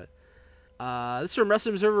worry about it. This is from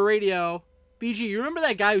Wrestling Observer Radio. BG, you remember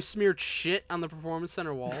that guy who smeared shit on the Performance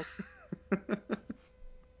Center walls?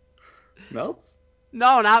 Melts?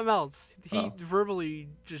 No, not Melts. He verbally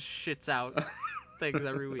just shits out things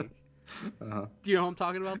every week. Do you know who I'm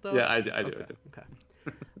talking about, though? Yeah, I do. Okay.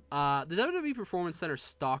 The WWE Performance Center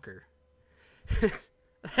stalker.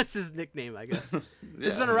 That's his nickname, I guess.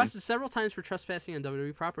 Has been arrested several times for trespassing on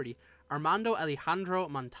WWE property. Armando Alejandro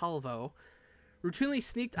Montalvo routinely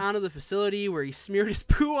sneaked onto the facility where he smeared his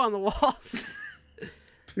poo on the walls.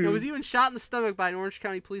 And was even shot in the stomach by an Orange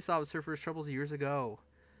County police officer for his troubles years ago.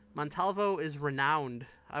 Montalvo is renowned,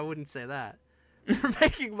 I wouldn't say that, for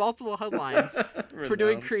making multiple headlines for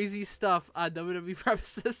doing crazy stuff on WWE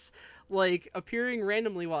premises, appearing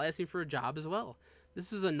randomly while asking for a job as well.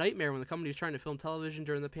 This was a nightmare when the company was trying to film television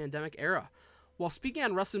during the pandemic era. While speaking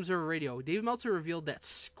on Wrestling Observer Radio, Dave Meltzer revealed that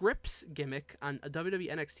Scripps' gimmick on a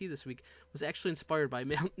WWE NXT this week was actually inspired by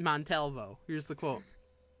Montalvo. Here's the quote.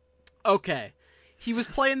 Okay, he was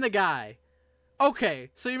playing the guy. Okay,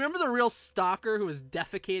 so you remember the real stalker who was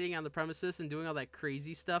defecating on the premises and doing all that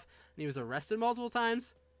crazy stuff, and he was arrested multiple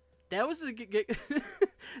times? That was the gimmick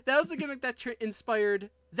that inspired...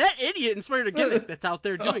 That idiot inspired a gimmick that's out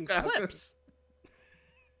there doing flips.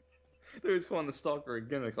 They was calling the stalker a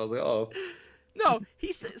gimmick. I was like, oh. No,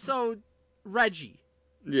 so Reggie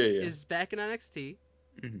Yeah. is back in NXT,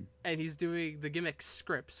 Mm-hmm. and he's doing the gimmick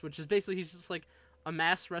Scripps, which is basically he's just like a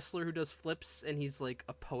masked wrestler who does flips, and he's like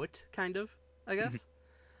a poet, kind of, I guess.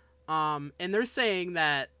 And they're saying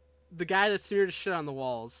that the guy that smeared his shit on the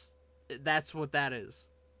walls, that's what that is.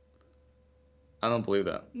 I don't believe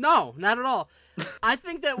that. No, not at all. I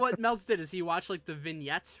think that what Meltz did is he watched like the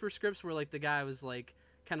vignettes for Scripps where like the guy was like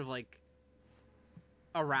kind of like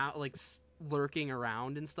around, like lurking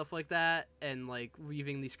around and stuff like that, and like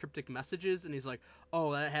leaving these cryptic messages, and he's like,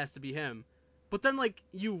 oh, that has to be him. But then like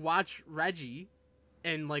you watch Reggie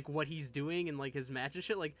and like what he's doing and like his match and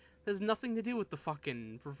shit, like has nothing to do with the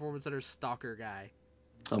fucking Performance Center stalker guy.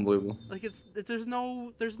 Unbelievable. Like there's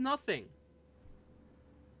nothing.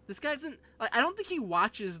 This guy doesn't, like, I don't think he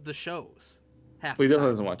watches the shows. Well, he definitely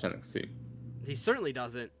doesn't watch NXT. He certainly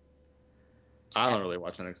doesn't. I don't really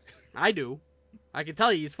watch NXT. I do. I can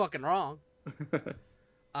tell you he's fucking wrong.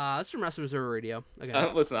 That's from Wrestling Observer Radio.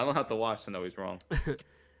 Okay. Listen, I don't have to watch to know he's wrong.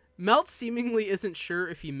 Melt seemingly isn't sure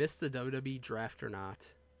if he missed the WWE draft or not.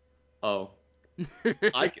 Oh.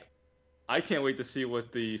 I can't wait to see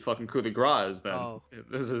what the fucking coup de grace is then. Oh.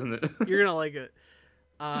 This isn't it. You're gonna like it.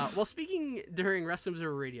 While speaking during Wrestling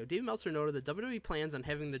Observer Radio, Dave Meltzer noted that WWE plans on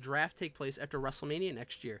having the draft take place after WrestleMania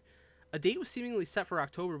next year. A date was seemingly set for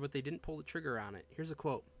October, but they didn't pull the trigger on it. Here's a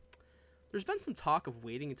quote. There's been some talk of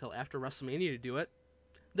waiting until after WrestleMania to do it.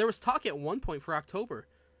 There was talk at one point for October,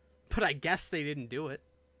 but I guess they didn't do it.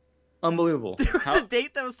 Unbelievable. There was a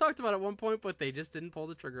date that was talked about at one point, but they just didn't pull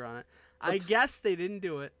the trigger on it. I guess they didn't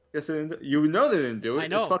do it. Yes, they didn't. You know they didn't do it. I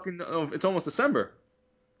know. It's fucking. It's almost December.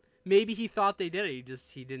 Maybe he thought they did it.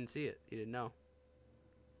 He didn't see it. He didn't know.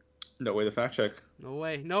 No way to fact check. No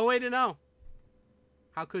way. No way to know.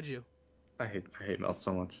 How could you? I hate Melt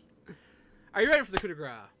so much. Are you ready for the coup de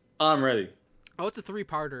grace? I'm ready. Oh, it's a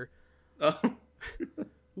three-parter. Oh.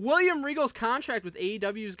 William Regal's contract with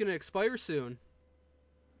AEW is going to expire soon.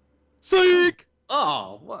 Psych!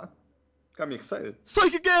 Oh, what? Got me excited.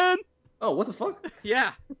 Psych again! Oh, what the fuck?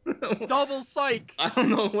 Yeah. Double psych. I don't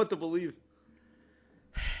know what to believe.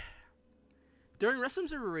 During Wrestling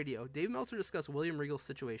Observer Radio, Dave Meltzer discussed William Regal's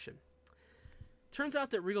situation. Turns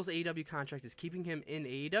out that Regal's AEW contract is keeping him in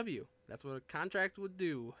AEW. That's what a contract would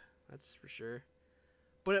do. That's for sure.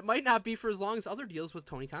 But it might not be for as long as other deals with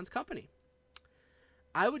Tony Khan's company.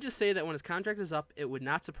 I would just say that when his contract is up, it would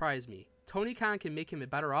not surprise me. Tony Khan can make him a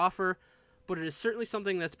better offer, but it is certainly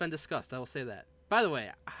something that's been discussed. I will say that. By the way,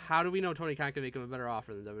 how do we know Tony Khan can make him a better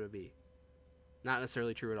offer than WWE? Not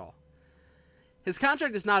necessarily true at all. His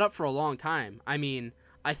contract is not up for a long time. I mean,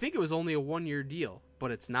 I think it was only a 1-year deal,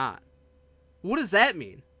 but it's not. What does that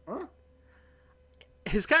mean? Huh?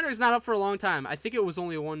 His contract is not up for a long time. I think it was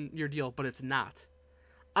only a 1-year deal, but it's not.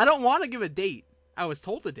 I don't want to give a date. I was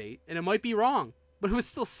told a date, and it might be wrong, but it was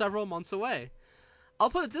still several months away. I'll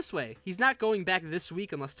put it this way. He's not going back this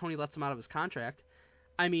week unless Tony lets him out of his contract.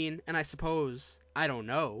 I mean, and I suppose, I don't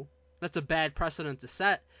know. That's a bad precedent to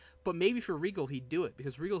set, but maybe for Regal he'd do it,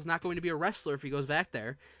 because Regal's not going to be a wrestler if he goes back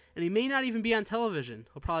there, and he may not even be on television.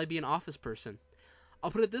 He'll probably be an office person.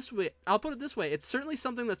 I'll put it this way. It's certainly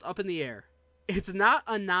something that's up in the air. It's not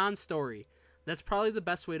a non-story. That's probably the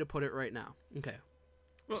best way to put it right now. Okay.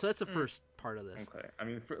 Well, so that's the first part of this. Okay. I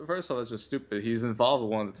mean, first of all, that's just stupid. He's involved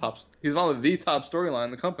with one of the top. He's involved with the top storyline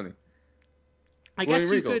in the company. I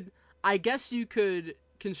guess you could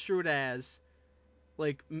construe it as,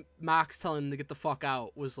 like, Mox telling him to get the fuck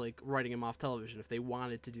out was like writing him off television if they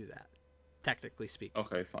wanted to do that. Technically speaking.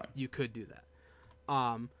 Okay, fine. You could do that.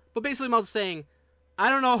 But basically, Mox is saying, I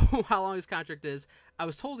don't know how long his contract is. I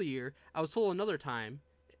was told a year. I was told another time.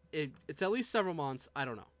 It's at least several months. I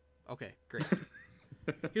don't know. Okay, great.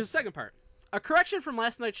 Here's the second part. A correction from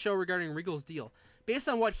last night's show regarding Regal's deal. Based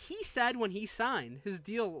on what he said when he signed, his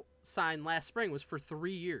deal signed last spring was for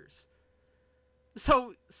 3 years.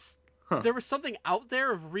 So there was something out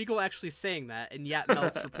there of Regal actually saying that, and yet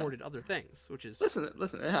Meltz reported other things, which is... Listen,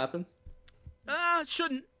 it happens.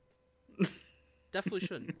 Shouldn't. Definitely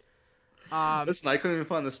shouldn't. Listen, I couldn't even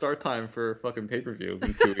find the start time for fucking pay-per-view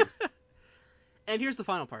in 2 weeks. And here's the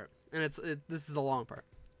final part, and this is a long part.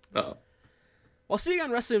 Uh-oh. While speaking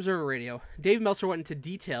on Wrestling Observer Radio, Dave Meltzer went into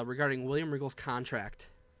detail regarding William Regal's contract.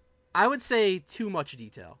 I would say too much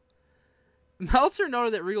detail. Meltzer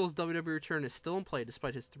noted that Regal's WWE return is still in play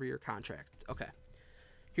despite his 3-year contract. Okay.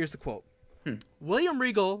 Here's the quote. William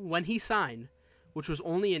Regal, when he signed, which was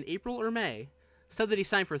only in April or May, said that he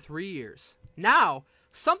signed for 3 years. Now,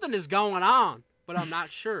 something is going on, but I'm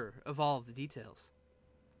not sure of all of the details.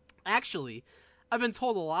 Actually, I've been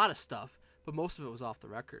told a lot of stuff, but most of it was off the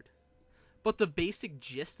record. But the basic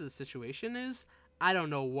gist of the situation is, I don't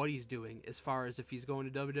know what he's doing as far as if he's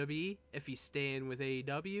going to WWE, if he's staying with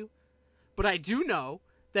AEW. But I do know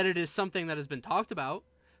that it is something that has been talked about.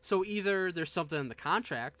 So either there's something in the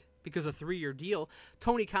contract, because a 3-year deal,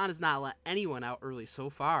 Tony Khan has not let anyone out early so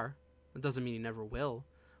far. That doesn't mean he never will.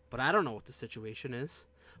 But I don't know what the situation is.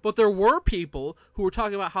 But there were people who were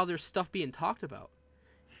talking about how there's stuff being talked about.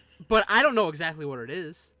 But I don't know exactly what it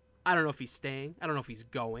is. I don't know if he's staying. I don't know if he's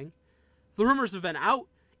going. The rumors have been out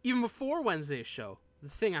even before Wednesday's show. The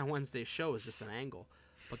thing on Wednesday's show is just an angle.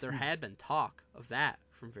 But there had been talk of that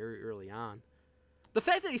from very early on. The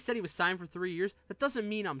fact that he said he was signed for 3 years, that doesn't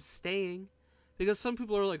mean I'm staying. Because some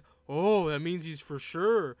people are like, oh, that means he's for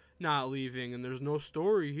sure not leaving, and there's no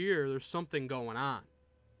story here. There's something going on.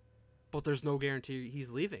 But there's no guarantee he's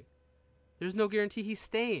leaving. There's no guarantee he's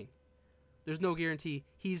staying. There's no guarantee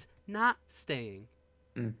he's not staying.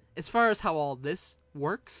 As far as how all this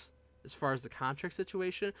works, as far as the contract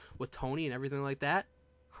situation with Tony and everything like that,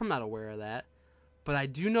 I'm not aware of that. But I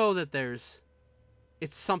do know that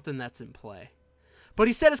it's something that's in play. But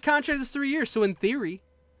he said his contract is 3 years, so in theory,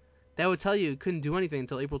 that would tell you he couldn't do anything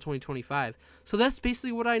until April 2025. So that's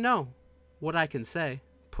basically what I know. What I can say.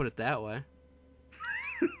 Put it that way.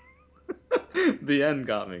 The end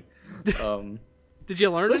got me. Did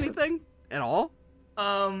you learn anything at all?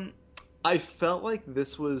 I felt like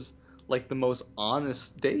this was like the most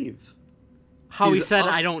honest Dave. How he said,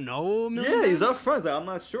 I don't know. Yeah, he's up front. I'm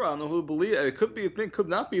not sure. I don't know who to believe. It could be a thing, could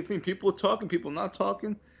not be a thing. People are talking, people not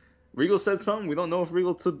talking. Regal said something. We don't know if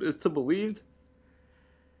Regal is to believed.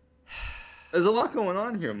 There's a lot going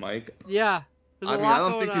on here, Mike. Yeah. I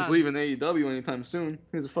don't think he's leaving AEW anytime soon.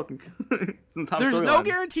 He's a fucking. There's no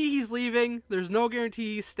guarantee he's leaving. There's no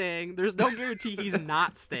guarantee he's staying. There's no guarantee he's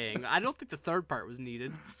not staying. I don't think the third part was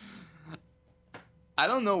needed. I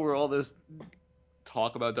don't know where all this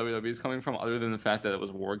talk about WWE is coming from, other than the fact that it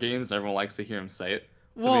was War Games. Everyone likes to hear him say it.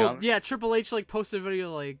 Well, yeah, Triple H posted a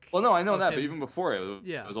video like. Well, no, I know that, but even before it,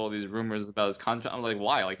 there was all these rumors about his contract. I'm like,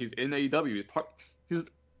 why? Like, he's in AEW.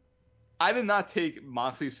 I did not take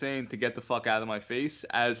Moxley saying to get the fuck out of my face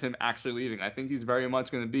as him actually leaving. I think he's very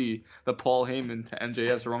much going to be the Paul Heyman to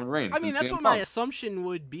MJF's Roman Reigns. I mean, that's what my assumption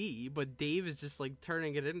would be, but Dave is just like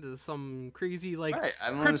turning it into some crazy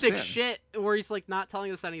cryptic shit where he's like not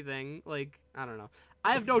telling us anything. Like, I don't know.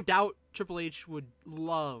 I have no doubt Triple H would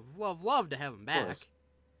love to have him back. It's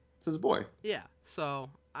his boy. Yeah.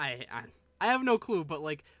 So I have no clue, but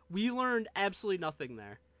like we learned absolutely nothing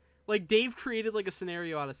there. Like, Dave created, like, a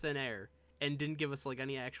scenario out of thin air and didn't give us, like,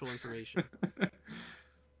 any actual information.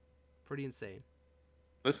 Pretty insane.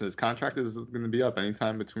 Listen, his contract is going to be up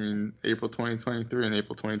anytime between April 2023 and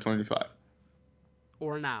April 2025.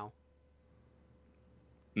 Or now.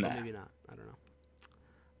 Nah. Or maybe not. I don't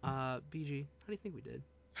know. BG, how do you think we did?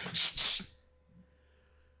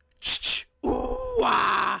 Ooh,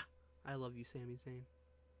 ah! I love you, Sami Zayn.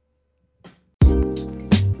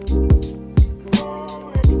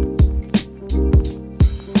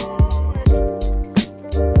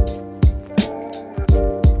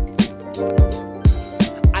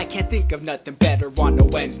 Think of nothing better on a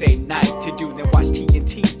Wednesday night to do than watch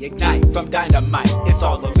TNT ignite from Dynamite. It's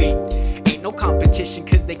all elite. Ain't no competition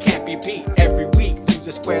cause they can't be beat. Every week use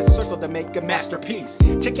a square circle to make a masterpiece.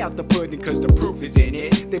 Check out the pudding cause the proof is in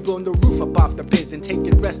it. They've blown the roof up off the biz and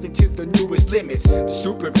taken wrestling to the newest limits. The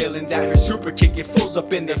super villains out here super kicking fools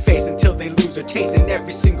up in their face until they lose their taste and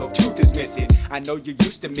every single tooth is missing. I know you're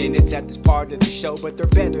used to minutes at this part of the show, but they're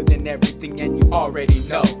better than everything and you already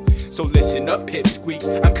know. So listen up, pipsqueaks,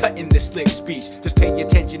 I'm cutting this slick speech. Just pay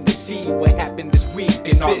attention to see what happened this week.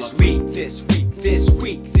 It's this week, this week, this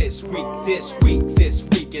week, this week, this week, this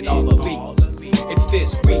week, and all elite. It's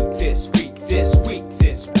this week, this week, this week,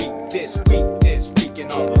 this week, this week, this week, and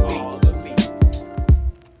all elite.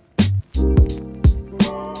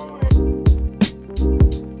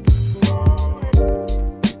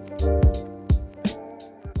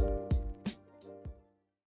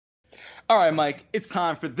 All right, Mike, it's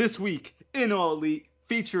time for This Week in All Elite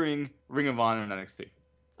featuring Ring of Honor and NXT.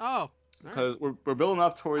 Oh, because we're building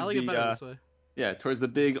up towards towards the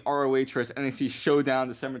big ROH vs NXT showdown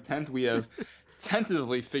December 10th. We have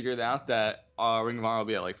tentatively figured out that Ring of Honor will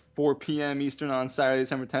be at like 4 p.m. Eastern on Saturday,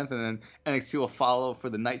 December 10th, and then NXT will follow for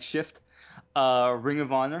the night shift. Ring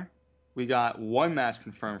of Honor, we got one match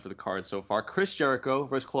confirmed for the card so far: Chris Jericho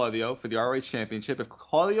versus Claudio for the ROH Championship. If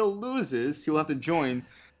Claudio loses, he will have to join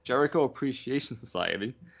Jericho Appreciation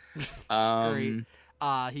Society. Great.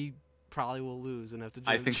 He probably will lose and have to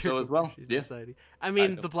join I think so as well. Yeah. Society. I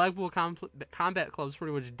mean, the Blackpool Combat Club's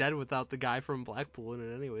pretty much dead without the guy from Blackpool in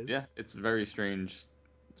it anyways. Yeah, it's a very strange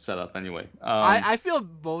setup anyway. I feel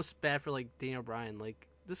most bad for like Daniel Bryan. Like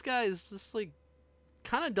this guy is just like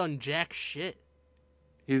kind of done jack shit.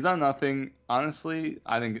 He's done nothing. Honestly,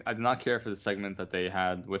 I think I did not care for the segment that they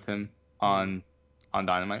had with him on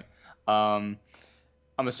Dynamite. I'm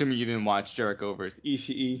assuming you didn't watch Jericho versus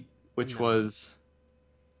Ishii, which was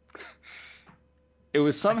it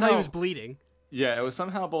was somehow I saw he was bleeding. Yeah, it was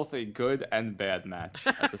somehow both a good and bad match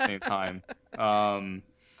at the same time. A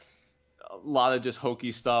lot of just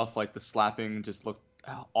hokey stuff, like the slapping just looked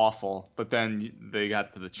awful. But then they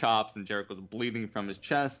got to the chops, and Jericho was bleeding from his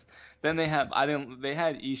chest. Then they had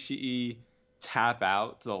Ishii tap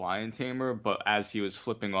out to the Lion Tamer, but as he was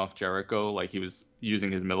flipping off Jericho, like he was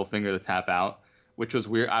using his middle finger to tap out, which was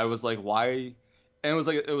weird. I was like, why? And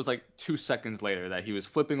it was like 2 seconds later that he was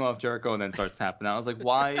flipping off Jericho and then starts tapping out. I was like,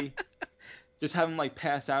 why? Just have him like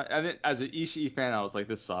pass out. And as an Ishii fan, I was like,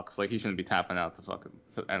 this sucks. Like he shouldn't be tapping out to fucking.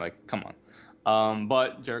 And like, come on.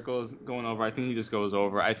 But Jericho's going over. I think he just goes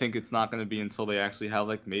over. I think it's not going to be until they actually have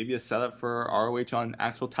like maybe a setup for ROH on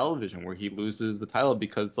actual television where he loses the title,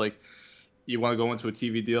 because like you want to go into a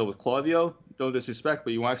TV deal with Claudio, no disrespect,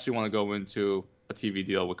 but you actually want to go into a TV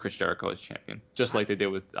deal with Chris Jericho as champion, just like they did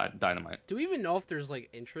with Dynamite. Do we even know if there's like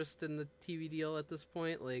interest in the TV deal at this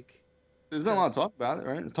point? Like, there's been a lot of talk about it,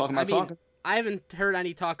 right? It's talking about talking. I haven't heard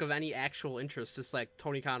any talk of any actual interest. Just like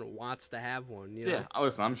Tony Khan wants to have one. You know? Yeah,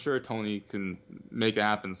 listen, I'm sure Tony can make it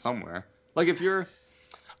happen somewhere. Like I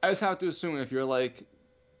just have to assume if you're like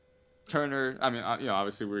Turner. I mean,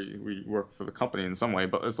 obviously we work for the company in some way,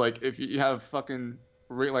 but it's like if you have fucking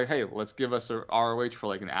like, hey, let's give us a ROH for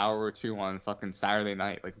like an hour or two on fucking Saturday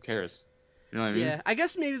night. Like, who cares? You know what I mean? Yeah, I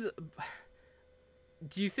guess maybe.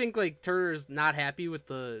 Do you think like Turner's not happy with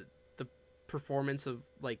the performance of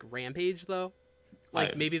like Rampage though?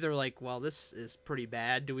 Like maybe they're like, well, this is pretty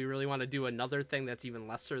bad. Do we really want to do another thing that's even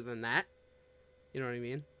lesser than that? You know what I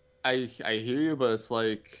mean? I hear you, but it's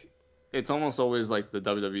like it's almost always like the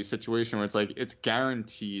WWE situation where it's like it's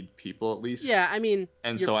guaranteed people at least. Yeah, I mean.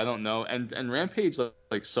 And so I don't know. And Rampage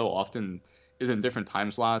like so often is in different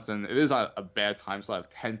time slots, and it is a bad time slot of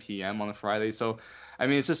 10 p.m. on a Friday. So I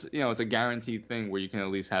mean, it's just it's a guaranteed thing where you can at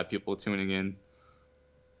least have people tuning in.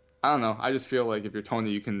 I don't know. I just feel like if you're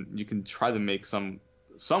Tony, you can try to make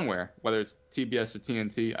somewhere, whether it's TBS or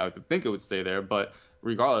TNT. I would think it would stay there, but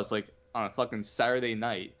regardless, like on a fucking Saturday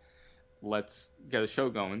night, let's get a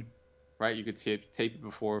show going, right? You could tape it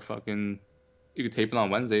before you could tape it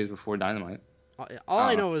on Wednesdays before Dynamite. All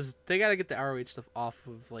I know is they gotta get the ROH stuff off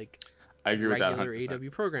of like I agree with that regular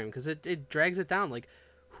AEW program, because it drags it down. Like,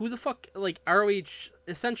 who the fuck, like, ROH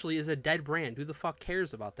essentially is a dead brand. Who the fuck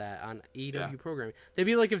cares about that on AEW programming? They'd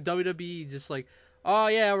be like if WWE just like, oh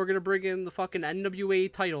yeah, we're gonna bring in the fucking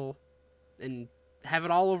NWA title and have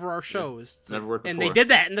it all over our shows. Yeah, never worked before. And they did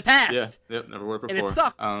that in the past. Yeah, yep, never worked before. And it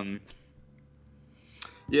sucked.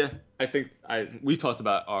 Yeah, I think we talked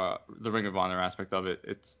about the Ring of Honor aspect of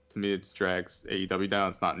it. To me, it drags AEW down.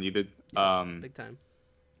 It's not needed. Big time.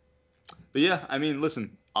 But yeah, I mean,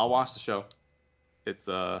 listen, I'll watch the show. It's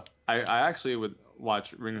I actually would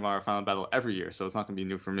watch Ring of Honor Final Battle every year, so it's not gonna be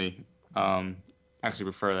new for me. Actually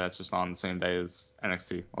prefer that it's just on the same day as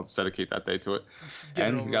NXT. I'll just dedicate that day to it.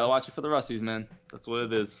 And you gotta watch it for the Russies, man. That's what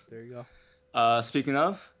it is. There you go. Speaking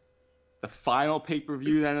of, the final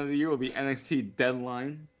pay-per-view at the end of the year will be NXT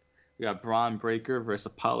Deadline. We got Braun Breaker versus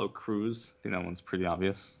Apollo Crews. I think that one's pretty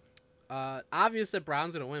obvious. Obvious that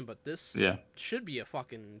Braun's gonna win, but this should be a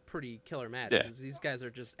fucking pretty killer match, because these guys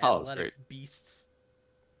are just athletic beasts.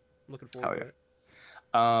 I'm looking forward to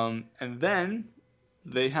it. And then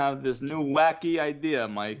they have this new wacky idea,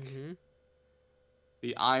 Mike. Mm-hmm.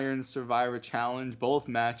 The Iron Survivor Challenge. Both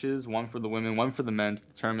matches, one for the women, one for the men, to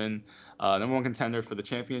determine number one contender for the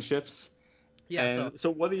championships. Yeah. So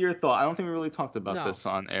what are your thoughts? I don't think we really talked about this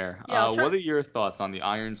on air. Yeah, what are your thoughts on the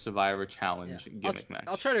Iron Survivor Challenge gimmick match?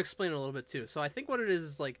 I'll try to explain it a little bit too. So I think what it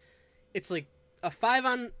is like, it's like a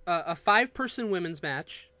 5-person women's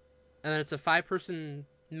match, and then it's a 5-person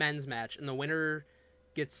men's match, and the winner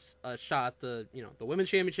gets a shot at the women's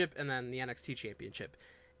championship and then the NXT championship.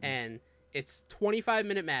 And it's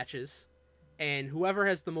 25-minute matches, and whoever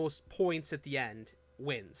has the most points at the end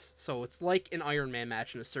wins. So it's like an Iron Man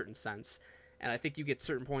match in a certain sense. And I think you get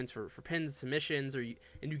certain points for pins, submissions, and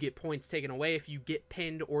you get points taken away if you get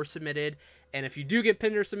pinned or submitted. And if you do get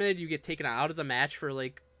pinned or submitted, you get taken out of the match for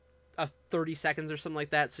like 30 seconds or something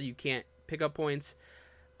like that, so you can't pick up points.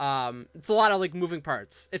 It's a lot of like moving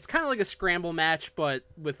parts. It's kind of like a scramble match, but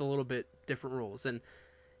with a little bit different rules. And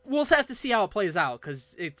we'll just have to see how it plays out,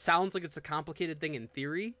 because it sounds like it's a complicated thing in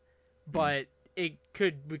theory, but we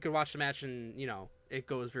could watch the match and it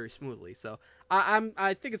goes very smoothly. So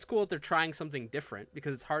I think it's cool that they're trying something different,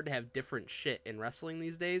 because it's hard to have different shit in wrestling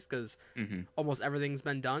these days, because almost everything's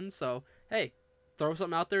been done. So hey, throw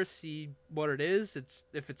something out there, see what it is.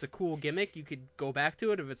 If it's a cool gimmick, you could go back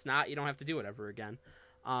to it. If it's not, you don't have to do it ever again.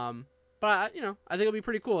 But I think it'll be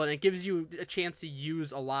pretty cool, and it gives you a chance to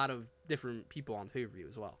use a lot of different people on pay-per-view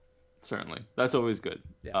as well. Certainly, that's always good.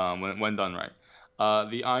 Yeah. When done right.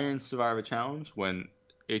 The Iron Survivor Challenge, when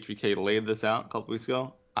HBK laid this out a couple weeks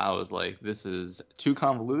ago, I was like, this is too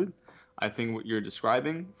convoluted. I think what you're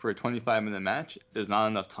describing for a 25-minute match is not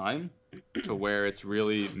enough time to where it's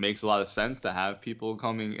really makes a lot of sense to have people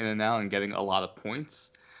coming in and out and getting a lot of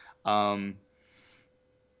points.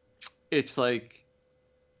 It's like,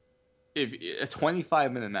 if a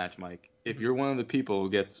 25-minute match, Mike, if you're one of the people who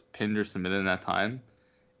gets pinned or submitted in that time,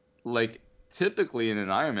 like typically in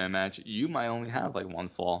an Iron Man match, you might only have like one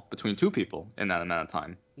fall between two people in that amount of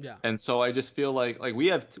time. Yeah. And so I just feel like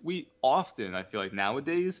we often, I feel like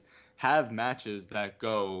nowadays, have matches that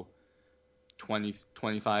go 20,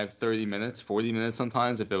 25, 30 minutes, 40 minutes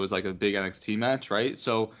sometimes if it was like a big NXT match, right?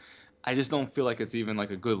 So I just don't feel like it's even like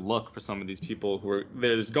a good look for some of these people who are,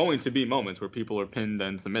 there's going to be moments where people are pinned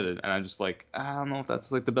and submitted, and I'm just like, I don't know if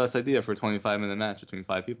that's like the best idea for a 25-minute match between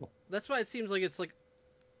 5 people. That's why it seems like it's like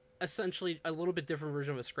essentially a little bit different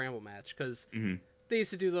version of a scramble match, because they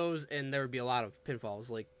used to do those and there would be a lot of pinfalls.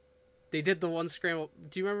 Like they did the one scramble.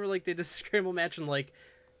 Do you remember like they did a scramble match and like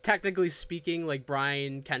technically speaking, like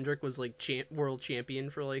Brian Kendrick was like world champion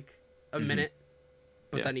for like a minute.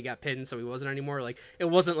 But then he got pinned, so he wasn't anymore. Like, it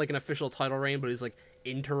wasn't like an official title reign, but he was like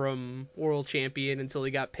interim world champion until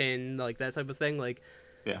he got pinned, like that type of thing. Like,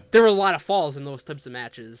 there were a lot of falls in those types of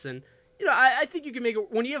matches, and I think you can make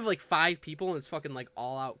it when you have like 5 people and it's fucking like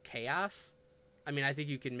all out chaos. I mean, I think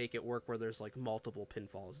you can make it work where there's like multiple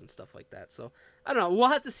pinfalls and stuff like that. So I don't know. We'll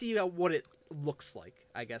have to see what it looks like,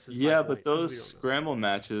 I guess. Is my point, but those scramble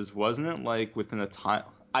matches, wasn't it like within a time?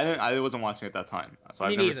 I wasn't watching at that time, so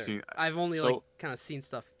Me I've never neither. seen. I've only like kind of seen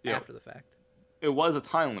stuff after the fact. It was a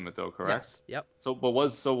time limit though, correct? Yes. Yep.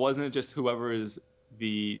 So wasn't it just whoever is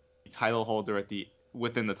the title holder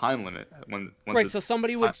within the time limit Right. So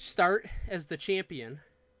somebody would start as the champion.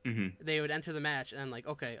 They would enter the match and like,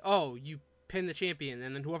 okay, you pin the champion,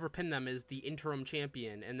 and then whoever pinned them is the interim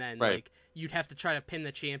champion, and then like you'd have to try to pin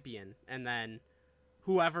the champion, and then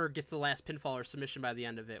whoever gets the last pinfall or submission by the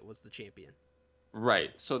end of it was the champion. Right.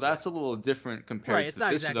 So that's a little different compared it's to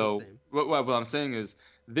not this, exactly though. the same. What I'm saying is,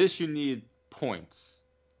 this you need points.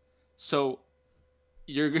 So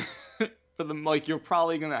you're you're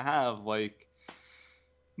probably gonna have like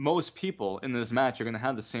most people in this match are gonna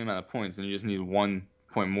have the same amount of points, and you just need 1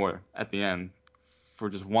 point more at the end for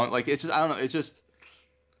just one. Like it's just, I don't know. It's just,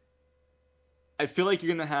 I feel like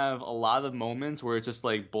you're gonna have a lot of moments where it's just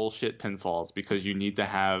like bullshit pinfalls because you need to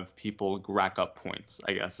have people rack up points,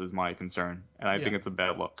 I guess, is my concern, and I think it's a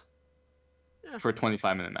bad look for a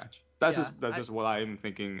 25-minute match. That's just what I'm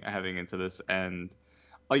thinking heading into this, and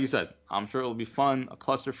like you said, I'm sure it'll be fun, a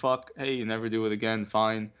clusterfuck. Hey, you never do it again,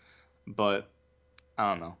 fine, but I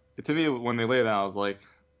don't know. To me, when they laid it out, I was like,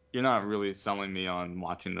 you're not really selling me on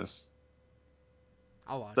watching this.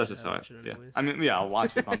 I'll watch that's it. just how anyways. I mean, I'll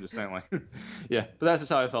watch it. I'm just saying, like, but that's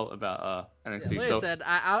just how I felt about NXT. Like I said,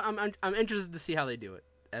 I'm interested to see how they do it,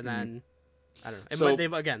 and then I don't know.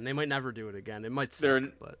 They might never do it again. It might suck,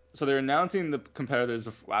 but so they're announcing the competitors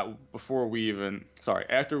before we even. Sorry,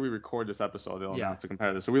 after we record this episode, they'll announce the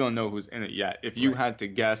competitors. So we don't know who's in it yet. If you had to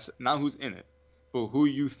guess, not who's in it, but who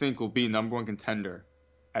you think will be number 1 contender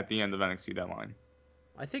at the end of NXT deadline.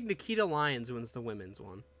 I think Nikita Lyons wins the women's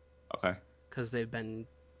one. Okay. Because they've been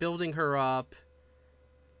building her up,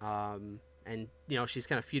 and she's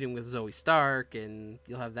kind of feuding with Zoe Stark, and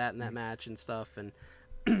you'll have that in that match and stuff, and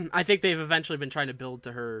I think they've eventually been trying to build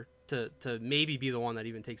to her to maybe be the one that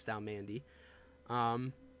even takes down Mandy.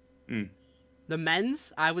 The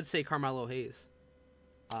men's, I would say Carmelo Hayes.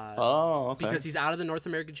 Okay. Because he's out of the North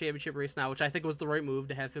American Championship race now, which I think was the right move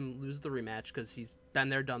to have him lose the rematch because he's been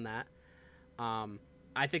there, done that.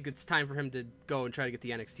 I think it's time for him to go and try to get the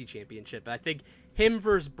NXT Championship. I think him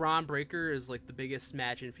versus Braun Breaker is like the biggest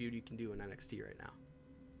match and feud you can do in NXT right now.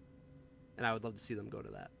 And I would love to see them go to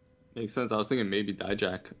that. Makes sense. I was thinking maybe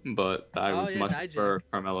Dijak, but I would much prefer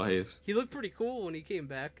Carmelo Hayes. He looked pretty cool when he came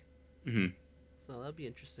back. So that'd be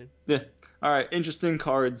interesting. Yeah. All right. Interesting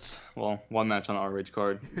cards. Well, one match on our RH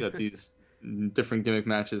card. You got these different gimmick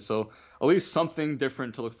matches. So at least something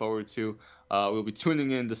different to look forward to. We'll be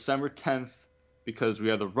tuning in December 10th because we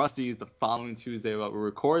have the Rusties the following Tuesday that we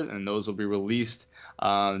record, and those will be released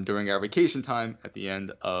during our vacation time at the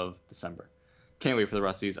end of December. Can't wait for the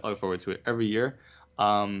Rusties. I look forward to it every year.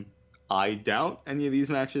 I doubt any of these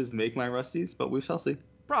matches make my Rusties, but we shall see.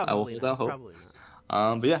 Probably I will hold out hope. Probably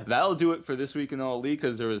not. But yeah, that'll do it for this week in All Elite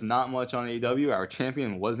because there was not much on AEW. Our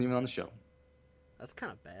champion wasn't even on the show. That's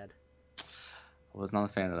kind of bad. I was not a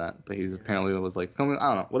fan of that, but he's apparently was like coming. I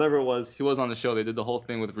don't know, whatever it was. He was on the show. They did the whole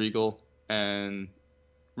thing with Regal, and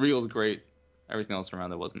Regal's great. Everything else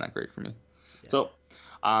around it wasn't that great for me. Yeah. So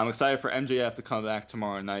I'm excited for MJF to come back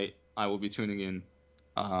tomorrow night. I will be tuning in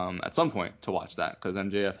at some point to watch that because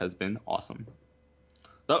MJF has been awesome.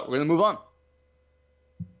 So we're gonna move on.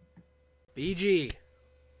 BG.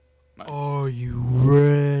 Are you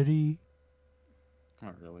ready?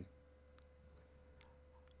 Not really.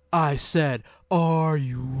 I said, are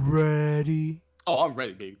you ready? Oh, I'm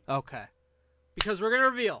ready, baby. Okay. Because we're going to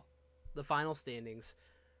reveal the final standings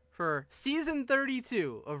for Season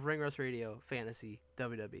 32 of Ring Rust Radio Fantasy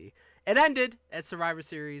WWE. It ended at Survivor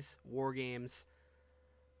Series War Games.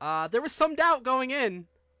 There was some doubt going in,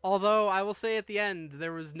 although I will say at the end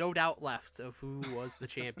there was no doubt left of who was the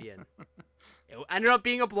champion. It ended up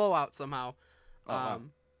being a blowout somehow. We'll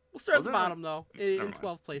start at the bottom, though, in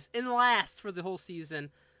 12th place. In last for the whole season,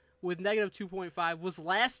 with negative 2.5, was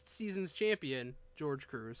last season's champion, George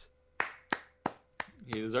Cruz.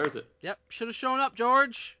 He deserves it. Yep, should have shown up,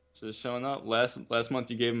 George. Should have shown up. Last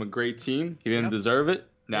month you gave him a great team. He didn't deserve it.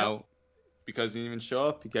 Now, because he didn't even show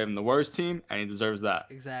up, you gave him the worst team, and he deserves that.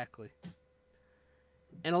 Exactly.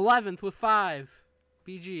 And 11th with 5,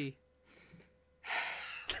 BG.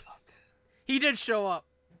 He did show up.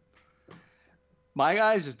 My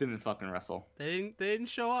guys just didn't fucking wrestle. They didn't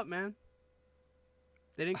show up, man.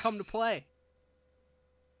 They didn't come to play.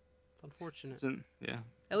 It's unfortunate. Yeah.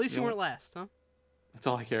 At least you weren't last, huh? That's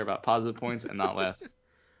all I care about. Positive points and not last.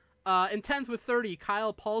 In 10th with 30,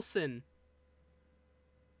 Kyle Paulson.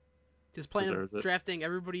 Just drafting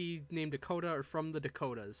everybody named Dakota or from the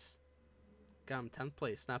Dakotas. Got him 10th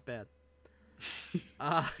place. Not bad.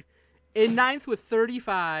 In 9th with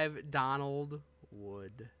 35, Donald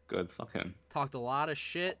Wood. Good. Fuck him. Talked a lot of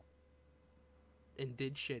shit and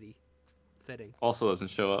did shitty. Fitting. Also doesn't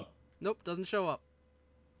show up. Nope, doesn't show up.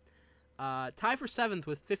 Tie for 7th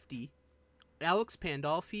with 50, Alex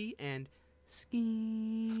Pandolfi and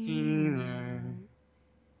Skinner.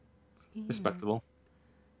 Respectable.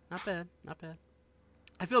 Not bad.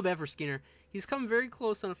 I feel bad for Skinner. He's come very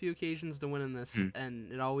close on a few occasions to winning this,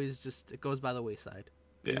 and it always it goes by the wayside.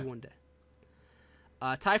 Maybe one day.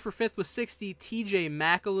 Tie for 5th with 60, TJ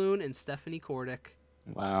McAloon and Stephanie Kordick.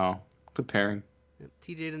 Wow. Good pairing.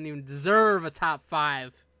 TJ didn't even deserve a top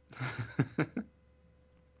 5. The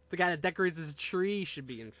guy that decorates his tree should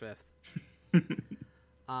be in 5th.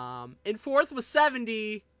 In 4th with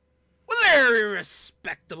 70. Was a very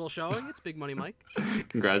respectable showing. It's Big Money Mike.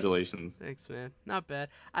 Congratulations. Thanks, man. Not bad.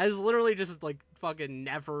 I was literally just fucking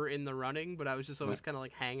never in the running, but I was just always kind of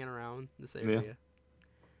hanging around this area. Yeah.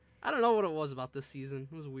 I don't know what it was about this season.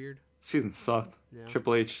 It was weird. Season sucked. Yeah.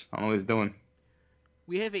 Triple H, I don't know what he's doing.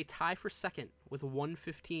 We have a tie for 2nd with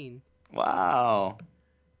 115. Wow.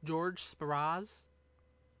 George Spiraz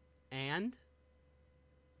and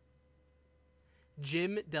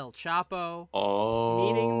Jim Del Chapo,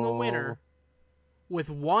 meaning the winner with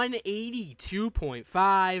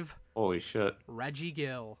 182.5. Holy shit. Reggie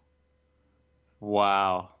Gill.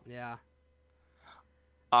 Wow. Yeah.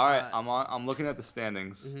 All right, I'm looking at the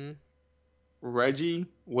standings. Mm-hmm. Reggie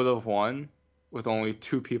would have won with only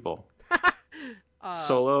 2 people.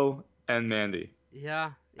 Solo and Mandy.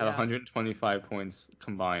 Yeah. At 125 points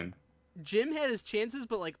combined. Jim had his chances,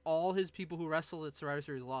 but all his people who wrestled at Survivor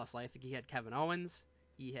Series lost. I think he had Kevin Owens.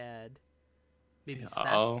 He had maybe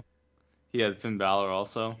Seth. He had Finn Balor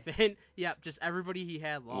also. Finn, just everybody he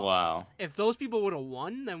had lost. Wow. If those people would have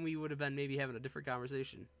won, then we would have been maybe having a different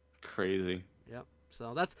conversation. Crazy. Yep.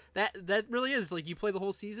 So that really is you play the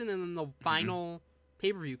whole season and then the final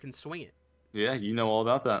pay-per-view can swing it. Yeah, you know all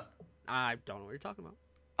about that. I don't know what you're talking about.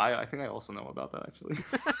 I think I also know about that actually.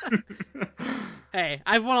 Hey,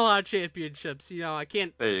 I've won a lot of championships. I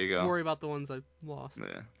can't worry about the ones I've lost.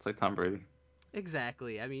 Yeah, it's like Tom Brady.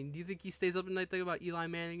 Exactly. I mean, do you think he stays up at night thinking about Eli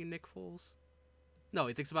Manning and Nick Foles? No,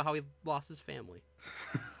 he thinks about how he lost his family.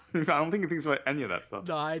 I don't think he thinks about any of that stuff.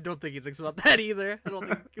 No, I don't think he thinks about that either. I don't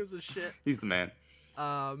think he gives a shit. He's the man.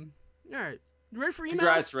 All right. You ready for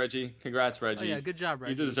emails? Congrats, Reggie. Oh, yeah, good job,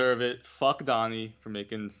 Reggie. You deserve it. Fuck Donnie for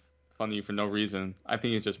making fun of you for no reason. I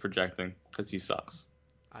think he's just projecting because he sucks.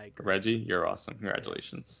 I agree. Reggie, you're awesome.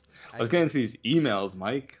 Congratulations. Let's get into these emails,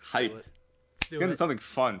 Mike. Hyped. Let's get into something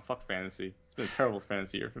fun. Fuck fantasy. It's been a terrible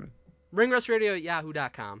fantasy year for me.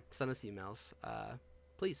 ringrustradio@yahoo.com. Send us emails.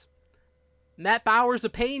 Please. Matt Bowers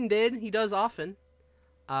of Pain did. He does often.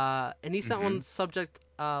 And he sent one subject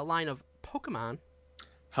line of Pokemon.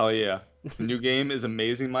 Hell yeah. The new game is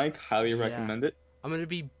amazing, Mike. Highly recommend it. I'm going to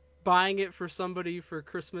be buying it for somebody for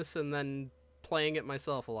Christmas and then playing it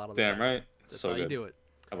myself a lot of the time. Damn right. That's so how good. you do it.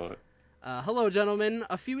 I love it. Hello, gentlemen.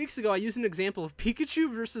 A few weeks ago, I used an example of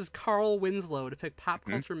Pikachu versus Carl Winslow to pick pop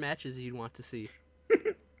culture matches you'd want to see.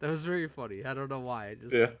 That was very funny. I don't know why. It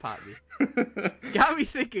just popped me. Got me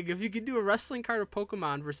thinking, if you could do a wrestling card of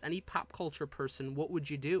Pokemon versus any pop culture person, what would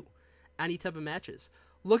you do? Any type of matches.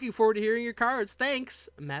 Looking forward to hearing your cards. Thanks,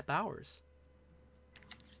 Matt Bowers.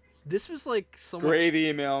 This was like so much... Great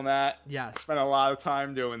email, Matt. Yes. I spent a lot of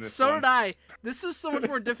time doing this So one. did I. This was so much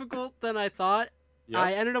more difficult than I thought. Yep.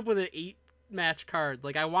 I ended up with an 8-match card.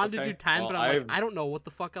 Like, I wanted to do 10, but I'm like, I don't know what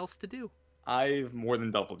the fuck else to do. I've more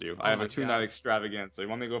than doubled you. I have a 2-night extravaganza. You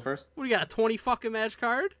want me to go first? What, you got a 20 fucking match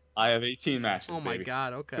card? I have 18 matches, Oh my baby.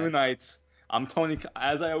 god, okay. 2 nights. I'm Tony,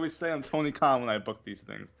 as I always say, I'm Tony Khan when I book these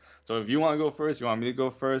things. So if you want to go first, you want me to go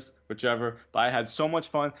first, whichever. But I had so much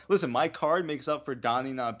fun. Listen, my card makes up for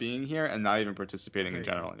Donnie not being here and not even participating in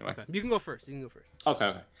general anyway. Okay. You can go first.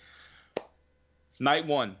 Okay. Night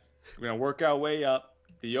 1. We're going to work our way up.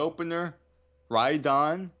 The opener,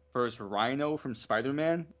 Rhydon versus Rhino from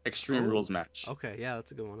Spider-Man Extreme Rules match. Okay, yeah,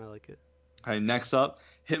 that's a good one. I like it. Okay, next up,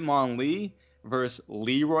 Hitmonlee versus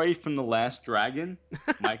Leroy from The Last Dragon.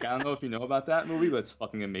 Mike, I don't know if you know about that movie, but it's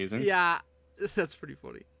fucking amazing. Yeah, that's pretty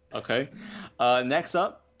funny. Okay. Next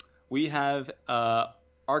up, we have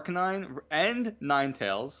Arcanine and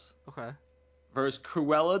Ninetales versus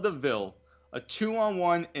Cruella de Vil. A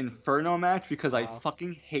 2-on-1 Inferno match because I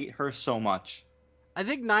fucking hate her so much. I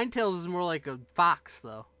think Ninetales is more like a fox,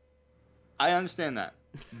 though. I understand that.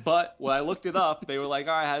 But when I looked it up, they were like,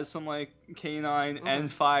 all right, it has some like canine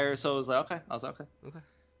and fire. So I was like, okay. Okay.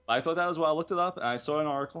 I thought that was why I looked it up and I saw an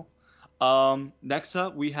article. Next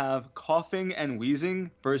up, we have Coughing and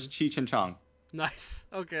Wheezing versus Cheech and Chong. Nice.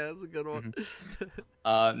 Okay, that's a good one.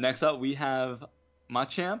 Next up, we have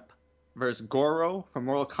Machamp versus Goro from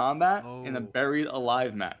Mortal Kombat in a Buried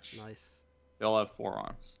Alive match. Nice. They all have 4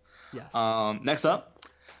 arms. Yes. Next up,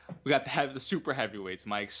 we got the super heavyweights,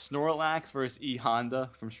 Mike. Snorlax versus E Honda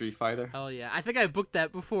from Street Fighter. Hell yeah. I think I booked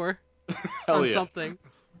that before. Hell on yeah. something.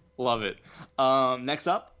 Love it. Next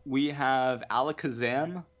up, we have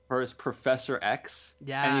Alakazam versus Professor X.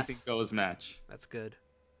 Yes. Anything goes match. That's good.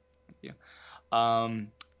 Thank you.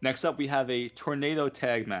 Next up, we have a Tornado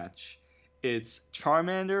Tag match. It's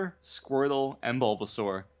Charmander, Squirtle, and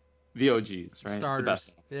Bulbasaur. The OGs, right? Starters. The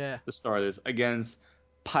best ones. Yeah. The starters. Against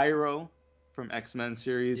Pyro from X-Men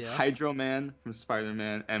series, Hydro Man from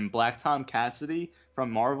Spider-Man, and Black Tom Cassidy from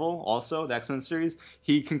Marvel, also the X-Men series.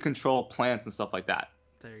 He can control plants and stuff like that.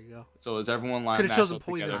 There you go. So is everyone lined Could have chosen up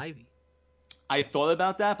Poison together? Ivy. I thought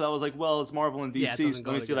about that, but I was like, well, it's Marvel and DC, so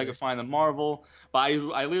let me see if I can find a Marvel. But I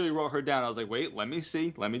literally wrote her down. I was like, wait, let me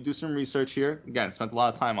see. Let me do some research here. Again, spent a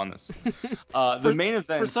lot of time on this. The main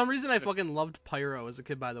event. For some reason, I fucking loved Pyro as a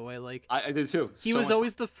kid, by the way. Like I did too. He was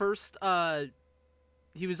always the first.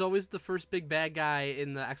 He was always the first big bad guy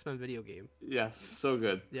in the X-Men video game. Yes, so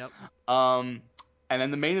good. Yep. And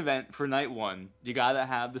then the main event for night 1, you gotta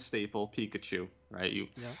have the staple Pikachu, right?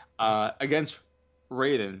 Against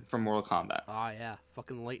Raiden from Mortal Kombat. Oh yeah,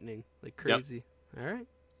 fucking lightning like crazy. Yep. All right.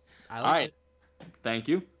 All right. Thank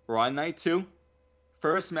you. We're on night 2.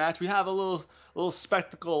 First match, we have a little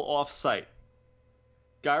spectacle off-site.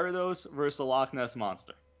 Gyarados versus the Loch Ness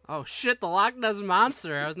Monster. Oh shit, the Loch Ness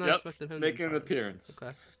Monster. I was not expecting him making an appearance.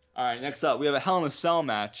 Okay. All right, next up, we have a Hell in a Cell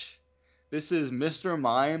match. This is Mr.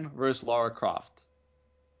 Mime versus Lara Croft.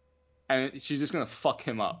 And she's just going to fuck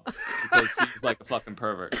him up because he's like a fucking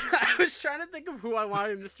pervert. I was trying to think of who I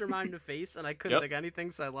wanted Mr. Mime to face, and I couldn't think of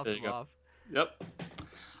anything, so I left him off. Yep.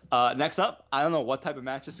 Next up, I don't know what type of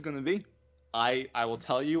match this is going to be. I will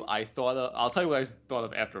tell you. I'll tell you what I thought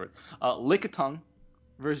of afterwards. Lickitung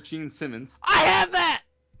versus Gene Simmons. I have that!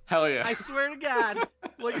 Hell yeah. I swear to God.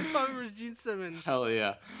 Lickitung versus Gene Simmons. Hell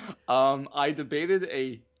yeah. I debated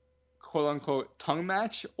a quote-unquote tongue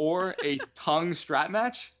match or a tongue strap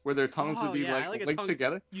match where their tongues would be linked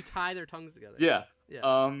together. You tie their tongues together. Yeah. Yeah.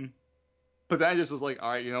 But then I just was like,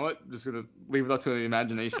 all right, you know what? I'm just gonna leave it up to the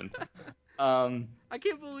imagination. I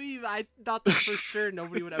can't believe I thought that for sure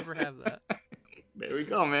nobody would ever have that. There we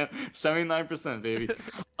go, man. 79%, baby.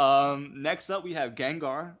 Next up, we have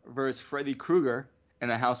Gengar versus Freddy Krueger in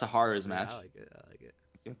a House of Horrors match. I like it.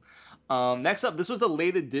 Thank you. Next up, this was a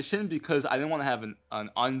late edition because I didn't want to have an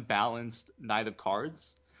unbalanced night of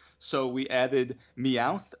cards. So we added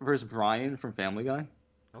Meowth versus Brian from Family Guy.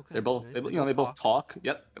 Okay. They're both, nice. they both talk.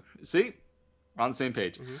 Yep. See, we're on the same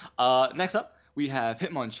page. Mm-hmm. Next up, we have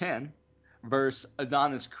Hitmonchan versus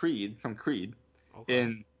Adonis Creed from Creed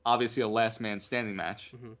in obviously a last man standing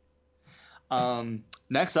match.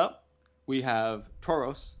 Next up, we have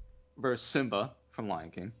Tauros versus Simba from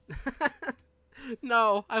Lion King.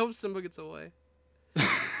 No, I hope Simba gets away.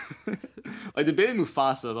 I debated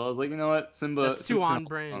Mufasa, but I was like, you know what, Simba. That's too on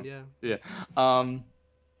brand, yeah. Yeah.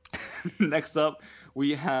 Next up,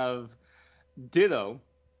 we have Ditto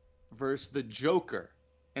versus the Joker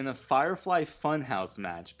in a Firefly Funhouse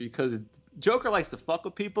match, because Joker likes to fuck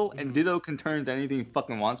with people, and Ditto can turn into anything he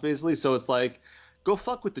fucking wants, basically. So it's like, go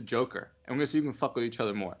fuck with the Joker, and we're gonna see who can fuck with each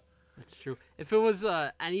other more. That's true. If it was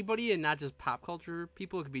anybody and not just pop culture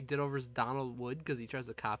people, it could be Ditto versus Donald Wood, because he tries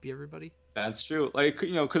to copy everybody. That's true. Like,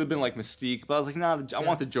 you know, it could have been like Mystique, but I was like, nah, I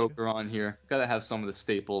want the Joker on here. Gotta have some of the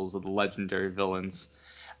staples of the legendary villains.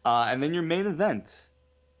 And then your main event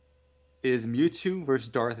is Mewtwo versus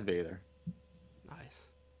Darth Vader. Nice.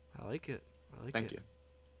 I like it. Thank you.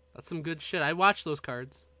 That's some good shit. I watched those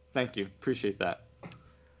cards. Thank you. Appreciate that.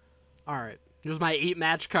 All right. Here's my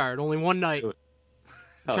 8-match card. Only one night.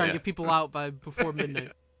 Trying to get people out before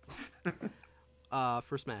midnight.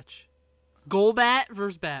 First match. Golbat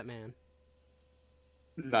versus Batman.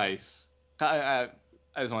 Nice. I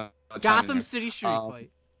just want to Gotham City Street Fight.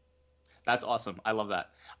 That's awesome. I love that.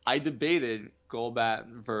 I debated Golbat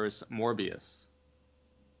versus Morbius.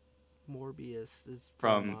 Morbius is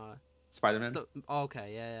from Spider-Man.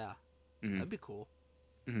 Okay, yeah. Mm-hmm. That'd be cool.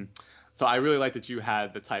 Mm-hmm. So I really like that you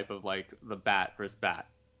had the type of like the Bat versus Bat.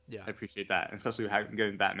 Yeah. I appreciate that, especially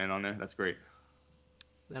getting Batman on there. That's great.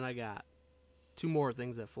 Then I got 2 more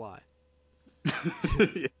things that fly.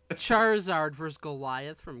 Charizard versus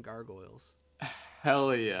Goliath from Gargoyles.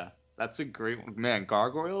 Hell yeah. That's a great one. Man,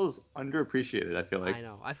 Gargoyles, underappreciated, I feel like. I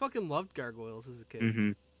know. I fucking loved Gargoyles as a kid.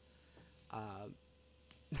 Mm-hmm.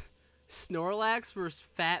 Snorlax versus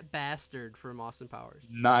Fat Bastard from Austin Powers.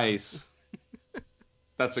 Nice.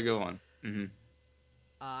 That's a good one. Mm-hmm.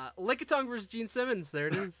 Lickitung versus Gene Simmons. There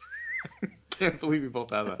it is. Can't believe we both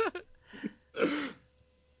have that.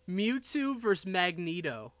 Mewtwo versus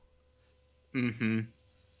Magneto. Mm-hmm.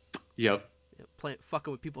 Yep.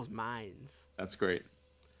 Fucking with people's minds. That's great.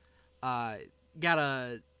 Got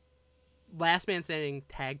a last man standing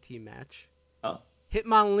tag team match. Oh.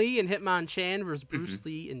 Hitmonlee and Hitmonchan versus Bruce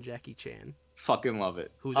Lee and Jackie Chan. Fucking love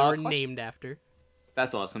it. Who they were named after.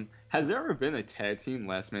 That's awesome. Has there ever been a tag team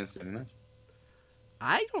last man standing match?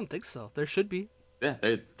 I don't think so. There should be. Yeah,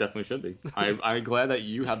 there definitely should be. I'm glad that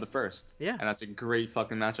you had the first. Yeah. And that's a great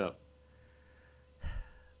fucking matchup.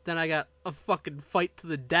 Then I got a fucking fight to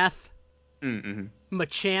the death. Mm-hmm.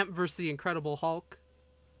 Machamp versus the Incredible Hulk.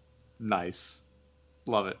 Nice.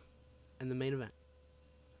 Love it. And the main event.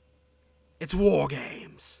 It's War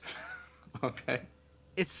Games. Okay.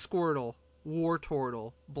 It's Squirtle,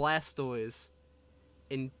 Wartortle, Blastoise,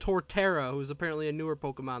 and Torterra, who's apparently a newer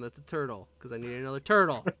Pokemon that's a turtle, because I need another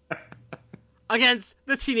turtle. Against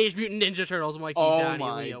the Teenage Mutant Ninja Turtles, Mikey, Donnie,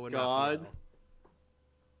 Leo, and Raphael.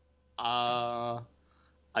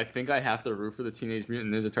 I think I have to root for the Teenage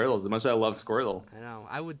Mutant Ninja Turtles as much as I love Squirtle. I know,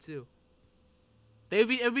 I would too.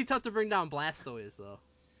 It'd be tough to bring down Blastoise, though.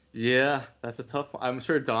 Yeah, that's a tough one. I'm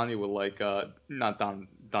sure Donnie would like, not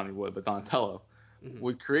Donnie Wood, but Donatello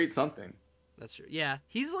would create something. That's true. Yeah,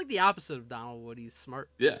 he's like the opposite of Donald Wood. He's smart.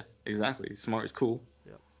 Yeah, exactly. He's smart. He's cool.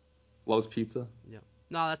 Yep. Loves pizza. Yep.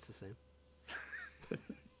 No, that's the same.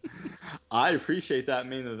 I appreciate that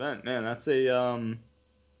main event, man. That's a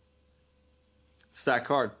stack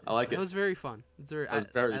card. I like it. It was very fun. Very I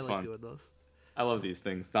fun. like doing those. I love these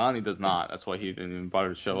things. Donnie does not. That's why he didn't even bother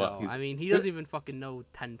to show up. I mean, he doesn't even fucking know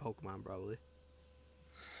 10 Pokemon, probably.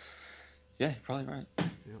 Yeah, you're probably right.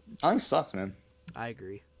 Yep. Donnie sucks, man. I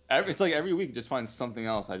agree. It's like every week just find something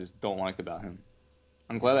else I just don't like about him.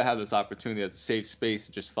 I'm glad I have this opportunity as a safe space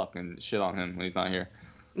to just fucking shit on him when he's not here.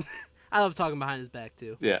 I love talking behind his back,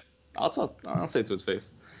 too. Yeah. I'll say it to his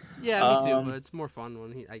face. Yeah, me too, but it's more fun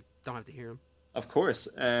when I don't have to hear him. Of course.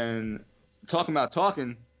 And talking about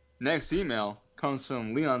talking, next email comes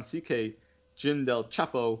from Leon CK, Jim Del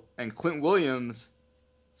Chapo, and Clint Williams.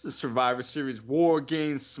 This is Survivor Series War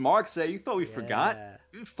Games Smart Say. You thought we forgot?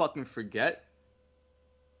 You didn't fucking forget.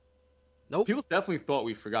 Nope. People definitely thought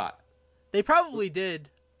we forgot. They probably did.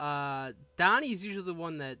 Donnie's usually the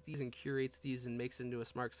one that curates these and makes into a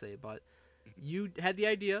Smart Say, but you had the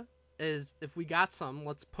idea is if we got some,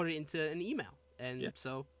 let's put it into an email. And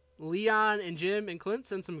so Leon and Jim and Clint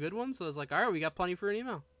sent some good ones, so I was like, all right, we got plenty for an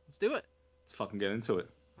email. Let's do it. Let's fucking get into it.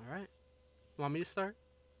 All right. Want me to start?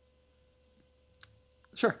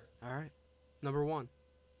 Sure. All right. Number 1.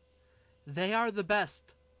 They are the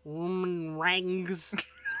best. Rangs.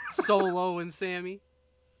 Solo and Sammy.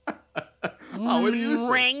 Oh, where the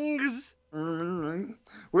Rangs. Where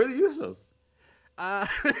are the Usos?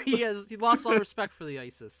 He lost all respect for the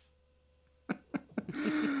ISIS.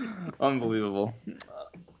 Unbelievable.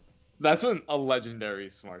 That's a legendary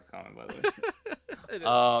Smarks comment, by the way. It is.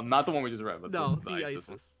 Not the one we just read, but No, the ISIS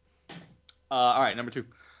one. ISIS. All right, number 2.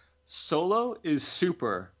 Solo is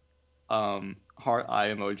super. Heart eye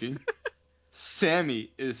emoji.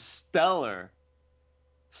 Sammy is stellar.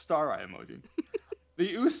 Star eye emoji.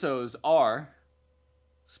 The Usos are,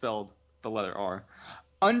 spelled the letter R,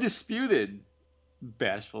 undisputed.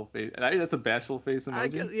 Bashful face. That's a bashful face emoji. I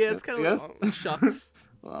guess, yeah, it's kind of like, shucks.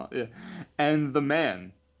 Well, yeah. And the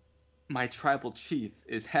man, my tribal chief,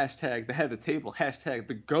 is hashtag the head of the table, hashtag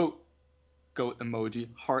the goat. Goat emoji,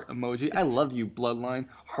 heart emoji. I love you, bloodline.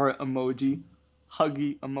 Heart emoji,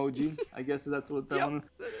 huggy emoji. I guess that's what that one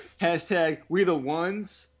is. Hashtag we the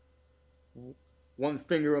ones. One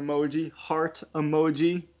finger emoji, heart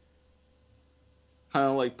emoji. Kind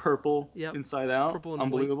of like purple inside out. Purple and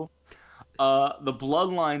unbelievable. The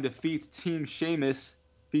Bloodline defeats Team Sheamus,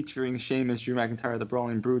 featuring Sheamus, Drew McIntyre, the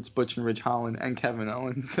Brawling Brutes, Butch and Ridge Holland, and Kevin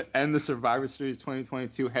Owens, and the Survivor Series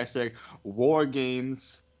 2022 hashtag War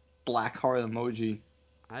Games black heart emoji.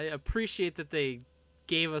 I appreciate that they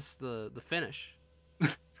gave us the finish.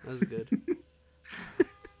 That was good.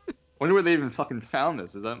 Wonder where they even fucking found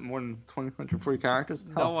this. Is that more than 240 characters?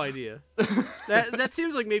 No idea. That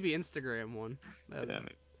seems like maybe Instagram one. Yeah,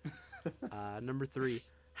 maybe. Number 3.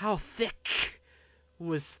 How thick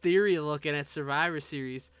was Theory looking at Survivor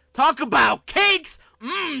Series? Talk about cakes!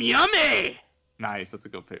 Yummy! Nice. That's a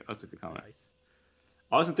good pick. That's a good comment. Nice.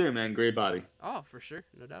 Austin Theory, man. Great body. Oh, for sure.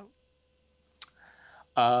 No doubt.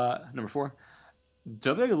 Number 4.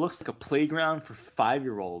 WWE looks like a playground for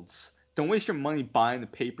 5-year-olds. Don't waste your money buying the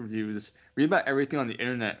pay-per-views. Read about everything on the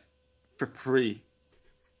internet for free.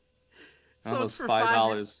 So it's for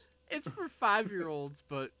 $5. It's for 5-year-olds,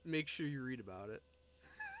 but make sure you read about it.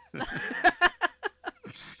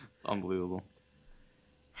 It's unbelievable.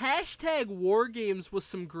 Hashtag War Games was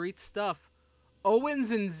some great stuff.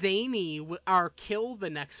 Owens and Zany are kill the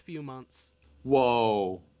next few months.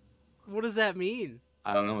 Whoa. What does that mean?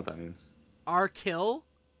 I don't know what that means. Are kill?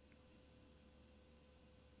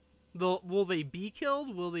 Will they be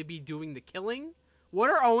killed? Will they be doing the killing? What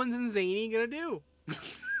are Owens and Zany gonna do?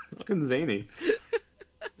 Fucking zany.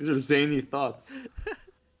 These are zany thoughts.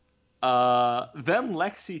 Them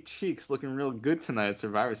Lexi cheeks looking real good tonight at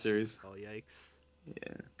Survivor Series. Oh, yikes.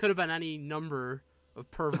 Yeah. Could have been any number of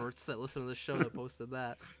perverts that listen to the show that posted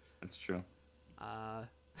that. That's true.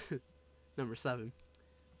 Number 7.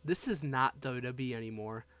 This is not WWE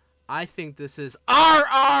anymore. I think this is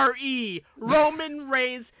RRE, Roman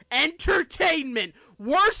Reigns Entertainment.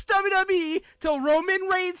 Worst WWE till Roman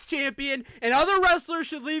Reigns champion, and other wrestlers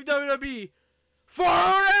should leave WWE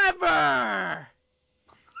forever.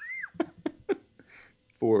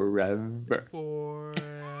 Forever.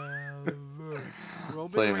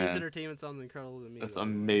 Roman Reigns Entertainment sounds incredible to me. That's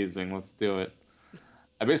amazing. Let's do it.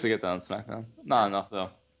 I basically get that on SmackDown. Not enough,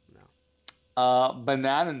 though.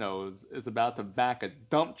 Banana Nose is about to back a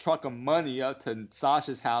dump truck of money up to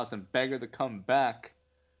Sasha's house and beg her to come back.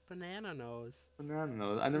 Banana Nose. Banana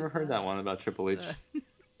Nose. I never heard that one about Triple H.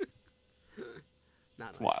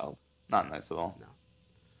 Not it's nice. Wild. Not nice at all. No.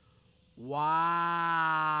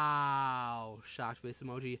 Wow. Shocked face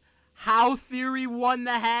emoji. How Theory won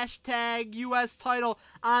the hashtag US title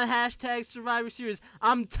on hashtag Survivor Series.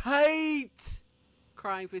 I'm tight.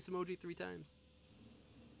 Crying face emoji 3 times.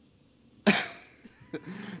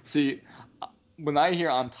 See, when I hear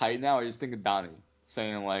I'm tight now, I just think of Donnie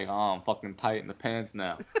saying like, "Oh, I'm fucking tight in the pants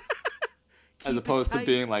now," as opposed to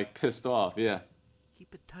being like pissed off. Yeah.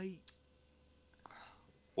 Keep it tight.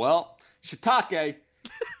 Well, Shiitake,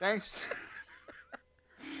 thanks.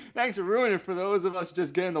 Thanks for ruining it for those of us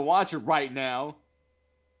just getting to watch it right now.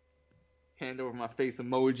 Hand over my face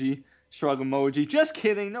emoji, shrug emoji. Just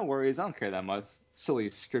kidding, no worries. I don't care that much. Silly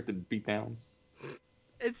scripted beatdowns.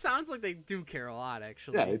 It sounds like they do care a lot,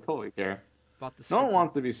 actually. Yeah, they totally care. About the no one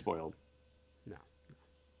wants to be spoiled.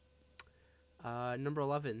 No. Number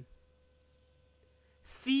 11.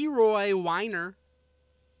 Theroy Weiner.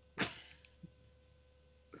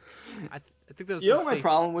 I think that was my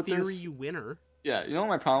problem with Theory this? Winner. Yeah, you know what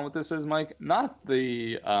my problem with this is, Mike? Not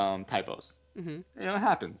the typos. Mm-hmm. You know, it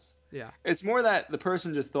happens. Yeah. It's more that the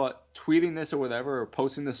person just thought tweeting this or whatever or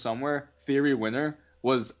posting this somewhere, Theory Winner,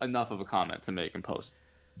 was enough of a comment to make and post.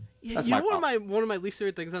 Yeah, That's you know one of my least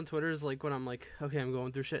favorite things on Twitter is like when I'm like, okay, I'm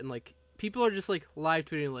going through shit and like people are just like live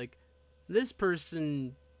tweeting like this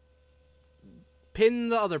person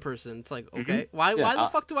pinned the other person. It's like, okay, why the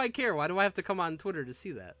fuck do I care? Why do I have to come on Twitter to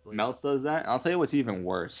see that? Like, Meltz does that. And I'll tell you what's even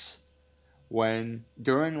worse. When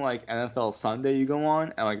during like NFL Sunday you go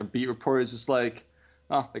on and like a beat reporter is just like,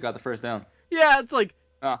 oh, they got the first down. Yeah, it's like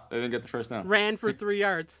Ah, they didn't get the first down. Ran for 3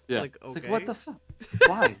 yards. Yeah. It's like, okay. It's like, what the fuck?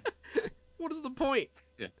 Why? What is the point?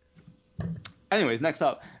 Yeah. Anyways, next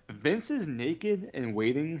up, Vince is naked and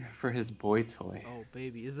waiting for his boy toy. Oh,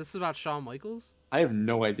 baby. Is this about Shawn Michaels? I have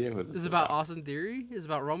no idea what this is about. Austin Theory? Is it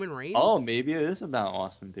about Roman Reigns? Oh, maybe it is about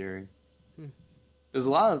Austin Theory. There's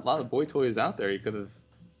a lot of boy toys out there you could have,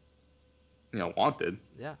 wanted.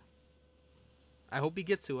 Yeah. I hope he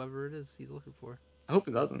gets whoever it is he's looking for. I hope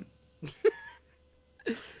he doesn't.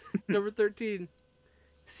 Number 13.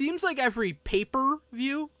 Seems like every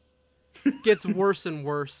pay-per-view gets worse and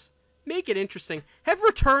worse. Make it interesting. Have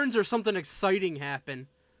returns or something exciting happen.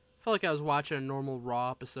 I felt like I was watching a normal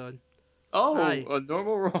Raw episode. Oh, a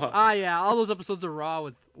normal Raw. Ah, yeah. All those episodes of Raw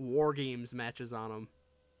with War Games matches on them.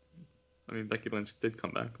 I mean, Becky Lynch did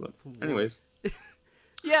come back, but anyways.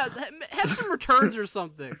 Yeah, have some returns or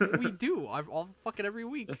something. We do. All fucking every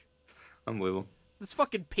week. Unbelievable. This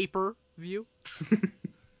fucking pay-per-view.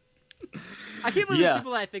 I can't believe there's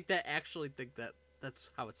people that I think that actually think that that's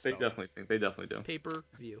how it's spelled. They definitely do.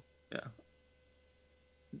 Pay-per-view. Yeah.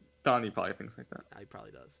 Donnie probably thinks like that. He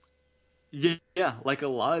probably does. Yeah, like a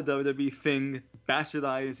lot of WWE thing,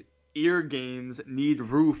 bastardized ear games need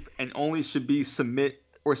roof and only should be submit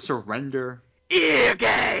or surrender. Ear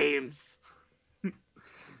games!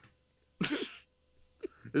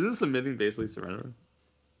 Isn't submitting basically surrender?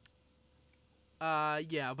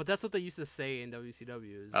 Yeah, but that's what they used to say in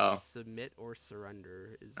WCW is submit or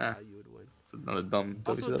surrender is how you would win. It's another dumb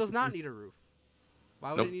Also, WCW. it does not need a roof.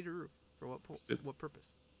 Why would it need a roof? For what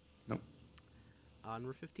purpose? Nope.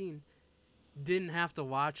 Number 15. Didn't have to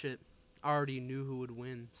watch it. Already knew who would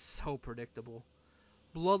win. So predictable.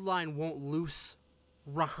 Bloodline won't loose.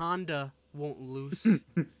 Rahonda won't loose.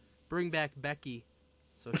 Bring back Becky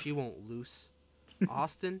so she won't loose.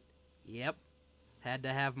 Austin? Yep. Had to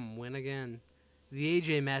have him win again. The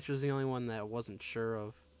AJ match was the only one that I wasn't sure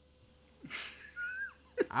of.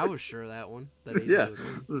 I was sure of that one. That AJ would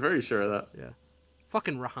win. I was very sure of that. Yeah.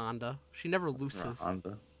 Fucking Rahonda. She never loses.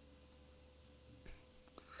 Rahonda.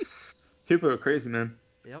 People are crazy, man.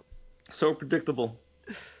 Yep. So predictable.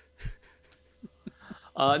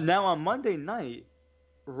 Now on Monday night,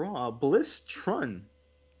 Raw, Bliss Trun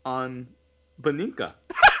on Baninka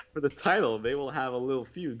for the title. They will have a little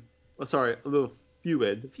feud. Oh, sorry, a little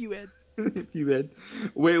feud. Feud.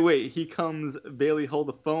 Wait. He comes. Bailey hold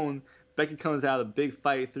the phone. Becky comes out a big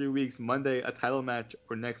fight 3 weeks. Monday, a title match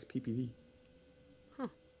or next PPV. Huh.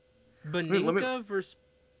 Baninka versus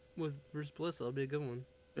Bliss. That'll be a good one.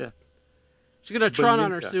 Yeah. She's gonna Tron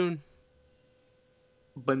on her soon.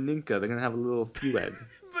 Baninka. They're gonna have a little feud.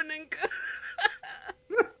 Baninka.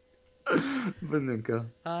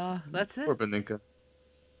 That's it. Or Baninka.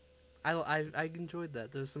 I enjoyed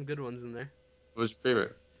that. There's some good ones in there. What was your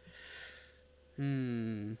favorite?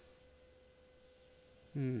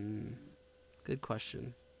 Good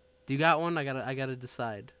question. Do you got one? I gotta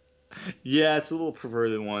decide. Yeah, it's a little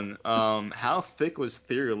perverted one. How thick was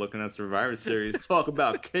Theory looking at Survivor Series? Talk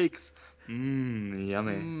about cakes.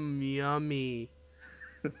 Yummy. Yummy.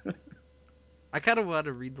 I kind of want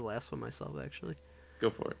to read the last one myself, actually.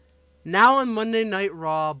 Go for it. Now on Monday Night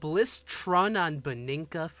Raw, Bliss Trun on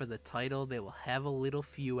Baninka for the title. They will have a little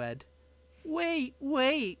feud. Wait.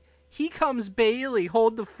 He comes Bailey.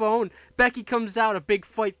 Hold the phone. Becky comes out. A big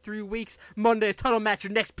fight 3 weeks. Monday, a title match.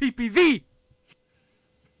 Your next PPV.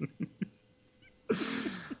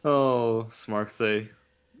 Oh, Smark say,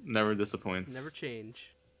 never disappoints. Never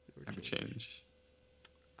change. Never change.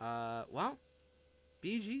 Well,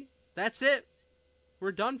 BG, that's it.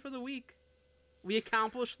 We're done for the week. We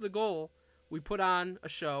accomplished the goal. We put on a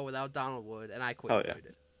show without Donald Wood, and I quite enjoyed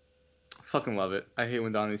it. Fucking love it. I hate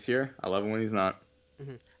when Donnie's here. I love it when he's not.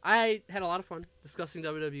 Mm-hmm. I had a lot of fun discussing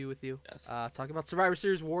WWE with you. Yes. Talking about Survivor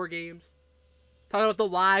Series War Games. Talking about the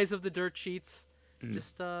lies of the dirt sheets. Mm-hmm.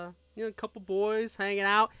 Just, a couple boys hanging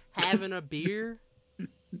out, having a beer.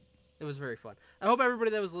 It was very fun. I hope everybody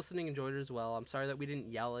that was listening enjoyed it as well. I'm sorry that we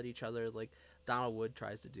didn't yell at each other like Donald Wood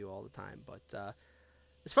tries to do all the time. But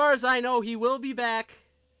as far as I know, he will be back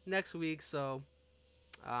next week. So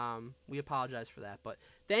we apologize for that. But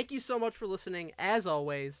thank you so much for listening. As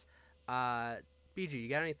always, BG, you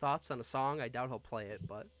got any thoughts on a song? I doubt he'll play it,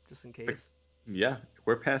 but just in case. Yeah,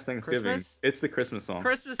 we're past Thanksgiving. Christmas? It's the Christmas song.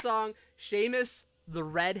 Christmas song. Sheamus, the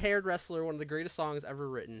red-haired wrestler, one of the greatest songs ever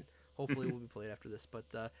written. Hopefully it will be played after this. But,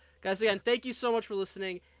 guys, again, thank you so much for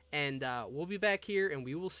listening. And we'll be back here, and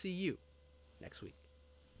we will see you next week.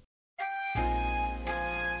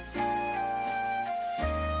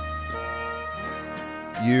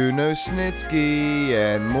 You know Snitsky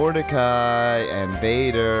and Mordecai and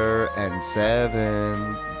Vader and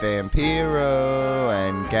Seven, Vampiro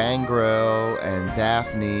and Gangrel and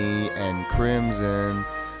Daphne and Crimson.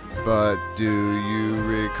 But do you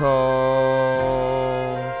recall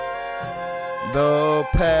the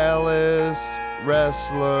palest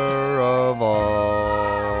wrestler of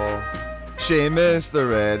all? Sheamus, the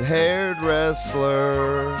red-haired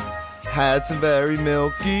wrestler, had some very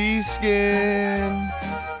milky skin,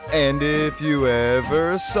 and if you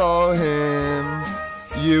ever saw him,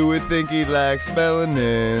 you would think he lacks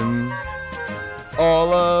melanin.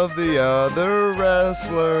 All of the other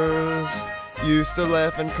wrestlers used to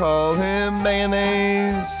laugh and call him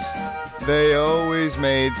mayonnaise. They always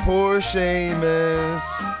made poor Sheamus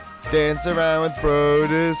dance around with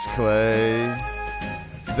Brodus Clay.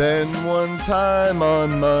 Then one time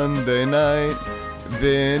on Monday night,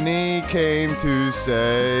 Vinny came to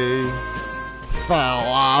say,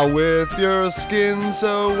 "Fella with your skin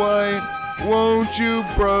so white, won't you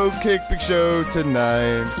bro kick Big Show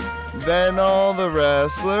tonight?" Then all the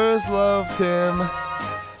wrestlers loved him.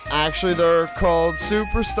 Actually, they're called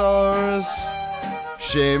superstars.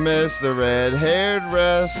 Sheamus, the red-haired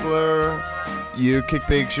wrestler, you kick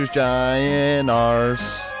Big Show's giant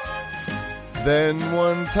arse. Then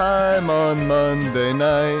one time on Monday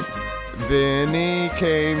night, Vinny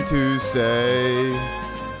came to say,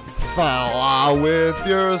 "Fella with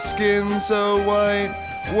your skin so white,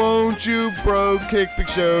 won't you bro kick Big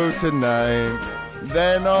Show tonight?"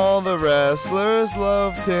 Then all the wrestlers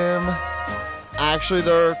loved him. Actually,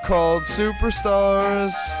 they're called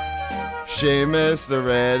superstars. Sheamus, the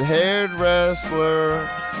red-haired wrestler,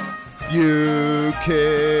 you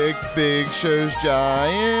kick Big Show's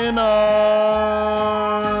giant arse.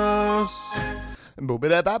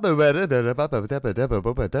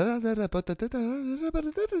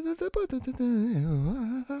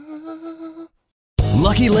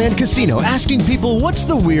 Lucky Land Casino, asking people, what's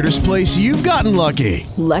the weirdest place you've gotten lucky?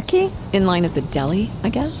 Lucky? In line at the deli, I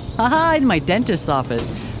guess? Aha, in my dentist's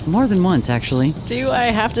office. More than once, actually. Do I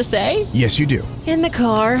have to say? Yes, you do. In the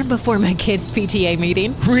car before my kids' PTA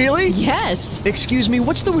meeting. Really? Yes. Excuse me,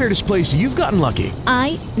 what's the weirdest place you've gotten lucky?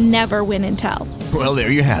 I never win and tell. Well, there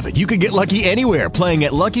you have it. You can get lucky anywhere, playing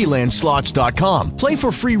at LuckyLandSlots.com. Play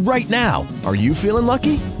for free right now. Are you feeling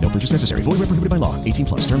lucky? No purchase necessary. Void where prohibited by law. 18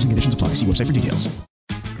 plus. Terms and conditions apply. See website for details.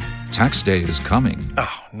 Tax day is coming.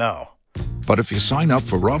 Oh, no. But if you sign up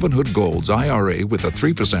for Robinhood Gold's IRA with a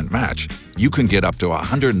 3% match, you can get up to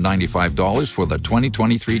 $195 for the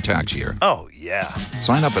 2023 tax year. Oh, yeah.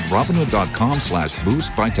 Sign up at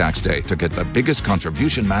Robinhood.com/boost by tax day to get the biggest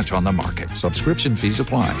contribution match on the market. Subscription fees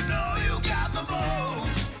apply.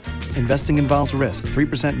 Investing involves risk.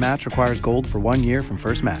 3% match requires gold for 1 year from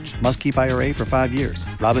first match. Must keep IRA for 5 years.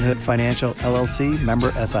 Robinhood Financial, LLC,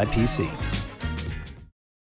 member SIPC.